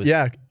Alexa was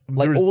yeah. like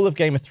There was- all of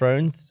Game of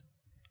Thrones.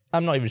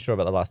 I'm not even sure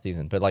about the last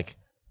season, but like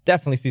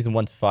definitely season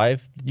 1 to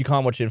 5. You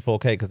can't watch it in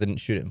 4K because they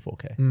didn't shoot it in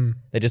 4K.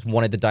 They just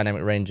wanted the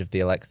dynamic range of the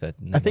Alexa.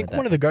 I think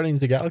one of the Guardians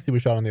of the Galaxy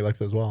was shot on the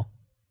Alexa as well.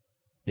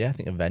 Yeah, I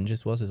think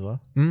Avengers was as well.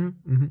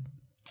 Mm-hmm.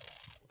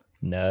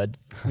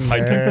 Nerds.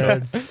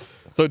 I think so.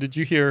 So did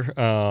you hear?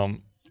 I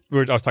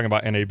was talking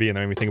about NAB, and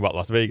that made me think about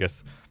Las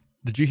Vegas.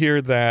 Did you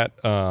hear that?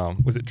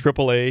 Was it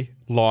AAA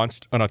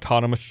launched an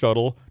autonomous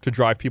shuttle to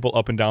drive people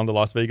up and down the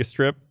Las Vegas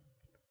Strip?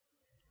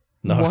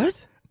 No.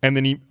 What? And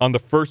then on the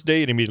first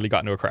day, it immediately got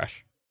into a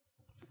crash.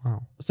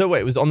 Wow. So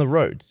wait, it was on the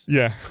roads.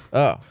 Yeah,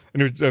 Oh,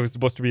 and it was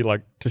supposed to be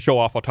like to show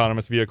off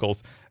autonomous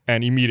vehicles,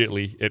 and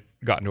immediately it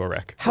got into a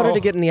wreck. How did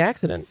it get in the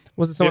accident?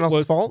 Was it someone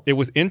else's fault? It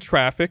was in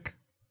traffic,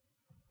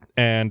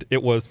 and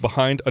it was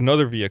behind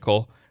another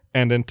vehicle,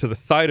 and then to the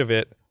side of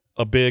it,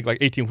 a big like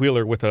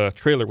 18-wheeler with a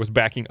trailer was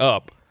backing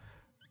up,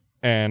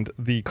 and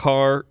the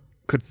car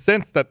could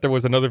sense that there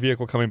was another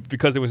vehicle coming.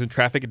 Because it was in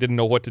traffic, it didn't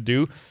know what to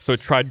do, so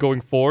it tried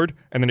going forward,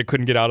 and then it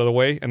couldn't get out of the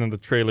way, and then the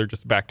trailer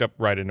just backed up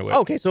right into it.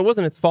 Okay, so it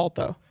wasn't its fault,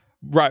 though.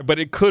 Right, but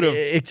it could have.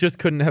 It just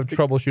couldn't have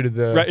troubleshooted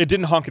the. Right, it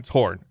didn't honk its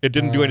horn. It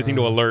didn't do anything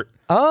to alert.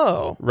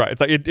 Oh. Right,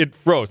 it's like it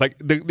froze. Like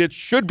it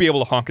should be able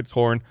to honk its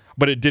horn,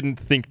 but it didn't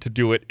think to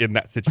do it in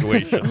that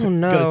situation. Oh,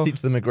 no. gotta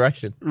teach them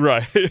aggression.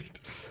 Right.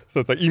 So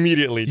it's like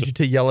immediately Teach you just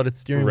to yell at its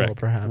steering wheel, wreck.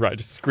 perhaps. Right,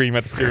 just scream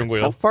at the steering How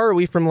wheel. far are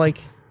we from, like,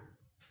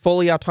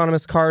 fully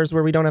autonomous cars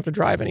where we don't have to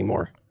drive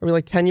anymore? Are we,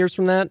 like, 10 years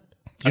from that?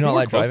 Do you not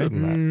like closer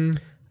driving? than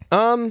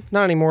that.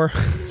 Not anymore.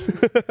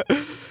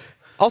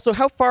 Also,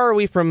 how far are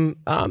we from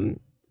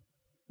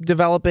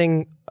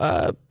developing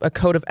a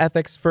code of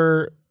ethics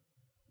for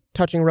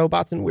touching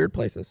robots in weird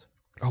places?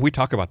 Oh, we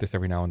talk about this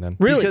every now and then.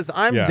 Really? Because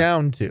I'm Yeah.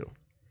 down to.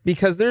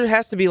 Because there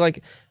has to be,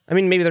 like, I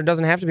mean, maybe there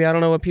doesn't have to be. I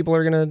don't know what people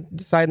are going to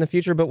decide in the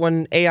future, but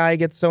when AI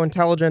gets so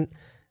intelligent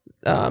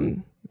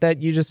that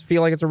you just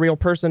feel like it's a real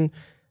person,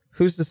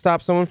 who's to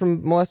stop someone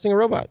from molesting a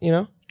robot, you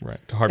know? Right.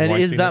 To Harvey And is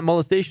Weinstein. that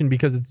molestation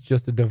because it's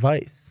just a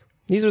device?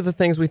 These are the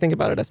things we think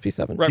about at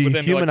SP7. Right, Do but you then,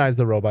 like, humanize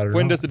the robot or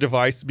when not? does the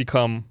device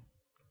become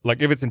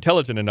like if it's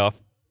intelligent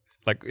enough?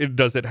 Like,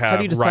 does it have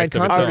do you decide rights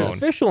of its consciousness? own?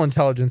 Artificial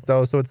intelligence,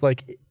 though, so it's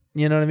like,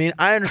 you know what I mean?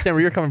 I understand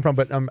where you're coming from,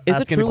 but I'm Is it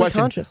asking the truly question.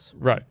 conscious?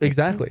 Right.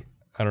 Exactly.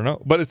 I don't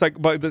know, but it's like,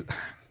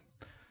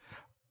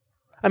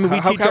 I mean, we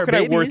how teach our can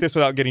I word babies- this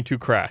without getting too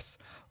crass?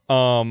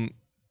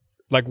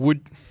 Like,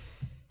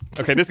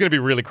 okay, this is gonna be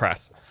really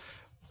crass.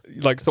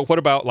 Like, so what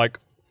about like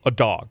a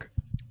dog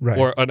Right.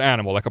 or an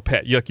animal, like a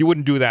pet? You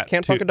wouldn't do that.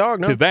 Can't to, fuck a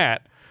dog, no. To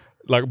that,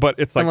 like, but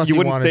it's like Unless you you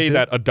wouldn't wanted say to.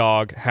 that a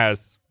dog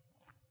has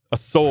a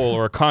soul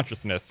or a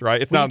consciousness,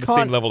 right? It's Well, not on you the same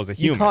can't- level as a You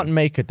human. can't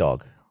make a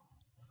dog.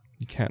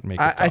 You can't make.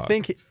 A I dog.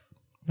 think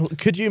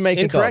Could you make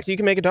Incorrect. a dog? You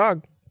can make a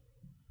dog.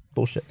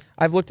 Bullshit.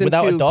 I've looked into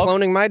Without a dog?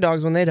 cloning my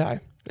dogs when they die,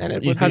 and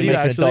it You would can be, make a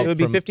actually- dog it would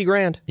be from- 50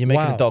 grand. You're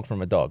making Wow. a dog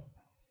from a dog.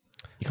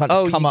 You can't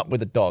Oh, just come you- up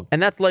with a dog.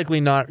 and that's likely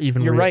not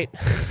even You're real. right.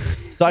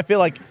 So I feel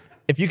like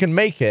if you can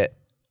make it,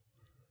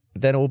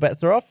 then all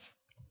bets are off.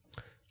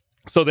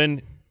 So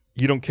then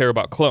you don't care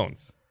about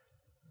clones.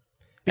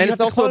 But And you it's have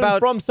to also clone about-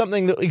 from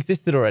something that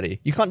existed already.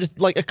 You can't just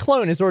like a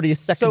clone is already a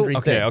secondary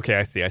Okay, thing. okay,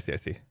 I see.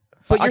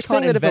 But I you're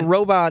saying can't that if a invent-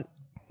 robot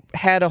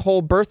had a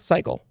whole birth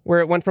cycle where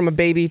it went from a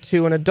baby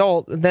to an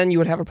adult, then you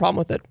would have a problem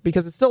with it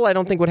because it still, I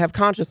don't think, would have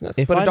consciousness.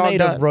 If but a I dog made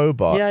does. a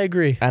robot, Yeah, I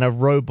agree. and a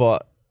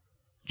robot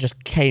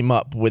just came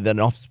up with an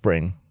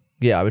offspring,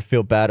 yeah, I would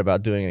feel bad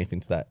about doing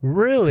anything to that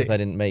Really? because I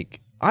didn't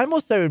make. I'm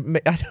also.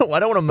 I don't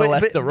want to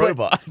molest a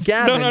robot.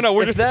 Gavin, No,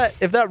 we're if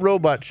that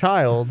robot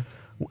child,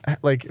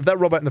 like if that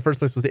robot in the first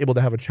place was able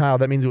to have a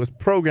child, that means it was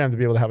programmed to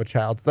be able to have a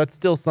child. So that's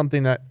still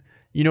something that,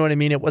 you know what I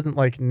mean? It wasn't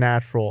like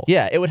natural.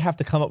 Yeah, it would have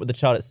to come up with the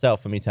child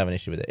itself for me to have an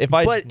issue with it. If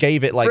I But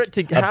gave it like for it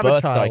to a have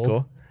birth child,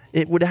 cycle,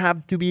 it would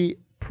have to be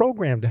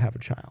programmed to have a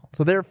child.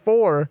 So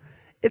therefore,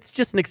 it's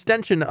just an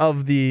extension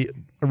of the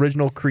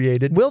original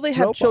created. Will they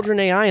have robot. children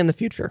AI in the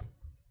future?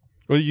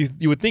 Well,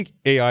 you would think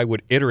AI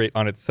would iterate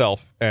on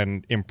itself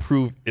and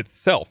improve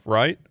itself,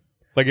 right?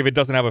 Like if it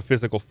doesn't have a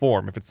physical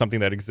form, if it's something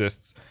that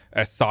exists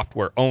as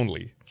software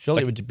only.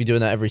 surely it would be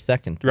doing that every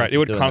second. Right. It's It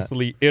would doing that.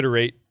 constantly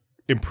iterate,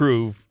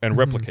 improve, and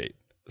replicate.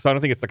 So I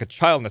don't think it's like a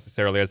child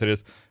necessarily as it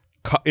is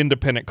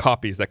independent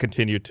copies that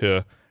continue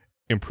to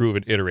improve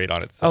and iterate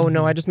on itself. Oh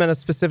no, I just meant a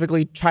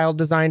specifically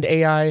child-designed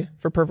AI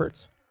for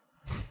perverts,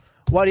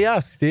 Why do you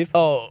ask, Steve?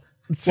 Oh,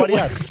 Why do you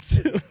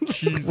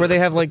ask? where they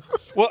have like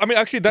Well, I mean,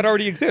 actually, that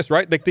already exists,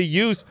 right? Like they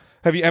use.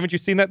 Haven't you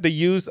seen that? They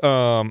use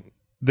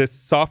this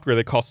software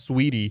they call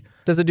Sweetie.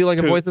 does it do like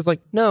a To- voice that's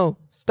like no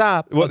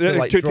stop? Well, to,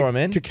 like, draw 'em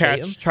in, to bait catch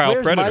 'em? child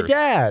Where's predators. my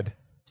dad?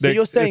 So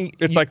you're saying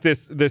it's like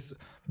this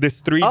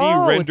 3D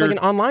Oh, it's rendered like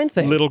an online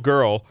thing. little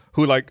girl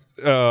who like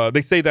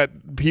they say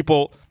that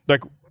people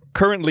like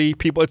currently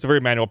people it's a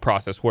very manual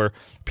process where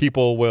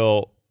people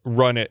will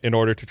run it in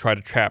order to try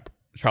to trap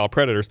child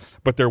predators,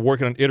 but they're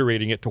working on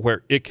iterating it to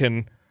where it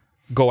can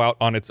go out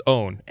on its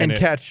own And it-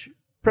 catch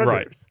predators.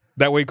 right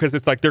that way because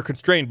it's like they're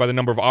constrained by the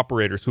number of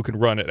operators who can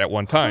run it at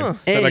one time.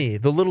 They're Annie,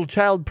 the little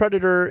child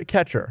predator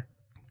catcher.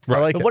 I Right.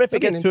 like But it. what if it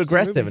That'd be an gets too interesting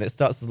aggressive movie. and it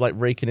starts like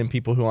raking in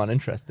people who aren't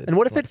interested? And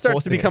what if Like, it starts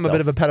to forcing become a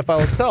bit of a itself?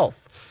 pedophile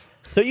itself?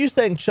 So you're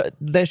saying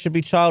there should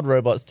be child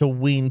robots to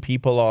wean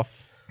people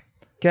off?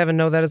 Gavin,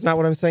 no, that is not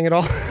what I'm saying at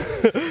all. No,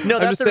 I'm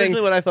that's just saying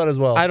originally what I thought as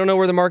well. I don't know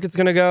where the market's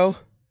going to go.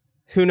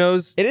 Who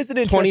knows? It is an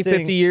 20, interesting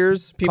 50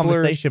 years. People are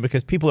conversation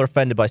because people are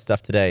offended by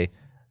stuff today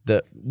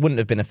that wouldn't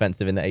have been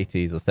offensive in the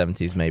 80s or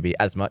 70s maybe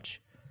as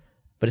much.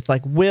 But it's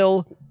like,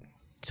 will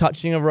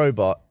touching a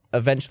robot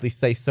eventually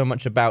say so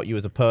much about you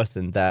as a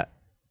person that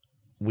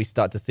we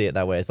start to see it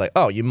that way? It's like,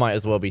 oh, you might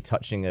as well be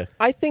touching a...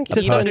 I think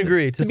To some even,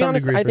 degree, to be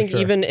honest, I for think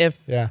sure. even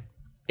Yeah.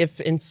 if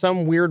in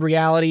some weird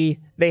reality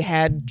they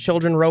had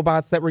children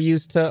robots that were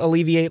used to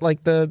alleviate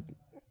like the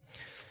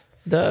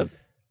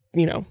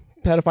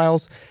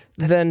pedophiles,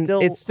 then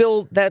still- it's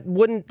still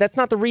that's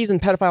not the reason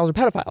pedophiles are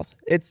pedophiles.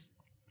 It's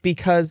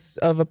because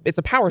of it's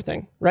a power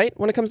thing, right?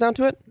 When it comes down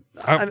to it.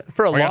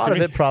 For a Are you lot of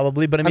asking it,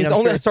 probably. But I mean, I'm I'm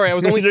only sure- sorry, I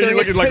was only You're staring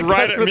looking like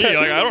right Gus at with me. that.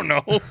 Like I don't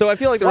know. So I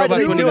feel like the Why do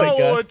robots you wouldn't do be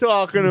it, like Gus?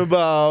 talking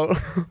about.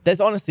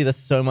 There's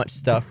so much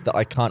stuff that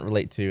I can't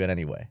relate to in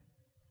any way.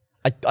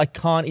 I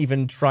can't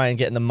even try and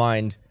get in the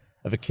mind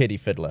of a kiddie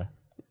fiddler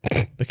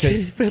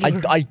because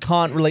I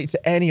can't relate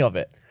to any of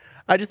it.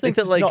 I just think It's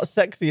that just like not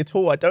sexy at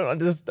all. I don't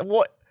understand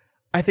what.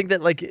 I think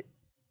that like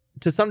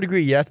to some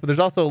degree yes, but there's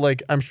also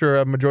like I'm sure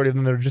a majority of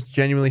them that are just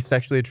genuinely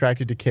sexually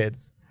attracted to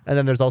kids, and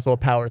then there's also a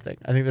power thing.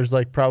 I think there's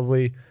like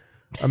probably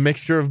a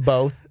mixture of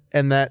both,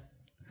 and that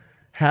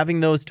having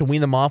those to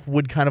wean them off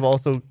would kind of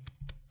also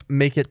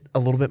make it a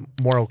little bit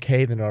more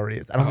okay than it already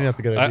is. I don't think that's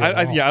a good idea.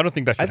 at all. Yeah, I don't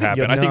think that should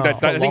happen. I think that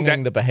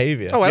Prolonging the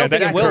behavior. Oh, I don't Yeah, think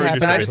that it will encourages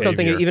happen. I that just don't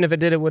think behavior. even if it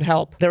did, it would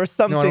help. There are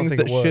some No, I don't things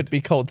think that it would. should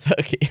be cold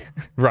turkey.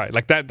 right.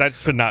 Like that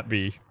should not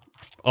be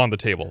on the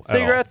table. at all.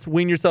 Cigarettes,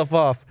 wean yourself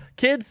off.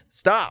 Kids,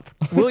 stop.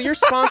 Will your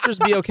sponsors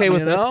be okay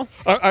with You know?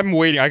 this? I'm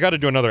waiting. I got to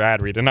do another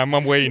ad read, and I'm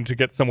waiting to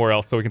get somewhere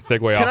else so we can segue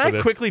Can off I of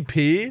this. quickly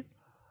pee?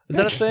 Is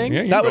that a thing?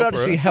 Yeah, you That go would for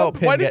actually it. help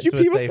him Why get did you to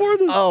a pee safe- before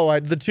this? Oh,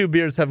 the 2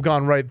 beers have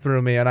gone right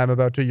through me, and I'm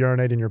about to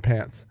urinate in your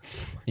pants.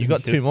 You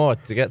got 2 more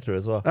to get through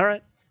as well. All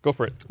right. Go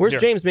for it. Where's Here,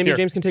 James? Maybe here,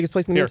 James can take his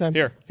place in the Here,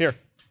 meantime. here.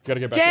 Got to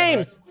get back. in,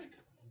 James!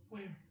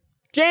 right?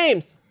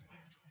 James!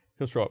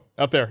 He'll show up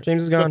out there.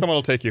 James is So gone. someone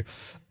will take you.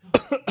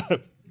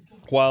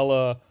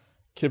 While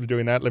Kib's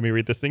doing that, let me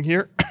read this thing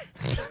here.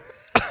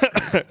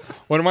 Want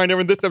to remind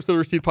everyone this episode of the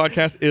Receipt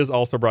Podcast is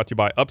also brought to you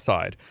by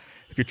Upside.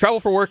 If you travel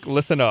for work,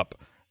 listen up.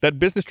 That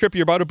business trip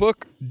you're about to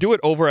book, do it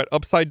over at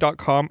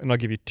upside.com, and I'll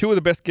give you 2 of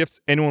the best gifts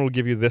anyone will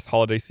give you this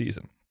holiday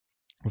season.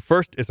 The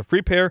first is a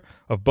free pair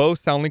of Bose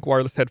SoundLink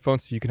wireless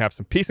headphones so you can have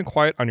some peace and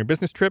quiet on your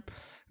business trip.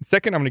 And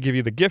second, I'm going to give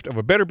you the gift of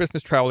a better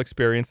business travel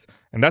experience,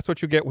 and that's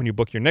what you get when you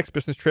book your next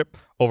business trip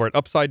over at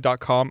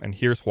upside.com, and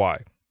here's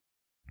why.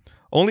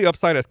 Only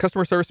Upside has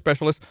customer service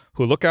specialists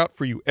who look out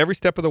for you every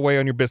step of the way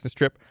on your business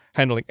trip,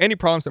 handling any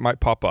problems that might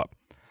pop up.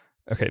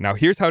 Okay, now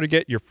here's how to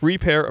get your free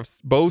pair of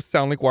Bose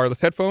SoundLink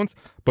wireless headphones.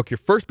 Book your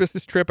first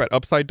business trip at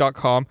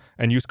upside.com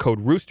and use code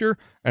ROOSTER,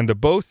 and the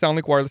Bose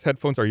SoundLink wireless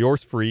headphones are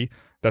yours free.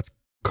 That's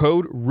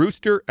code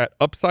ROOSTER at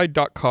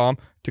upside.com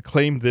to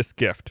claim this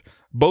gift.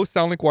 Bose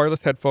SoundLink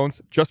wireless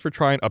headphones, just for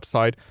trying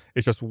Upside.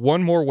 It's just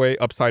one more way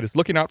Upside is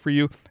looking out for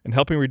you and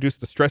helping reduce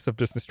the stress of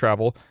business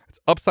travel. It's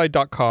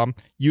upside.com.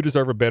 You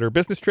deserve a better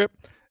business trip.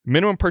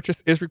 Minimum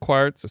purchase is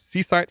required, so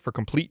see site for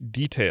complete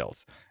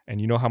details.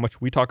 And you know how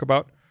much we talk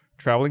about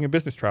traveling and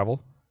business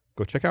travel.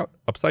 Go check out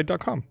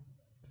upside.com.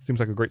 Seems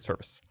like a great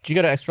service. Did you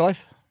go to Extra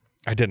Life?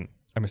 I didn't.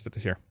 I missed it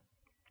this year.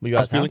 Were you I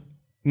was out of town?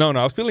 feeling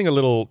I was feeling a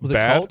little Was it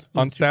bad cold?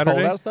 Was on it too Saturday.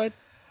 cold outside?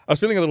 I was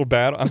feeling a little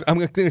bad. I'm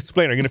going to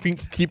explain. Are you going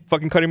to keep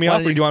fucking cutting me Why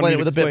off, don't or do you want me to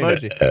with a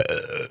explain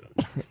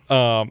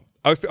Bitmoji?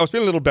 I was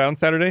feeling a little bad on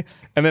Saturday,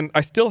 and then I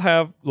still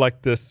have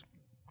like this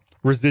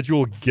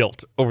residual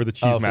guilt over the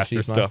Oh, for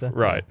Cheesemaster stuff. Cheesemaster?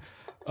 Right.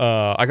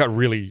 I got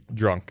really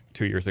drunk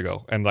 2 years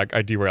ago, and like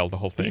I derailed the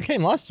whole You thing.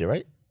 came last year,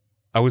 right?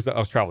 I was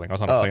traveling. I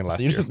was on a plane last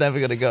so you're year. just never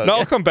gonna go. No, I'll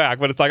again. come back,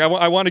 but it's like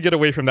I want to get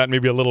away from that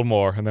maybe a little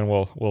more, and then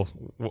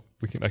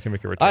I can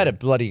make a return. I had a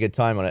bloody good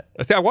time on it.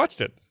 See, I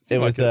watched it. It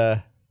was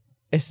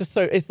it's just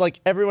so it's like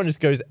everyone just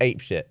goes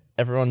ape shit.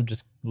 Everyone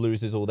just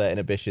loses all their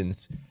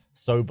inhibitions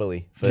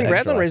soberly. For Congrats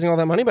extra on life. raising all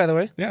that money, by the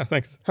way. Yeah,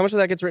 thanks. How much of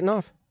that gets written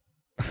off?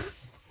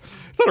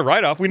 It's not a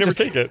write-off. We never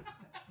take it.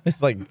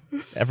 It's like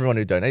everyone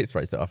who donates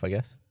writes it off, I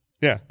guess.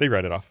 Yeah, they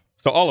write it off.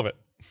 So all of it.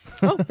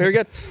 Oh, very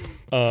good.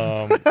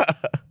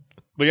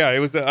 But yeah, it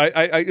was.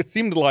 It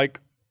seemed like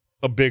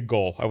a big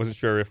goal. I wasn't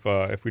sure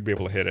if we'd be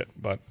able to hit it,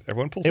 but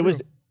everyone pulled through.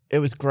 It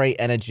was great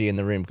energy in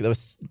the room. There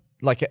was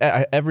like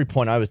at every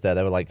point I was there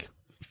were like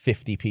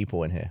 50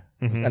 people in here,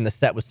 and the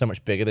set was so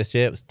much bigger this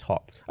year. It was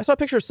top. I saw a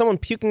picture of someone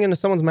puking into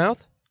someone's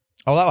mouth.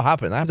 Oh, that'll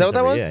happen. That Is that what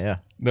that was? Yeah.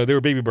 No, they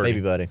were baby birdie.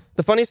 Baby birding.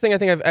 The funniest thing I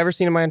think I've ever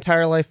seen in my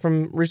entire life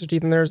from Rooster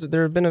Teeth, and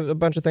there have been a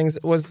bunch of things,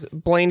 was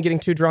Blaine getting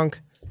too drunk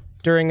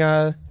during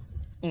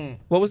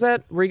what was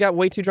that? Where he got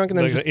way too drunk and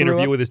then Like just an interview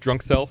threw up? with his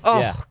drunk self. Oh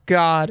Yeah.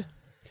 God.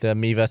 The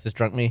me versus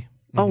drunk me.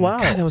 Oh wow,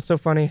 God, that was so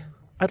funny.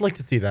 I'd like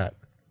to see that.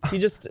 They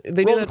do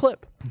Roll that the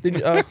clip.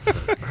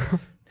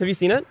 Have you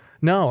seen it?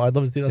 No, I'd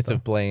love to see that. It's though.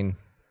 of Blaine.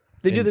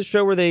 They do this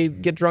show where they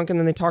get drunk and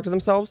then they talk to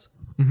themselves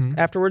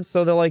afterwards.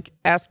 So they'll like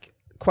ask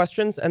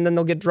questions and then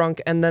they'll get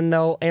drunk and then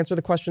they'll answer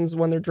the questions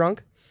when they're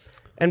drunk.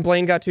 And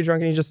Blaine got too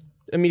drunk and he just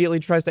immediately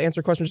tries to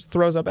answer questions, just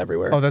throws up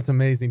everywhere. Oh, that's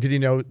amazing. Did you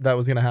know that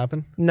was gonna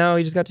happen? No,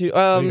 he just got too. He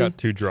got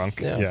too drunk.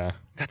 yeah. Yeah.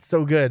 That's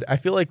so good. I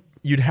feel like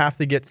you'd have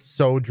to get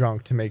so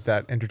drunk to make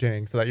that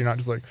entertaining, so that you're not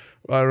just like,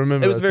 well, I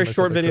remember. It was a asking very myself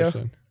short that video.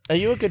 question. Are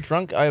you a good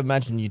drunk? I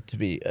imagine you to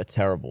be a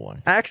terrible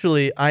one.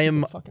 Actually, I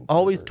am fucking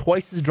always pervert.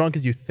 twice as drunk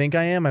as you think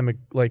I am. I'm a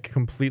like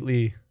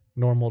completely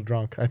normal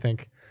drunk. I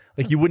think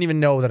like you wouldn't even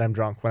know that I'm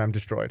drunk when I'm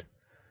destroyed.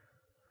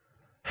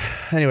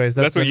 Anyways,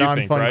 that's That's what the you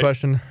non-fun think, right?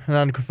 question.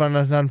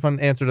 Non-fun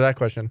answer to that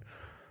question.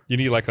 You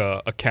need like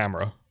a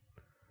camera.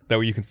 That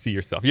way you can see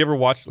yourself. You ever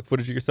watch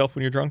footage of yourself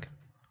when you're drunk?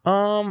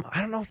 I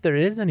don't know if there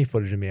is any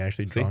footage of me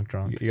actually See?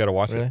 drunk. You got to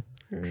watch Really?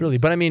 it. Truly,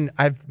 but I mean,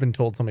 I've been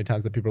told so many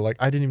times that people are like,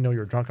 "I didn't even know you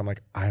were drunk." I'm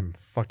like, "I'm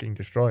fucking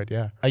destroyed."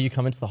 Yeah. Are you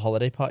coming to the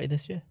holiday party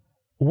this year?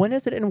 When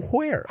is it and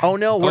where? Oh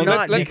no, we're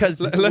not because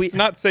let's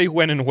not say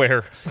when and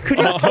where. Could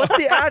you, what's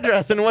the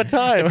address and what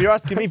time? If you're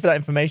asking me for that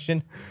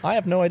information, I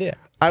have no idea.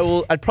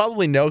 I'd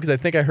probably know because I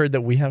think I heard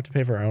that we have to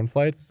pay for our own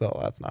flights, so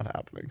that's not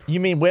happening.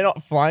 You mean we're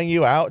not flying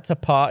you out to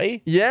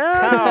party?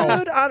 Yeah,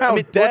 dude, I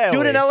mean, dare let's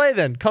do it in we? LA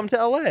then. Come to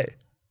LA.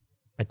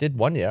 I did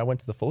one year. I went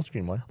to the full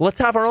screen one. Let's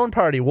have our own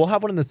party. We'll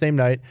have one in the same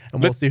night,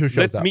 and we'll see who shows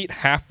Let's up. meet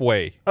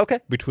halfway Okay.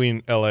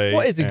 between LA.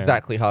 What is and-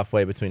 exactly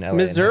halfway between LA and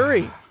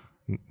Missouri.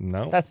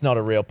 No. That's not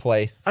a real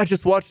place. I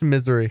just watched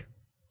Misery,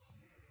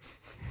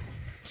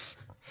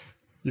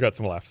 You got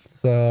some laughs.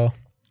 so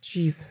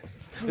Jesus.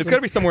 It's got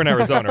to be somewhere in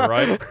Arizona,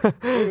 right?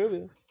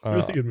 it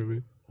was a good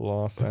movie.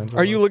 Los Angeles.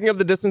 Are you looking up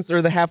the distance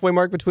or the halfway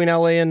mark between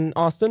LA and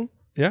Austin?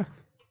 Yeah.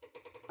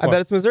 I What?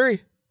 bet it's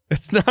Missouri.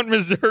 It's not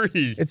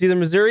Missouri. It's either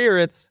Missouri or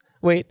it's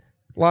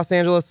Los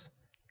Angeles,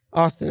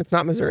 Austin. It's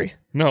not Missouri.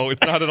 No,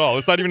 it's not at all.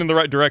 It's not even in the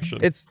right direction.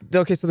 It's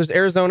okay. So there's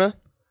Arizona,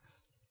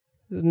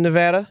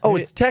 Nevada. Oh,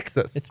 it's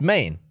Texas. It's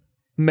Maine.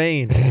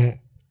 Maine.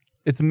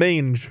 It's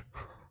Mange.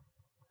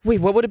 Wait,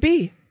 what would it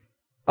be?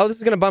 Oh, this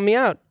is gonna bum me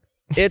out.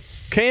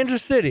 It's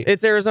Kansas City.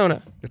 it's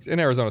Arizona. It's in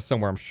Arizona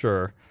somewhere, I'm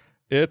sure.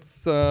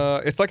 It's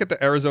like at the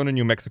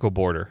Arizona-New Mexico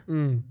border.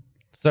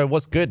 So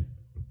what's good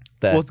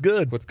there? What's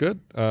good? What's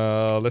good?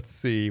 Let's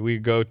see. We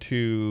go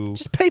to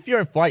Just pay for your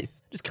own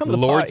flights. Just come to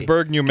the party.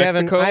 Lordsburg, New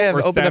Kevin, Mexico. I have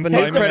or opened up a San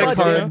new Take the credit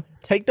Clemente. card. budget.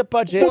 Take the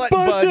budget. What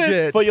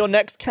budget? For your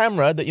next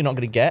camera that you're not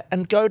going to get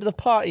and go to the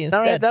party instead.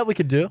 All right, that we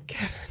could do.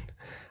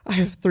 I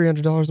have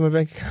 $300 in my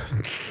bank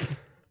account.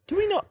 Do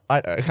we not?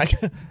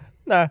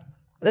 No.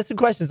 There's some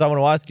questions I want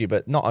to ask you,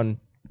 but not on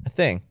a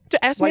thing.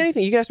 Just ask me Like-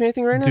 anything. You can ask me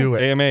anything right now. Do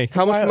it. AMA.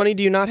 How much Why- money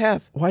do you not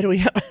have? Why do we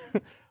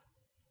have...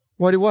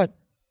 Why do what?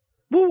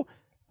 Well,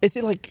 is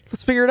it like...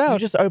 Let's figure it You out.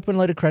 just open a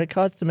load of credit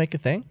cards to make a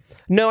thing?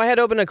 No, I had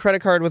to open a credit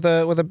card with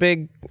a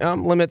big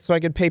limit so I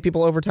could pay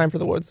people overtime for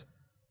the woods.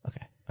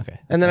 Okay.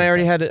 And then I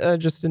already had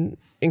just an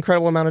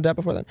incredible amount of debt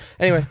before then.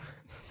 Anyway,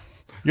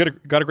 You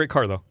got a great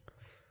car though.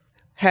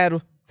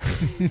 had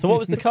So what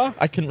was the car?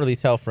 I couldn't really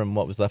tell from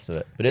what was left of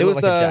it, but it, it was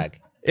looked like a Jag.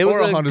 It was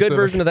Or a a Honda good Civic.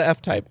 version of the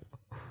F Type.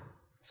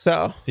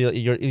 So So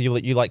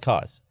you like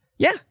cars?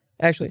 yeah,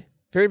 actually,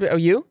 very. Oh,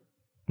 you?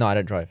 No, I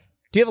don't drive.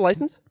 Do you have a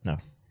license? No.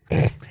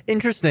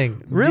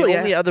 Interesting. Really? The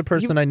only other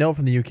person I know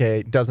from the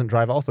UK doesn't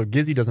drive also.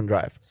 Gizzy doesn't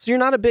drive. So you're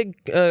not a big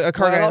a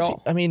car Well, guy a at lot of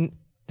all. I mean,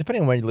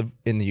 depending on where you live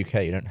in the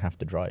UK, you don't have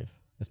to drive.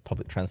 There's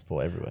public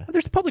transport everywhere.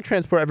 There's public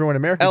transport everywhere in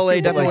America. LA too,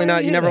 but, definitely like,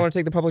 not. You yeah, never yeah. want to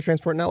take the public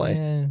transport in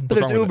LA. But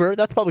there's wrong with Uber.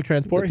 That's public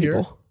transport The here.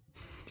 people.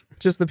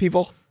 Just the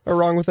people are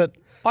wrong with it.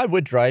 I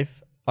would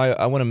drive.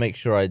 I want to make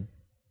sure I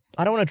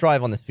don't want to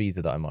drive on this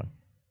visa that I'm on.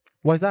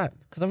 Why is that?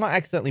 Because I might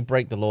accidentally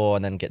break the law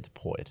and then get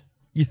deported.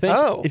 You think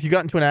Oh. if you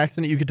got into an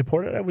accident, you get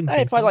deported? I wouldn't Hey,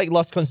 think if I so. like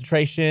lost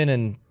concentration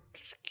and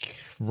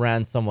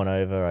ran someone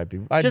over,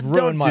 I'd Just ruin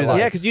don't my do that. life.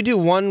 Yeah, because you do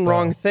one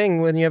wrong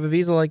thing when you have a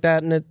visa like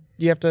that, and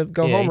you have to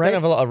go home, you right? don't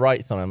have a lot of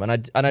rights on them,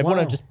 and I want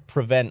Wow. to just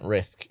prevent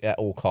risk at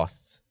all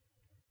costs.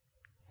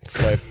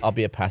 So I'll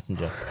be a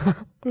passenger.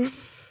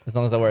 As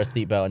long as I wear a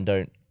seatbelt and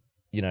don't,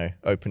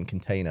 open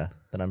container,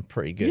 then I'm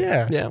pretty good.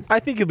 Yeah. I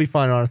think you'll be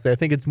fine. Honestly, I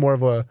think it's more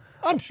of a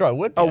I'm sure I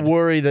would. Be.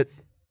 worry that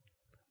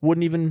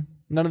wouldn't even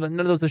none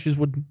of those issues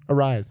would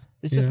arise.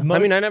 It's just Yeah. most, I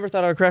mean, I never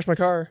thought I would crash my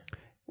car.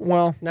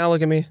 Well, Now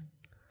look at me,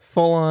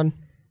 full on.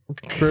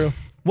 true.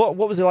 what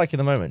was it like in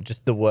the moment?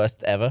 Just the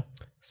worst ever.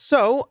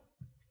 So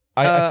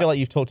I feel like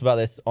you've talked about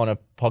this on a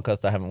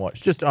podcast I haven't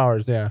watched. Just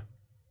ours, yeah.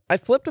 I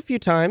flipped a few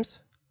times,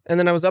 and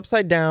then I was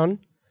upside down,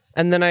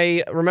 and then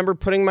I remember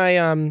putting my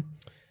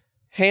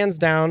hands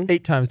down.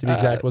 8 times to be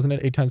exact, wasn't it?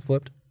 8 times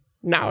flipped.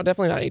 No,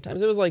 definitely not 8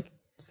 times. It was like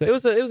 6.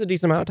 it was a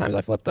decent amount of times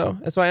I flipped though.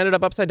 And so I ended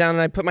up upside down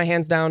and I put my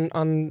hands down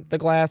on the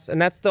glass,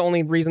 and that's the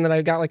only reason that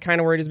I got like kind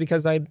of worried is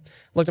because I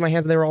looked at my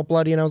hands and they were all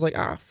bloody, and I was like,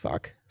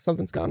 fuck,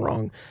 something's gone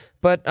wrong.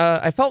 But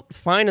I felt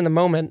fine in the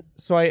moment,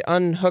 so I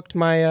unhooked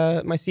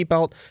my my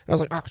seatbelt and I was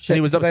like, oh shit. And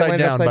he was 'cause I upside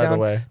landed down, by the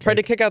way. Tried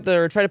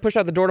to push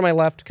out the door to my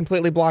left,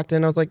 completely blocked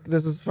in. I was like,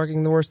 this is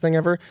fucking the worst thing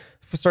ever.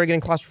 Started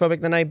getting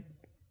claustrophobic. Then I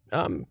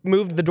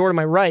moved the door to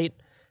my right.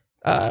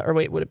 Or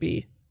wait, would it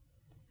be?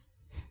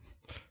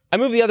 I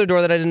moved the other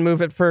door that I didn't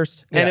move at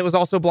first, and it was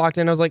also blocked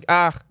in. I was like,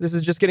 this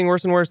is just getting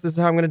worse and worse. This is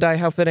how I'm going to die.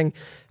 How fitting.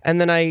 And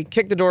then I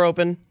kicked the door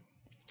open,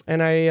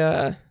 and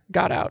I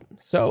got out.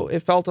 So it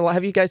felt a lot.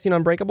 Have you guys seen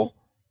Unbreakable?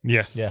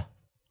 Yes. Yeah.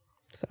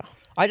 So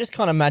I just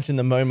can't imagine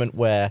the moment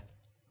where,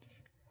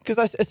 because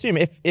I assume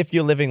if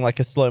you're living like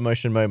a slow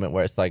motion moment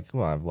where it's like,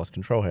 well, I've lost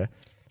control here,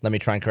 let me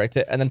try and correct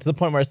it, and then to the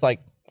point where it's like,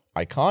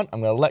 I can't,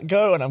 I'm gonna let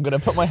go and I'm gonna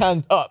put my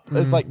hands up.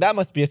 It's like that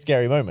must be a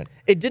scary moment.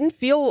 it didn't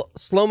feel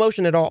slow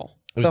motion at all.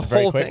 It The was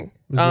very whole quick. thing.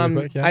 It was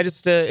really quick, yeah. I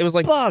just it was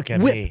like Bugger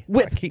me.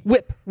 whip, I keep-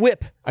 whip,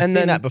 I've and seen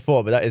then that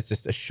before, but that is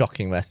just a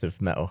shocking mess of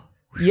metal.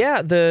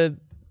 yeah,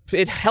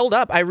 it held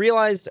up. I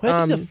realized Where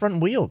does the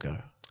front wheel go?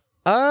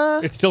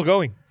 It's still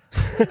going.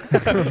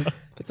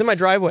 it's in my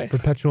driveway.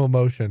 Perpetual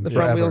motion. The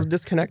front forever. wheel's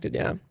disconnected.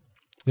 Yeah.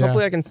 Yeah.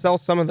 Hopefully, I can sell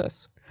some of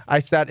this. I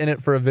sat in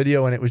it for a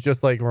video, and it was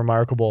just like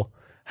remarkable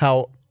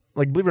how,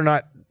 like, believe it or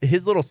not,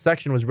 his little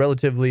section was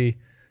relatively,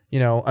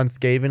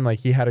 unscaven. Like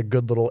he had a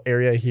good little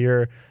area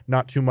here,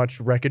 not too much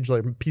wreckage,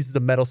 like pieces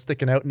of metal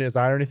sticking out in his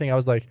eye or anything. I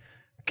was like,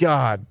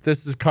 God,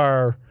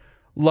 car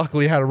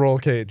luckily had a roll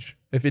cage.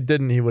 If it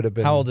didn't, he would have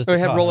been. How old is Oh, the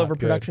it had car? rollover Good.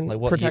 protection.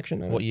 Like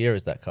protection. What year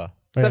is that car?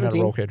 It had a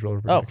 17. roll cage, roller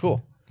Oh, protection.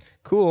 cool.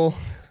 Cool.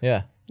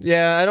 Yeah.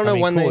 Yeah, I don't know I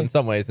mean, when cool they. in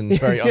some ways and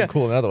very Yeah.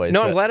 uncool in other ways.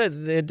 No, I'm but glad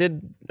it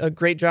did a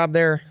great job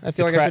there. I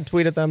feel like I should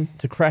tweet at them.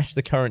 to crash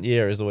the current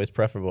year is always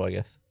preferable, I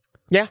guess.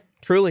 Yeah,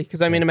 truly.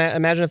 Because I mean,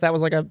 imagine if that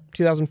was like a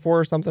 2004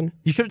 or something.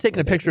 You should have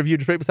taken a picture of you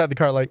just right beside the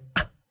car, like,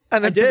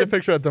 and then took a did.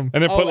 picture at them.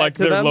 And then Oh, put like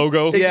to their them?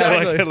 logo.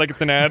 Exactly. like it's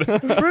an ad.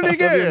 Pretty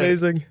good.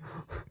 Amazing.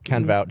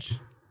 Can vouch.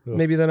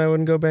 Maybe then I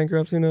wouldn't go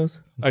bankrupt. Who knows?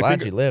 I Glad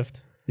think you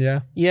lived.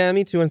 Yeah. Yeah,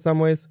 me too in some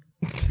ways.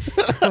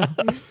 I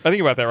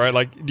think about that, right?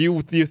 Like, do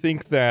you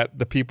think that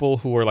the people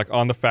who are like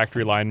on the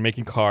factory line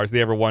making cars,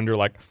 they ever wonder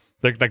like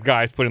the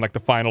guys putting like the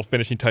final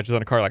finishing touches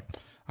on a car, like,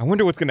 I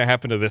wonder what's going to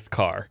happen to this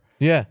car.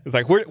 Yeah. It's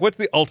like, what's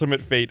the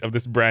ultimate fate of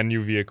this brand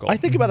new vehicle? I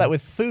think about that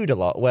with food a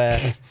lot,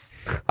 where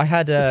I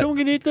had Someone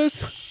can eat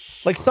this?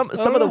 like some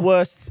of the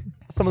worst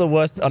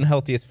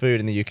unhealthiest food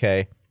in the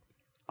UK.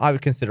 I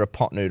would consider a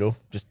pot noodle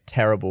just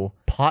terrible.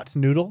 Pot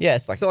noodle? Yeah,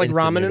 it's like So like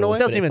instant ramen in a noodles, way? but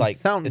Doesn't it's even like,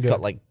 sound It's good.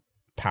 got like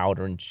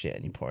powder and shit,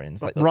 and you pour it in.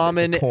 It's like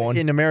Ramen it's corn.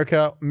 in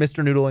America,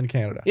 Mr. Noodle in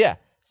Canada. Yeah.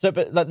 So,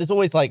 but like, there's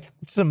always like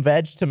some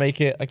veg to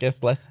make it, I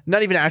guess, less.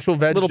 Not even actual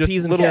veg, Little just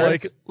peas and little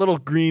carrots. like little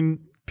green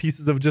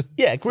pieces of just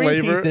Yeah, green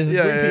flavor. pieces,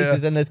 Yeah, green yeah, yeah.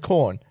 pieces, and there's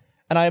corn.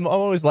 And I'm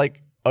always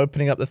like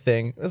opening up the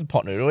thing. There's a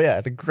pot noodle. Yeah,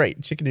 it's a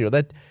great chicken noodle.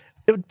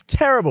 They're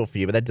terrible for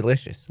you, but they're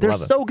delicious. They're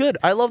Love it. so good.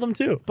 I love them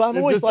too. But I'm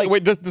always like,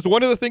 wait, does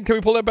one of the things, can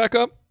we pull that back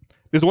up?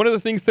 Does one of the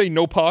things say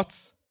no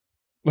pots?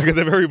 Like at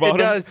the very bottom?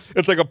 does.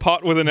 It's like a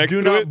pot with an X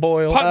Do to not it.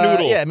 boil. Pot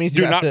noodle. yeah, it means do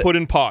you have not to- put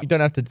in pot. you don't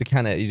have to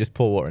decant it. You just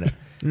pour water in it.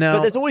 No.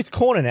 But there's always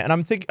corn in it, and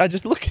I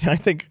just look at it. I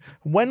think,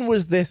 when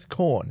was this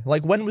corn?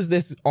 Like, when was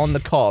this on the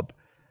cob?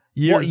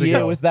 Years What year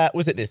ago. was that?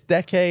 Was it this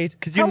decade?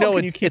 Because How you know long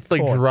can it's, keep it's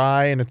like corn?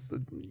 dry and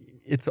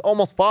it's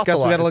almost fossilized.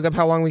 Guess we got to look up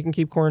how long we can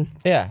keep corn.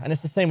 Yeah, and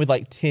it's the same with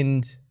like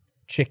tinned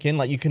chicken.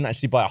 Like, you can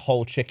actually buy a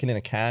whole chicken in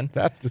a can.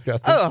 That's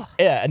disgusting. Ugh.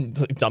 Yeah, and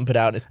like, dump it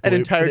out. It's An blue,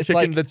 entire but it's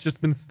chicken like- that's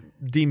just been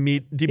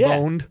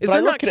deboned. Is But I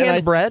there not look at it and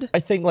canned bread? I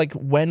think, like,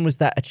 when was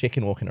that a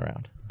chicken walking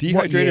around? What year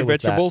Dehydrated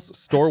was that? vegetables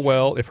store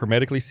well if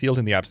hermetically sealed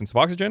in the absence of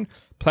oxygen.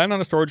 Plan on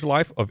a storage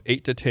life of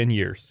 8 to 10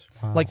 years.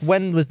 Like,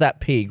 when was that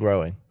pea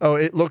growing? Oh,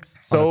 it looks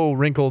so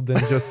wrinkled and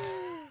just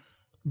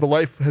the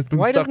life has been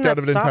Why sucked doesn't out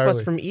that of it stop entirely.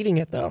 us from eating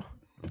it though?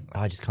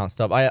 I just can't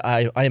stop.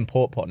 I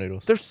import pot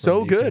noodles. They're from so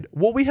the UK. good.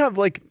 Well, we have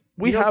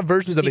You don't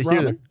versions of just it eat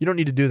here. ramen? You don't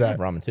need to do I that. have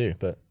ramen too,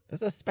 but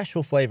There's a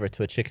special flavor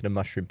to a chicken and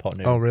mushroom pot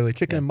noodle. Oh, really?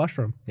 Chicken and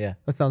mushroom. Yeah,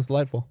 That sounds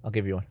delightful. I'll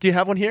give you one. Do you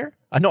have one here?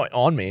 Not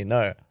on me,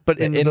 no. But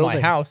in the my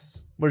building.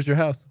 house, Where's your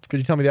house? Could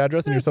you tell me the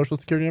address and your social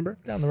security number?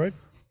 down the road.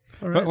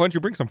 Why don't you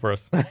bring some for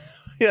us?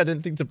 Yeah, I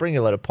didn't think to bring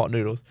a load of pot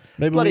noodles.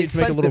 Maybe we Bloody need to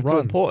make a little expensive to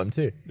run. import them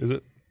too. Is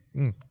it?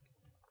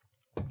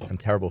 I'm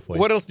terrible for you.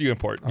 What else do you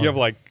import? You have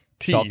like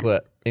tea.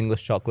 Chocolate,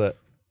 English chocolate,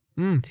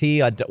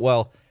 tea.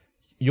 Well,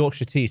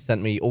 Yorkshire Tea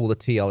sent me all the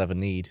tea I'll ever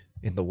need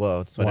in the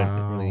world, so I Wow.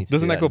 don't really need to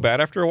Doesn't do that go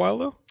bad after a while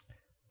though?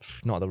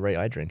 Not at the rate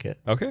I drink it.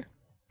 Okay,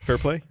 fair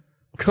play.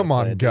 Come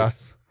on, dude.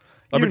 Gus.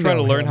 I've been You trying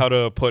to know learn him. how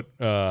to put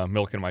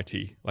milk in my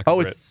tea. Like Oh,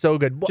 a it's so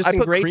good. Well, Just I in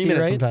put gray cream tea, in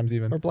it right? sometimes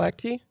even. Or black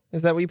tea?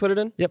 Is that what you put it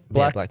in? Yep,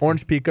 black black tea.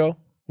 orange pico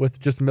with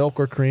just milk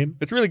or cream.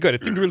 It's really good.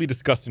 It seemed really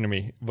disgusting to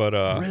me, but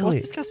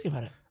What's disgusting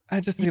about it? I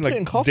just You think put it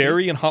in like coffee?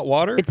 dairy and hot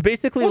water. It's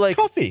basically What's like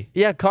coffee?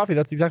 Yeah, coffee.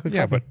 That's exactly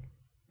yeah, coffee. but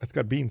it's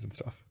got beans and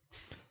stuff.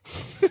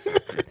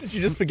 Did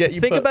you just forget you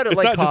Think put... about it It's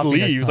like not just coffee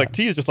next leaves. Like time.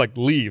 tea is just like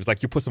leaves.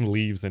 Like you put some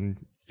leaves in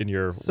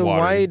your So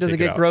water. why and does it take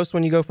get out. gross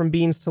when you go from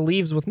beans to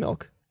leaves with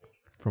milk?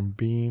 From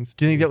beans.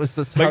 Do you think that was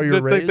just how like, you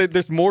were raised?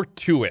 there's more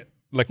to it.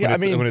 Like Yeah,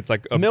 when it's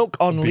like a milk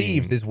on bean.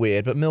 leaves is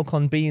weird, but milk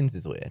on beans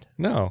is weird.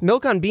 No.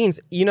 Milk on beans,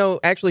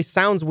 actually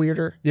sounds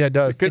weirder. Yeah, it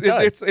does. Because It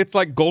does. it's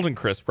like Golden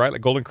Crisp, right?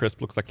 Like Golden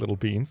Crisp looks like little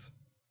beans,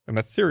 and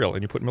that's cereal,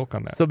 and you put milk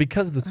on that. So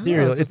because of the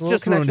cereal, so it's it's a little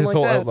just ruined his connection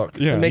whole like that. outlook.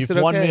 yeah. It makes You've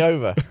it won okay. me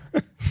over.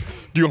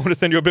 Do you want me to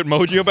send you a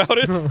Bitmoji about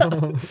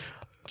it?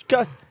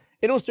 Gus,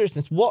 in all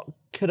seriousness, what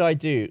could I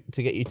do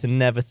to get you to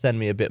never send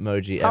me a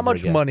Bitmoji How ever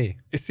much again? money?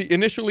 See,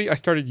 initially I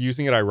started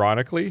using it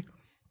ironically,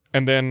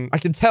 and then I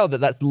can tell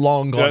that's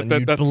long gone. and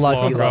you that's bloody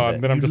long love gone.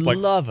 it. Then I'm You just like,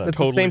 love it. It's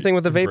the same thing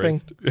with the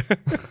vaping.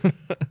 embraced.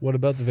 What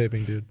about the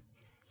vaping, dude?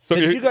 So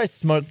Did it- you guys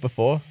smoke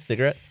before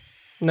cigarettes?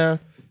 No,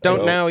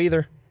 don't now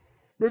either.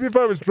 Maybe if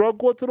I was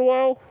drunk once in a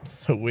while.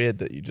 It's so weird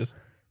that you just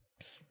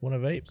want to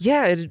vape.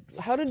 Yeah,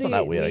 how did It's he not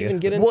that weird, I even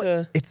guess, get but-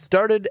 into... It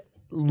started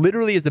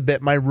literally as a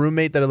bit. My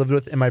roommate that I lived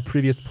with in my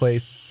previous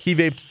place, he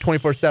vaped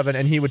 24/7,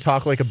 and he would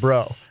talk like a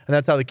bro, and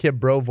that's how the kid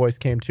bro voice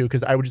came too.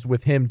 Because I would just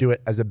with him do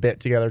it as a bit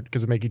together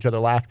because we make each other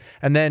laugh.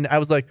 And then I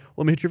was like,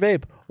 "Let me hit your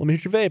vape. Let me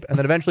hit your vape." And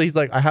then eventually he's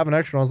like, "I have an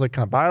extra." And I was like,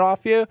 "Can I buy it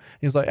off you?" And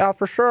he's like, "Yeah,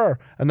 for sure."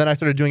 And then I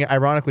started doing it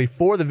ironically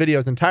for the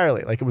videos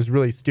entirely. Like it was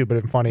really stupid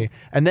and funny.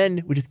 And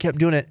then we just kept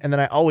doing it. And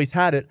then I always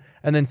had it.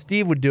 And then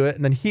Steve would do it.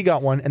 And then he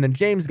got one. And then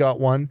James got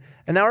one.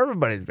 And now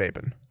everybody's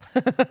vaping.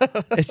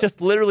 It's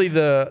just literally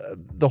the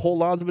whole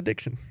laws of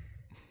addiction.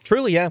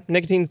 Truly, yeah.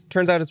 Nicotine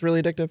turns out it's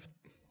really addictive.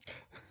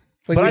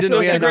 Like, but we I feel didn't, like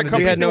we had, cigarette we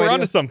companies had no were idea.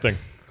 onto something.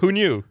 Who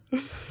knew?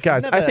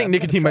 Guys, Never- I think I've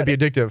nicotine never might be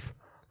addictive.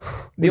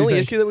 The only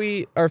issue that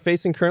we are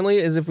facing currently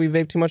is if we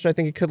vape too much, I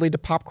think it could lead to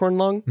popcorn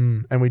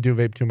lung. And we do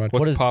vape too much.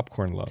 What's is-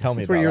 popcorn love? Tell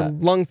me It's where about your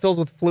that. lung fills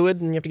with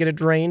fluid and you have to get it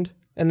drained.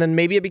 And then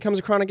maybe it becomes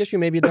a chronic issue,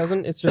 maybe it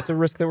doesn't. It's just a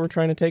risk that we're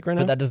trying to take right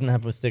now. But that doesn't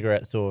happen with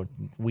cigarettes or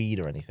weed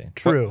or anything.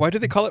 True. Why do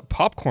they call it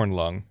popcorn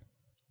lung?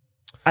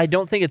 I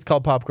don't think it's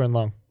called popcorn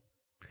lung.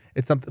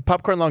 It's something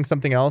popcorn lung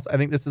something else. I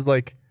think this is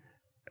like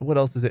what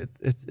else is it?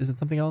 Is it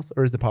something else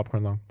or is it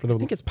popcorn lung? For the I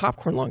think it's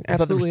popcorn lung. I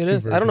thought there was Absolutely it two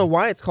is. I don't know versions.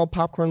 why it's called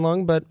popcorn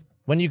lung, but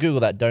When you Google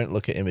that, don't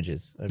look at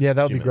images. I Yeah,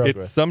 that would be assume gross.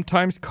 It's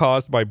sometimes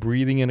caused by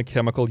breathing in a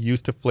chemical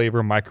used to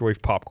flavor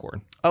microwave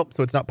popcorn. Oh,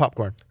 so it's not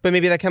popcorn.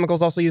 maybe that chemical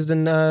is also used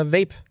in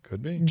vape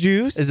Could be.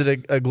 juice. Is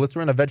it a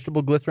glycerin, a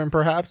vegetable glycerin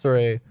perhaps, or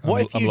a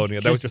What if I'm you loading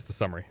it. That was just- just the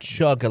summary.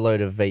 Chug a load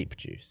of vape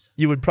juice.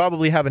 you would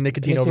probably have a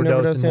nicotine, Nicotine overdose,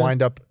 overdose, and yeah.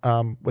 wind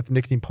up with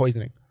nicotine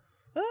poisoning.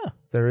 Ah,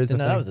 There is a didn't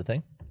know thing. that was a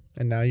thing.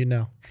 And now you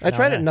know. I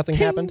tried No, it, no. nothing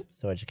Ting! happened.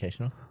 So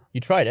educational.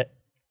 You tried it.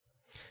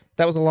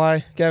 That was a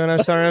lie, Gavin.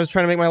 I'm sorry. I was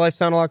trying to make my life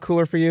sound a lot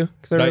cooler for you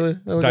because I Di- really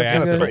I look up diacetyl. things,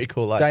 That's a guys. pretty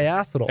cool life.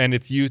 Diacetyl. And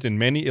it's used in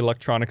many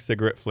electronic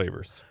cigarette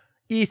flavors.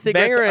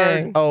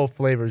 E-cigarettes Bangarang. are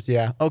flavors,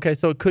 yeah. Okay,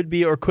 so it could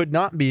be or could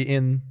not be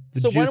in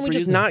the So juice why don't we we're just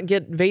using. not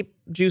get vape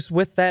juice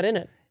with that in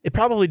it? It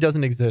probably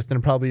doesn't exist, and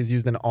it probably is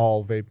used in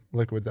all vape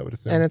liquids, I would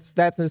assume. And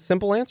that's a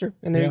simple answer.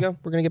 And there you Yeah. go.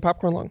 We're gonna get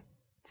popcorn lung.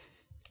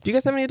 Do you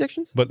guys have any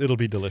addictions? But it'll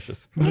be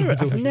delicious.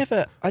 I've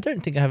never. I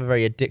don't think I have a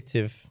very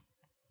addictive.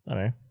 I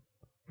don't know.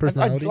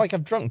 Personality.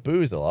 I've drunk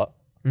booze a lot.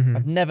 Mhm.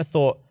 I've never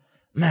thought,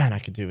 man, I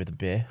could do with a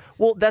beer.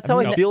 Well, that's how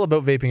I No. feel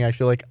about vaping,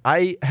 actually. Like,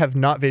 I have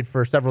not vaped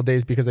for several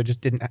days because I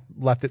just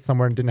left it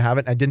somewhere and didn't have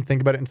it. I didn't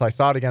think about it until I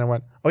saw it again and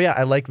went, oh, yeah,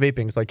 I like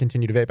vaping, so I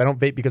continue to vape. I don't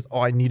vape because,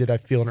 oh, I need it, I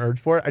feel an urge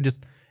for it. I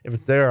just, if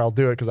it's there, I'll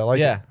do it because I like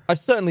it. Yeah, I've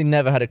certainly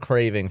never had a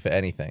craving for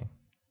anything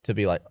to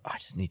be like, I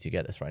just need to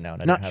get this right now.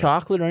 And I Not don't have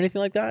chocolate or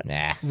anything like that? it.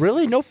 Nah.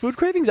 Really? No food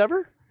cravings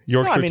ever?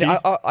 Yorkshire No, I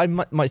mean,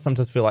 tea? I might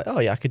sometimes feel like, oh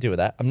yeah, I could do with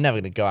that. I'm never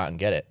going to go out and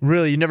get it.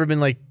 Really? You've never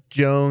been like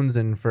Jones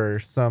and for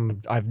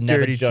some I've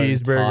never dirty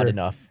jonesed cheeseburger, hard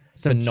enough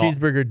to some not.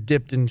 cheeseburger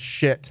dipped in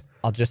shit.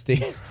 I'll just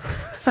eat.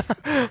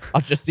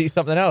 I'll just eat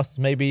something else.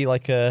 Maybe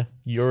like a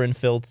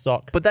urine-filled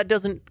sock. But that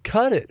doesn't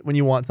cut it when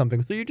you want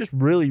something. So you just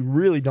really,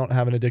 really don't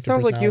have an addictive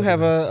Sounds like you have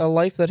personality. a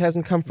life that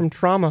hasn't come from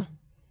trauma.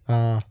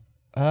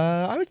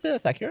 I would say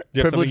that's accurate. Do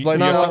you have privileged something- life.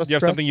 do you Not a have- lot of do you have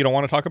stress. something you don't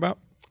want to talk about?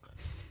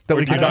 that Or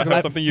we do you can talk talk about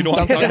about. something you don't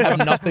want to Sounds talk like I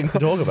about? have nothing to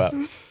talk about.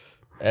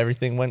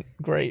 Everything went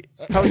great.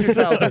 How was your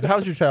childhood?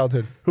 How's your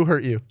childhood? Who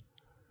hurt you?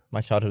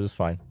 My childhood was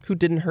fine. Who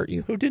didn't hurt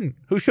you? Who didn't?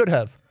 Who should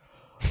have?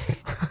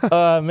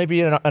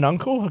 Maybe an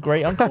uncle, a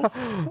great uncle.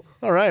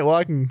 All right. Well,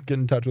 I can get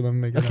in touch with them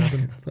and make it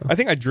happen. So. I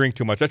think I drink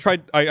too much. I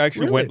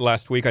actually Really? went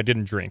last week. I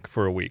didn't drink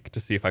for a week to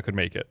see if I could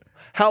make it.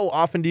 How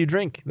often do you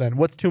drink then?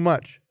 What's too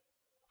much?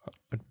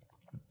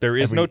 There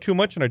is no too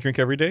much, and I drink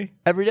every day.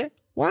 Every day?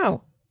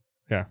 Wow.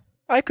 Yeah.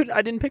 I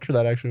didn't picture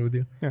that actually with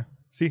you. Yeah.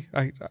 See,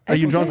 Are you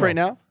Every drunk day. right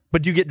now?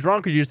 But do you get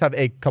drunk or do you just have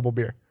a couple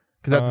beer?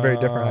 Because that's very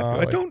different. I feel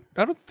like.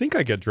 I don't think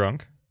I get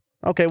drunk.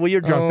 Okay, well you're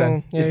drunk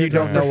then. yeah, If you you're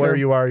don't drunk know for where sure.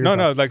 you are, you're No,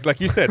 drunk. no, like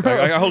you said,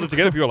 I hold it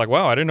together. People are like,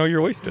 "Wow, I didn't know you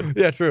were wasted."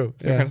 Yeah, true.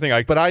 Same kind of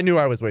thing. But I knew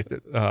I was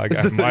wasted. I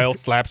got Miles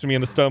slaps me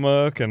in the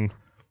stomach, and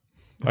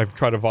I've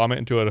tried to vomit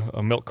into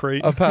a milk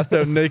crate. I passed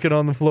out naked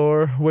on the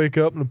floor, wake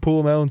up in a pool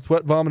of my own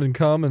sweat, vomit, and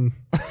cum, and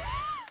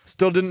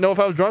still didn't know if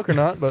I was drunk or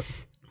not, but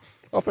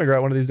I'll figure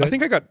out one of these days.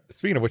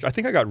 Speaking of which, I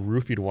think I got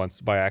roofied once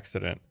by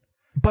accident.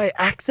 By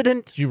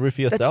accident? Did you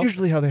roofie That's yourself?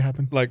 usually how they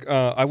happen. Like,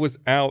 I was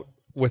out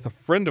with a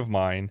friend of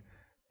mine,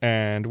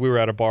 and we were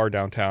at a bar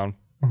downtown.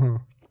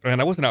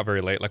 And I wasn't out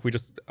very late. Like,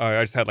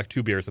 I just had like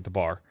 2 beers at the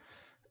bar.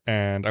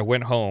 And I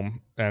went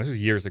home, and this was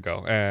years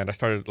ago, and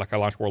I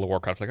launched World of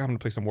Warcraft. Like, I'm going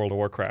to play some World of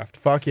Warcraft.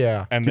 Fuck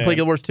yeah. And Did you play then-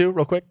 Guild Wars 2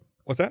 real quick?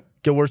 What's that?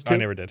 Guild Wars 2? I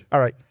never did. All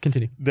right,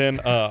 continue. Then,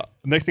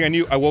 next thing I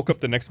knew, I woke up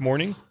the next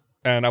morning,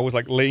 and I was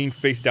like laying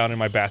face down in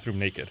my bathroom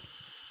naked.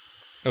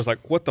 I was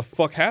like, what the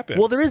fuck happened?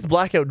 Well, there is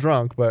blackout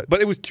drunk, but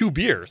But it was 2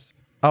 beers.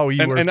 oh,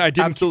 you were and I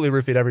didn't absolutely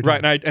roofied every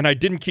time. Right, and I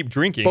didn't keep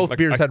drinking. Both Like,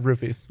 beers I- had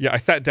roofies. Yeah, I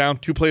sat down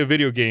to play a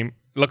video game.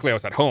 Luckily, I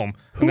was at home.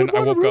 Who and then would I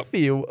want woke to up.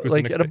 roofie you it was the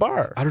like next at a day.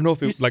 bar? I don't know if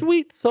it You was like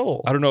sweet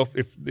soul. I don't know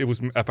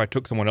if I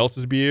took someone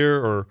else's beer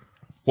or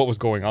what was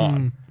going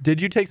on.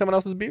 Did you take someone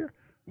else's beer?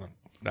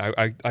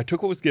 I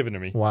took what was given to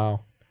me.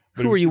 Wow.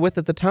 Who were you with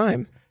at the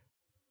time?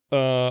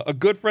 A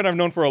good friend I've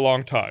known for a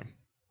long time.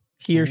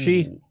 He or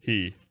she?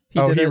 He. He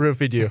Oh, did he it.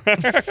 roofied you.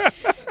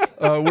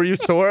 Were you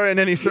sore in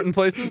any certain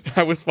places?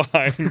 I was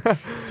fine.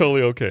 It's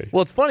totally okay.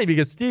 Well, it's funny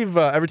because Steve,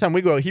 every time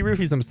we go out, he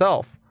roofies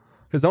himself,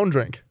 his own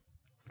drink,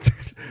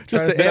 just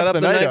Trying to set amp up the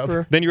the night night up.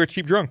 for. Then you're a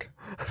cheap drunk.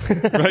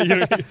 Right?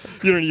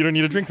 You don't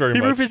need to drink very He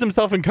much. roofies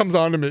himself and comes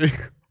on to me.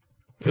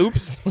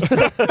 Oops.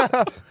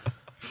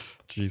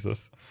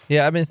 Jesus.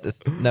 Yeah, I mean,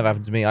 it's never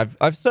happened to me.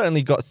 I've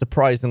certainly got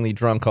surprisingly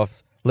drunk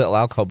off little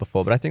alcohol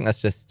before, but I think that's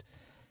just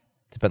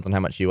depends on how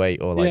much you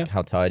ate or like Yeah.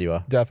 how tired you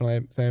are.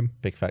 Definitely, same.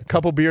 Big factor.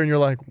 Couple beer and you're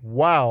like,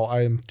 wow,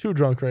 I am too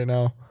drunk right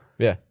now.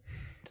 Yeah,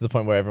 to the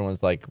point where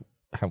everyone's like,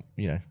 "How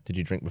did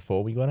you drink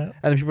before we went out?"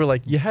 And then people are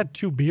like, you had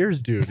 2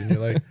 beers, dude. And you're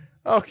like,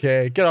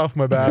 okay, get off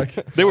my back.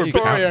 They were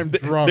sorry, I'm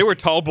drunk. They were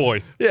tall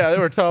boys. Yeah, they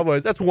were tall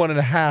boys. That's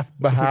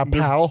 1.5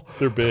 pal.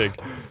 They're big.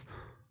 Do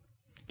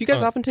you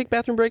guys often take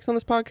bathroom breaks on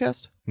this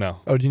podcast? No.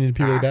 Oh, do you need to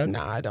pee really bad?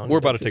 Nah, I don't. We're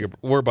need about to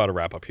we're about to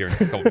wrap up here in a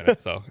couple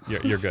minutes, so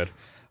you're good.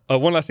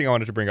 One last thing I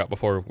wanted to bring up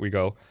before we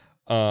go.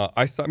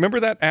 Remember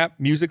that app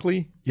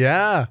Musically?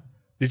 Yeah.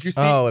 Did you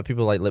see? Oh, where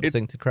people like lip It's-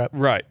 sync to crap.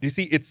 Right. Do you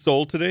see it's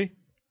sold today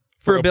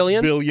For $1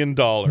 billion? $1 billion.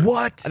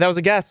 What? That was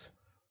a guess.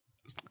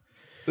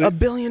 $1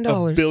 billion.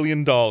 $1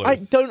 billion. I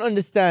don't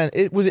understand.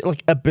 Was it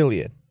like $1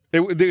 billion?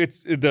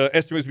 The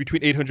estimate is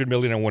between 800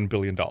 million and $1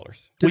 billion. Do Well,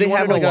 they you wanna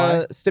have know like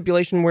why? a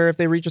stipulation where if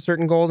they reach a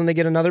certain goal, then they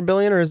get another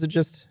billion, or is it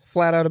just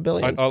flat out $1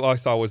 billion? All I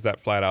saw was that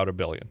flat out $1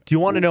 billion. Do you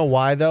want to know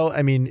why, though?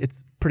 I mean,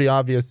 it's pretty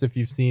obvious if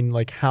you've seen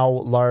like how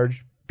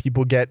large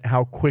people get,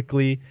 how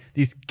quickly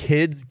these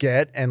kids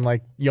get, and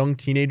like young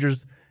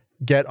teenagers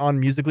get on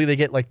Musically. They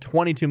get like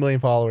 22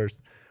 million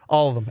followers.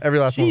 All of them. Every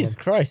last one of Jesus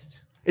them.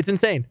 Christ! It's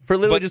insane. For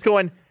literally But- just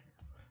going,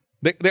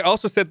 They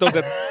also said though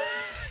that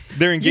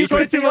their you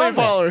engagement 22 million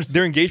followers.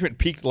 their engagement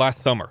peaked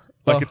last summer.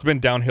 Like Ugh. it's been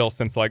downhill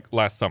since like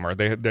last summer.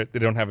 They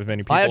don't have as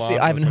many people. I on, haven't as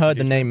much heard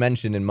the engagement. name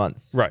mentioned in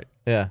months. Right.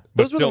 Yeah.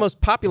 But Those were the still,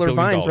 most popular $1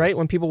 billion. vines, right?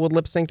 When people would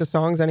lip sync to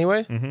songs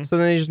anyway. So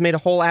then they just made a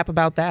whole app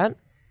about that.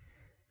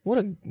 What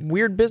a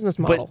weird business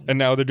model. And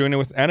now they're doing it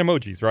with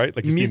animojis, right?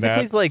 Like you've seen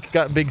Musically's that. like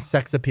got big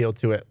sex appeal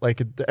to it.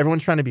 Like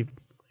everyone's trying to be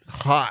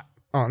hot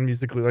on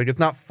Musically. Like it's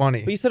not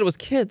funny. But you said it was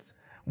kids.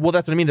 Well,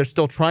 that's what I mean. They're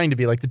still trying to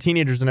be like the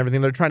teenagers and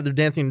everything. They're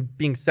dancing and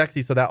being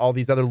sexy so that all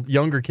these other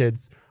younger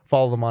kids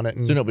follow them on it.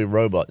 And Soon it'll be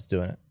robots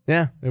doing it.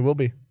 yeah, it will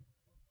be.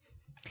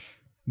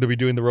 They'll be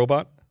doing the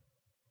robot.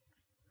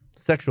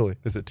 Sexually.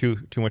 Is it too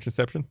much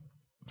Inception?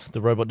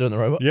 The robot doing the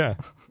robot. Yeah.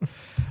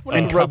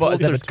 And robot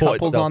has never there's taught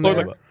couples itself on to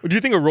there. robot. Do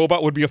you think a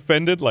robot would be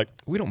offended? Like,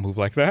 we don't move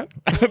like that.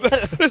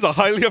 There's a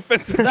highly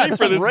offensive name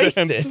for this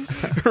dance.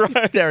 Racist.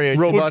 Right. Stereotype.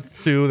 Robots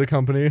sue the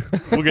company.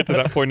 We'll get to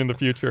that point in the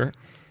future.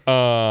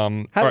 All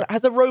right.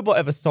 Has a robot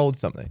ever sold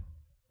something?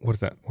 What is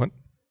that? What?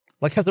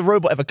 Like, has a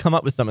robot ever come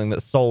up with something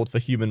that's sold for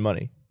human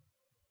money?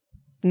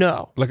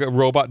 No. Like a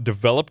robot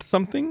developed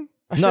something?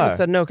 I should have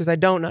said no because I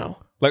don't know.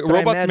 Like But I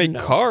robots make imagine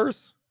no.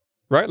 cars,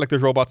 right? Like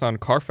there's robots on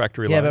car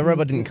factory Yeah, lines. but a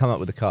robot didn't come up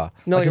with a car.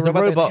 No, like has a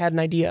robot that had an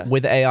idea.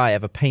 with AI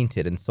ever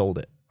painted and sold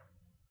it?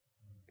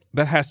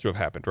 That has to have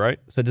happened, right?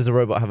 So does a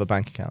robot have a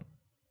bank account?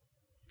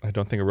 I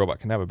don't think a robot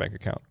can have a bank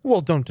account.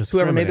 Well, don't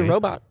Whoever made the discriminate.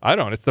 robot. I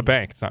don't. It's the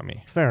bank. It's not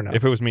me. Fair enough.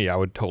 If it was me, I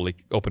would totally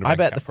open a I bank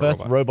bet the account for a first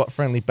robot.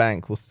 robot-friendly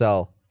bank will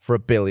sell for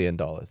 $1 billion.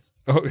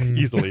 Oh,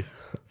 easily.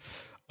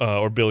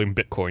 or billion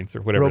bitcoins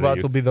or whatever. Robots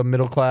they will use. be the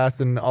middle class,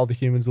 and all the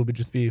humans will be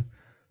just be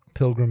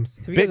pilgrims.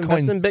 Have you guys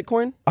invested in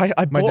Bitcoin? I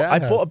dad bought a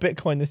has.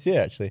 Bitcoin this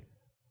year actually.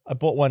 I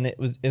bought one. It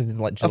was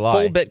like A July.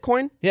 full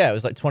Bitcoin? Yeah, it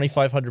was like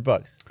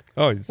 $2,500.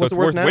 Oh, so What's it's it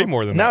worth worth now? way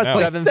more than Now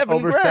that. it's like $7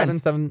 over grand.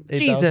 8,000.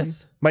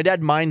 Jesus. My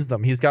dad mines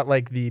them. He's got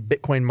like the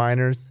Bitcoin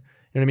miners.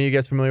 You know what I mean? You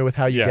guys familiar with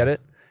how you Yeah. get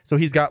it? So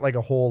he's got like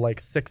a whole like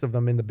 6 of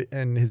them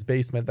in his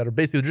basement that are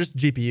basically just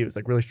GPUs,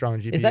 like really strong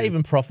GPUs. Is that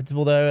even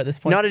profitable though at this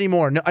point? Not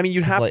anymore. No, I mean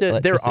you'd have like to.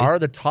 There electricity? are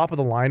the top of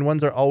the line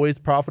ones are always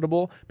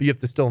profitable, but you have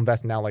to still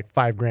invest now like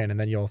 $5,000, and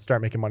then you'll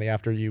start making money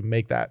after you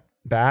make that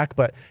back.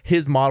 But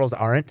his models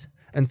aren't,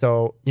 and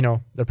so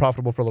they're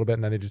profitable for a little bit,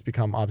 and then they just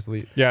become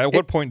obsolete. Yeah, at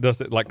what point does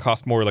it like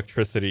cost more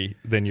electricity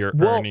than you're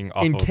earning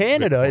off in of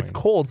Canada, Bitcoin? it's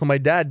cold, so my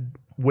dad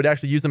would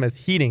actually use them as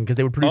heating because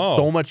they would produce Oh.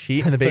 so much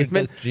heat in the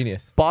basement. That's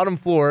genius. Bottom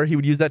floor, he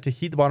would use that to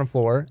heat the bottom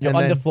floor. Your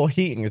and then underfloor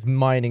heating is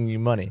mining you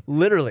money.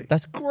 literally,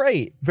 That's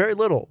great. very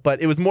little. But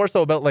it was more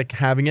so about like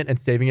having it and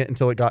saving it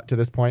until it got to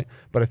this point.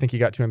 But I think he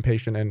got too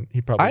impatient and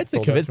he probably I had to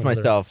sold out convince to another-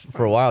 myself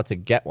for a while to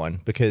get one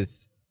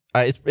because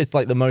it's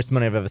like the most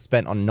money I've ever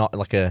spent on not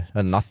like a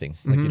nothing.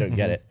 Like you don't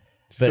get it.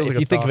 But feels if like a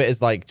you think of stock. it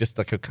as like just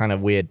like a kind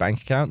of weird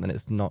bank account, then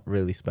it's not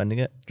really spending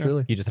it.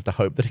 Truly. You just have to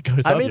hope that it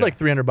goes I up. made like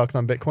 $300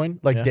 on Bitcoin,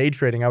 like Yeah. day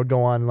trading. I would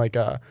go on like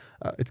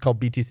it's called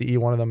BTCE,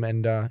 one of them,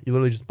 and you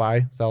literally just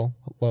buy, sell,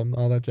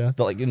 all that jazz.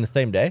 So, like in the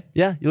same day.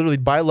 Yeah, you literally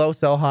buy low,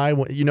 sell high.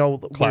 You know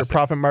what your Classic.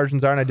 profit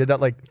margins are, and I did that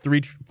like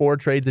 4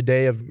 trades a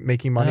day of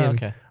making money. Oh, and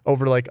okay.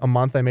 over like a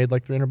month, I made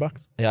like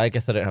 $300. Yeah, I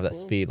guess I don't have that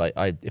speed. Like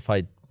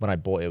when I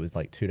bought it, it was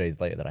like 2 days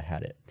later that I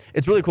had it.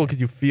 It's really cool because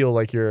you feel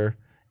like you're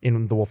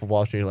in the Wolf of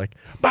Wall Street. You're like,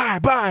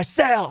 buy,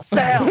 sell.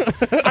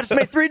 I just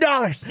made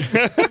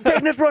 $3. I'm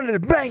taking this run to the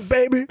bank,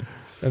 baby.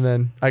 And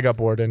then I got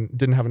bored and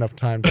didn't have enough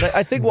time. But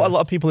I think what a lot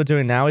of people are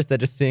doing now is they're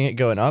just seeing it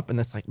going up, and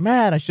it's like,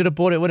 man, I should have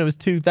bought it when it was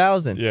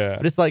 2,000. Yeah.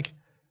 But it's like,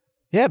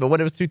 yeah, but when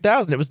it was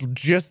 2,000, it was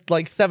just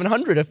like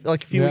 700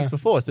 like a few Yeah. weeks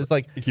before. So it's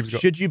like, It keeps going.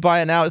 should you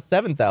buy it now at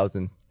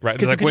 7,000? Right.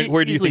 'Cause Like, it could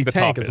where do you easily think the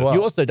tank top as is? well.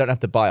 You also don't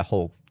have to buy a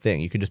whole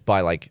thing. You can just buy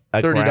like a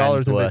 $30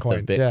 grand's in worth Bitcoin.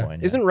 of Yeah. Bitcoin.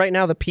 Yeah. Isn't right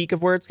now the peak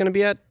of where it's going to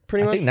be at,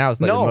 pretty I much? think now is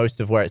like No, the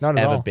most of where it's not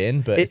at ever all. been,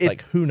 but it's It's-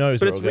 like who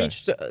knows But where it's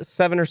it'll go. reached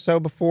 7 or so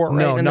before, right?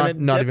 No, And then it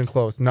not dipped. even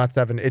close. Not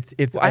 7. It's.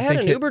 Well, I had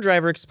think an Uber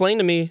driver explain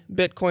to me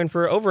Bitcoin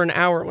for over an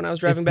hour when I was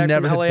driving It's back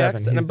from never hit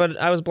LAX, 7. but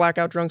I was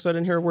blackout drunk, so I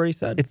didn't hear a word he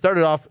said. It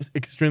started off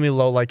extremely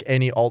low, like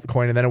any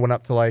altcoin, and then it went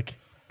up to like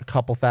a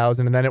couple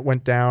thousand, and then it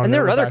went down. and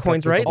there then are it other went back up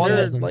coins, to a right? couple They're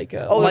thousand. like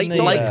on the,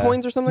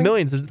 Litecoins or something?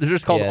 Millions. They're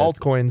just called Yes,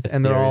 altcoins,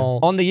 and they're Ethereum. all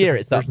On the year,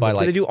 it's up by versions of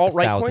like they do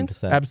alt-right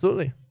 1,000%.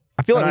 absolutely.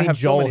 I feel like And I we need have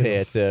so Joel many of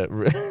here to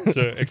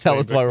to explain tell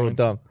us why we're Bitcoin.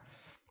 dumb.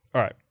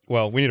 All right.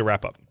 Well, we need to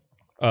wrap up.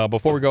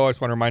 Before we go, I just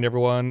want to remind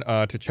everyone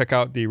to check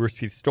out the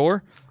Rooster Teeth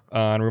store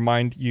and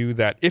remind you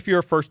that if you're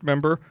a first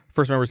members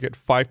get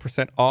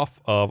 5% off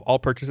of all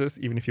purchases,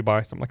 even if you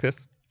buy something like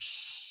this.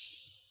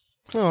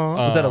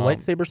 Aw. Is that a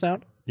lightsaber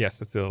sound?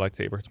 Yes, it's a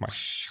lightsaber. It's mine.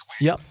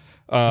 Yep.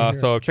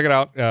 So check it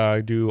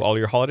out. Do all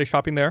your holiday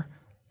shopping there,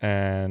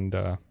 and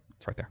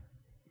it's right there.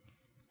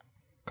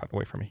 Cut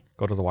away from me.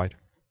 Go to the wide.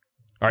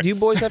 All right. Do you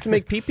boys have to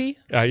make pee-pee?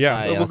 Yeah,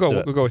 yeah, we'll let's go. do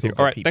it. We'll go with So you. we'll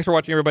All right. peep. Thanks for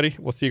watching, everybody.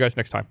 We'll see you guys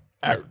next time.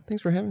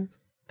 Thanks for having us.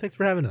 Thanks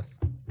for having us.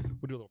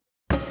 We'll do a little.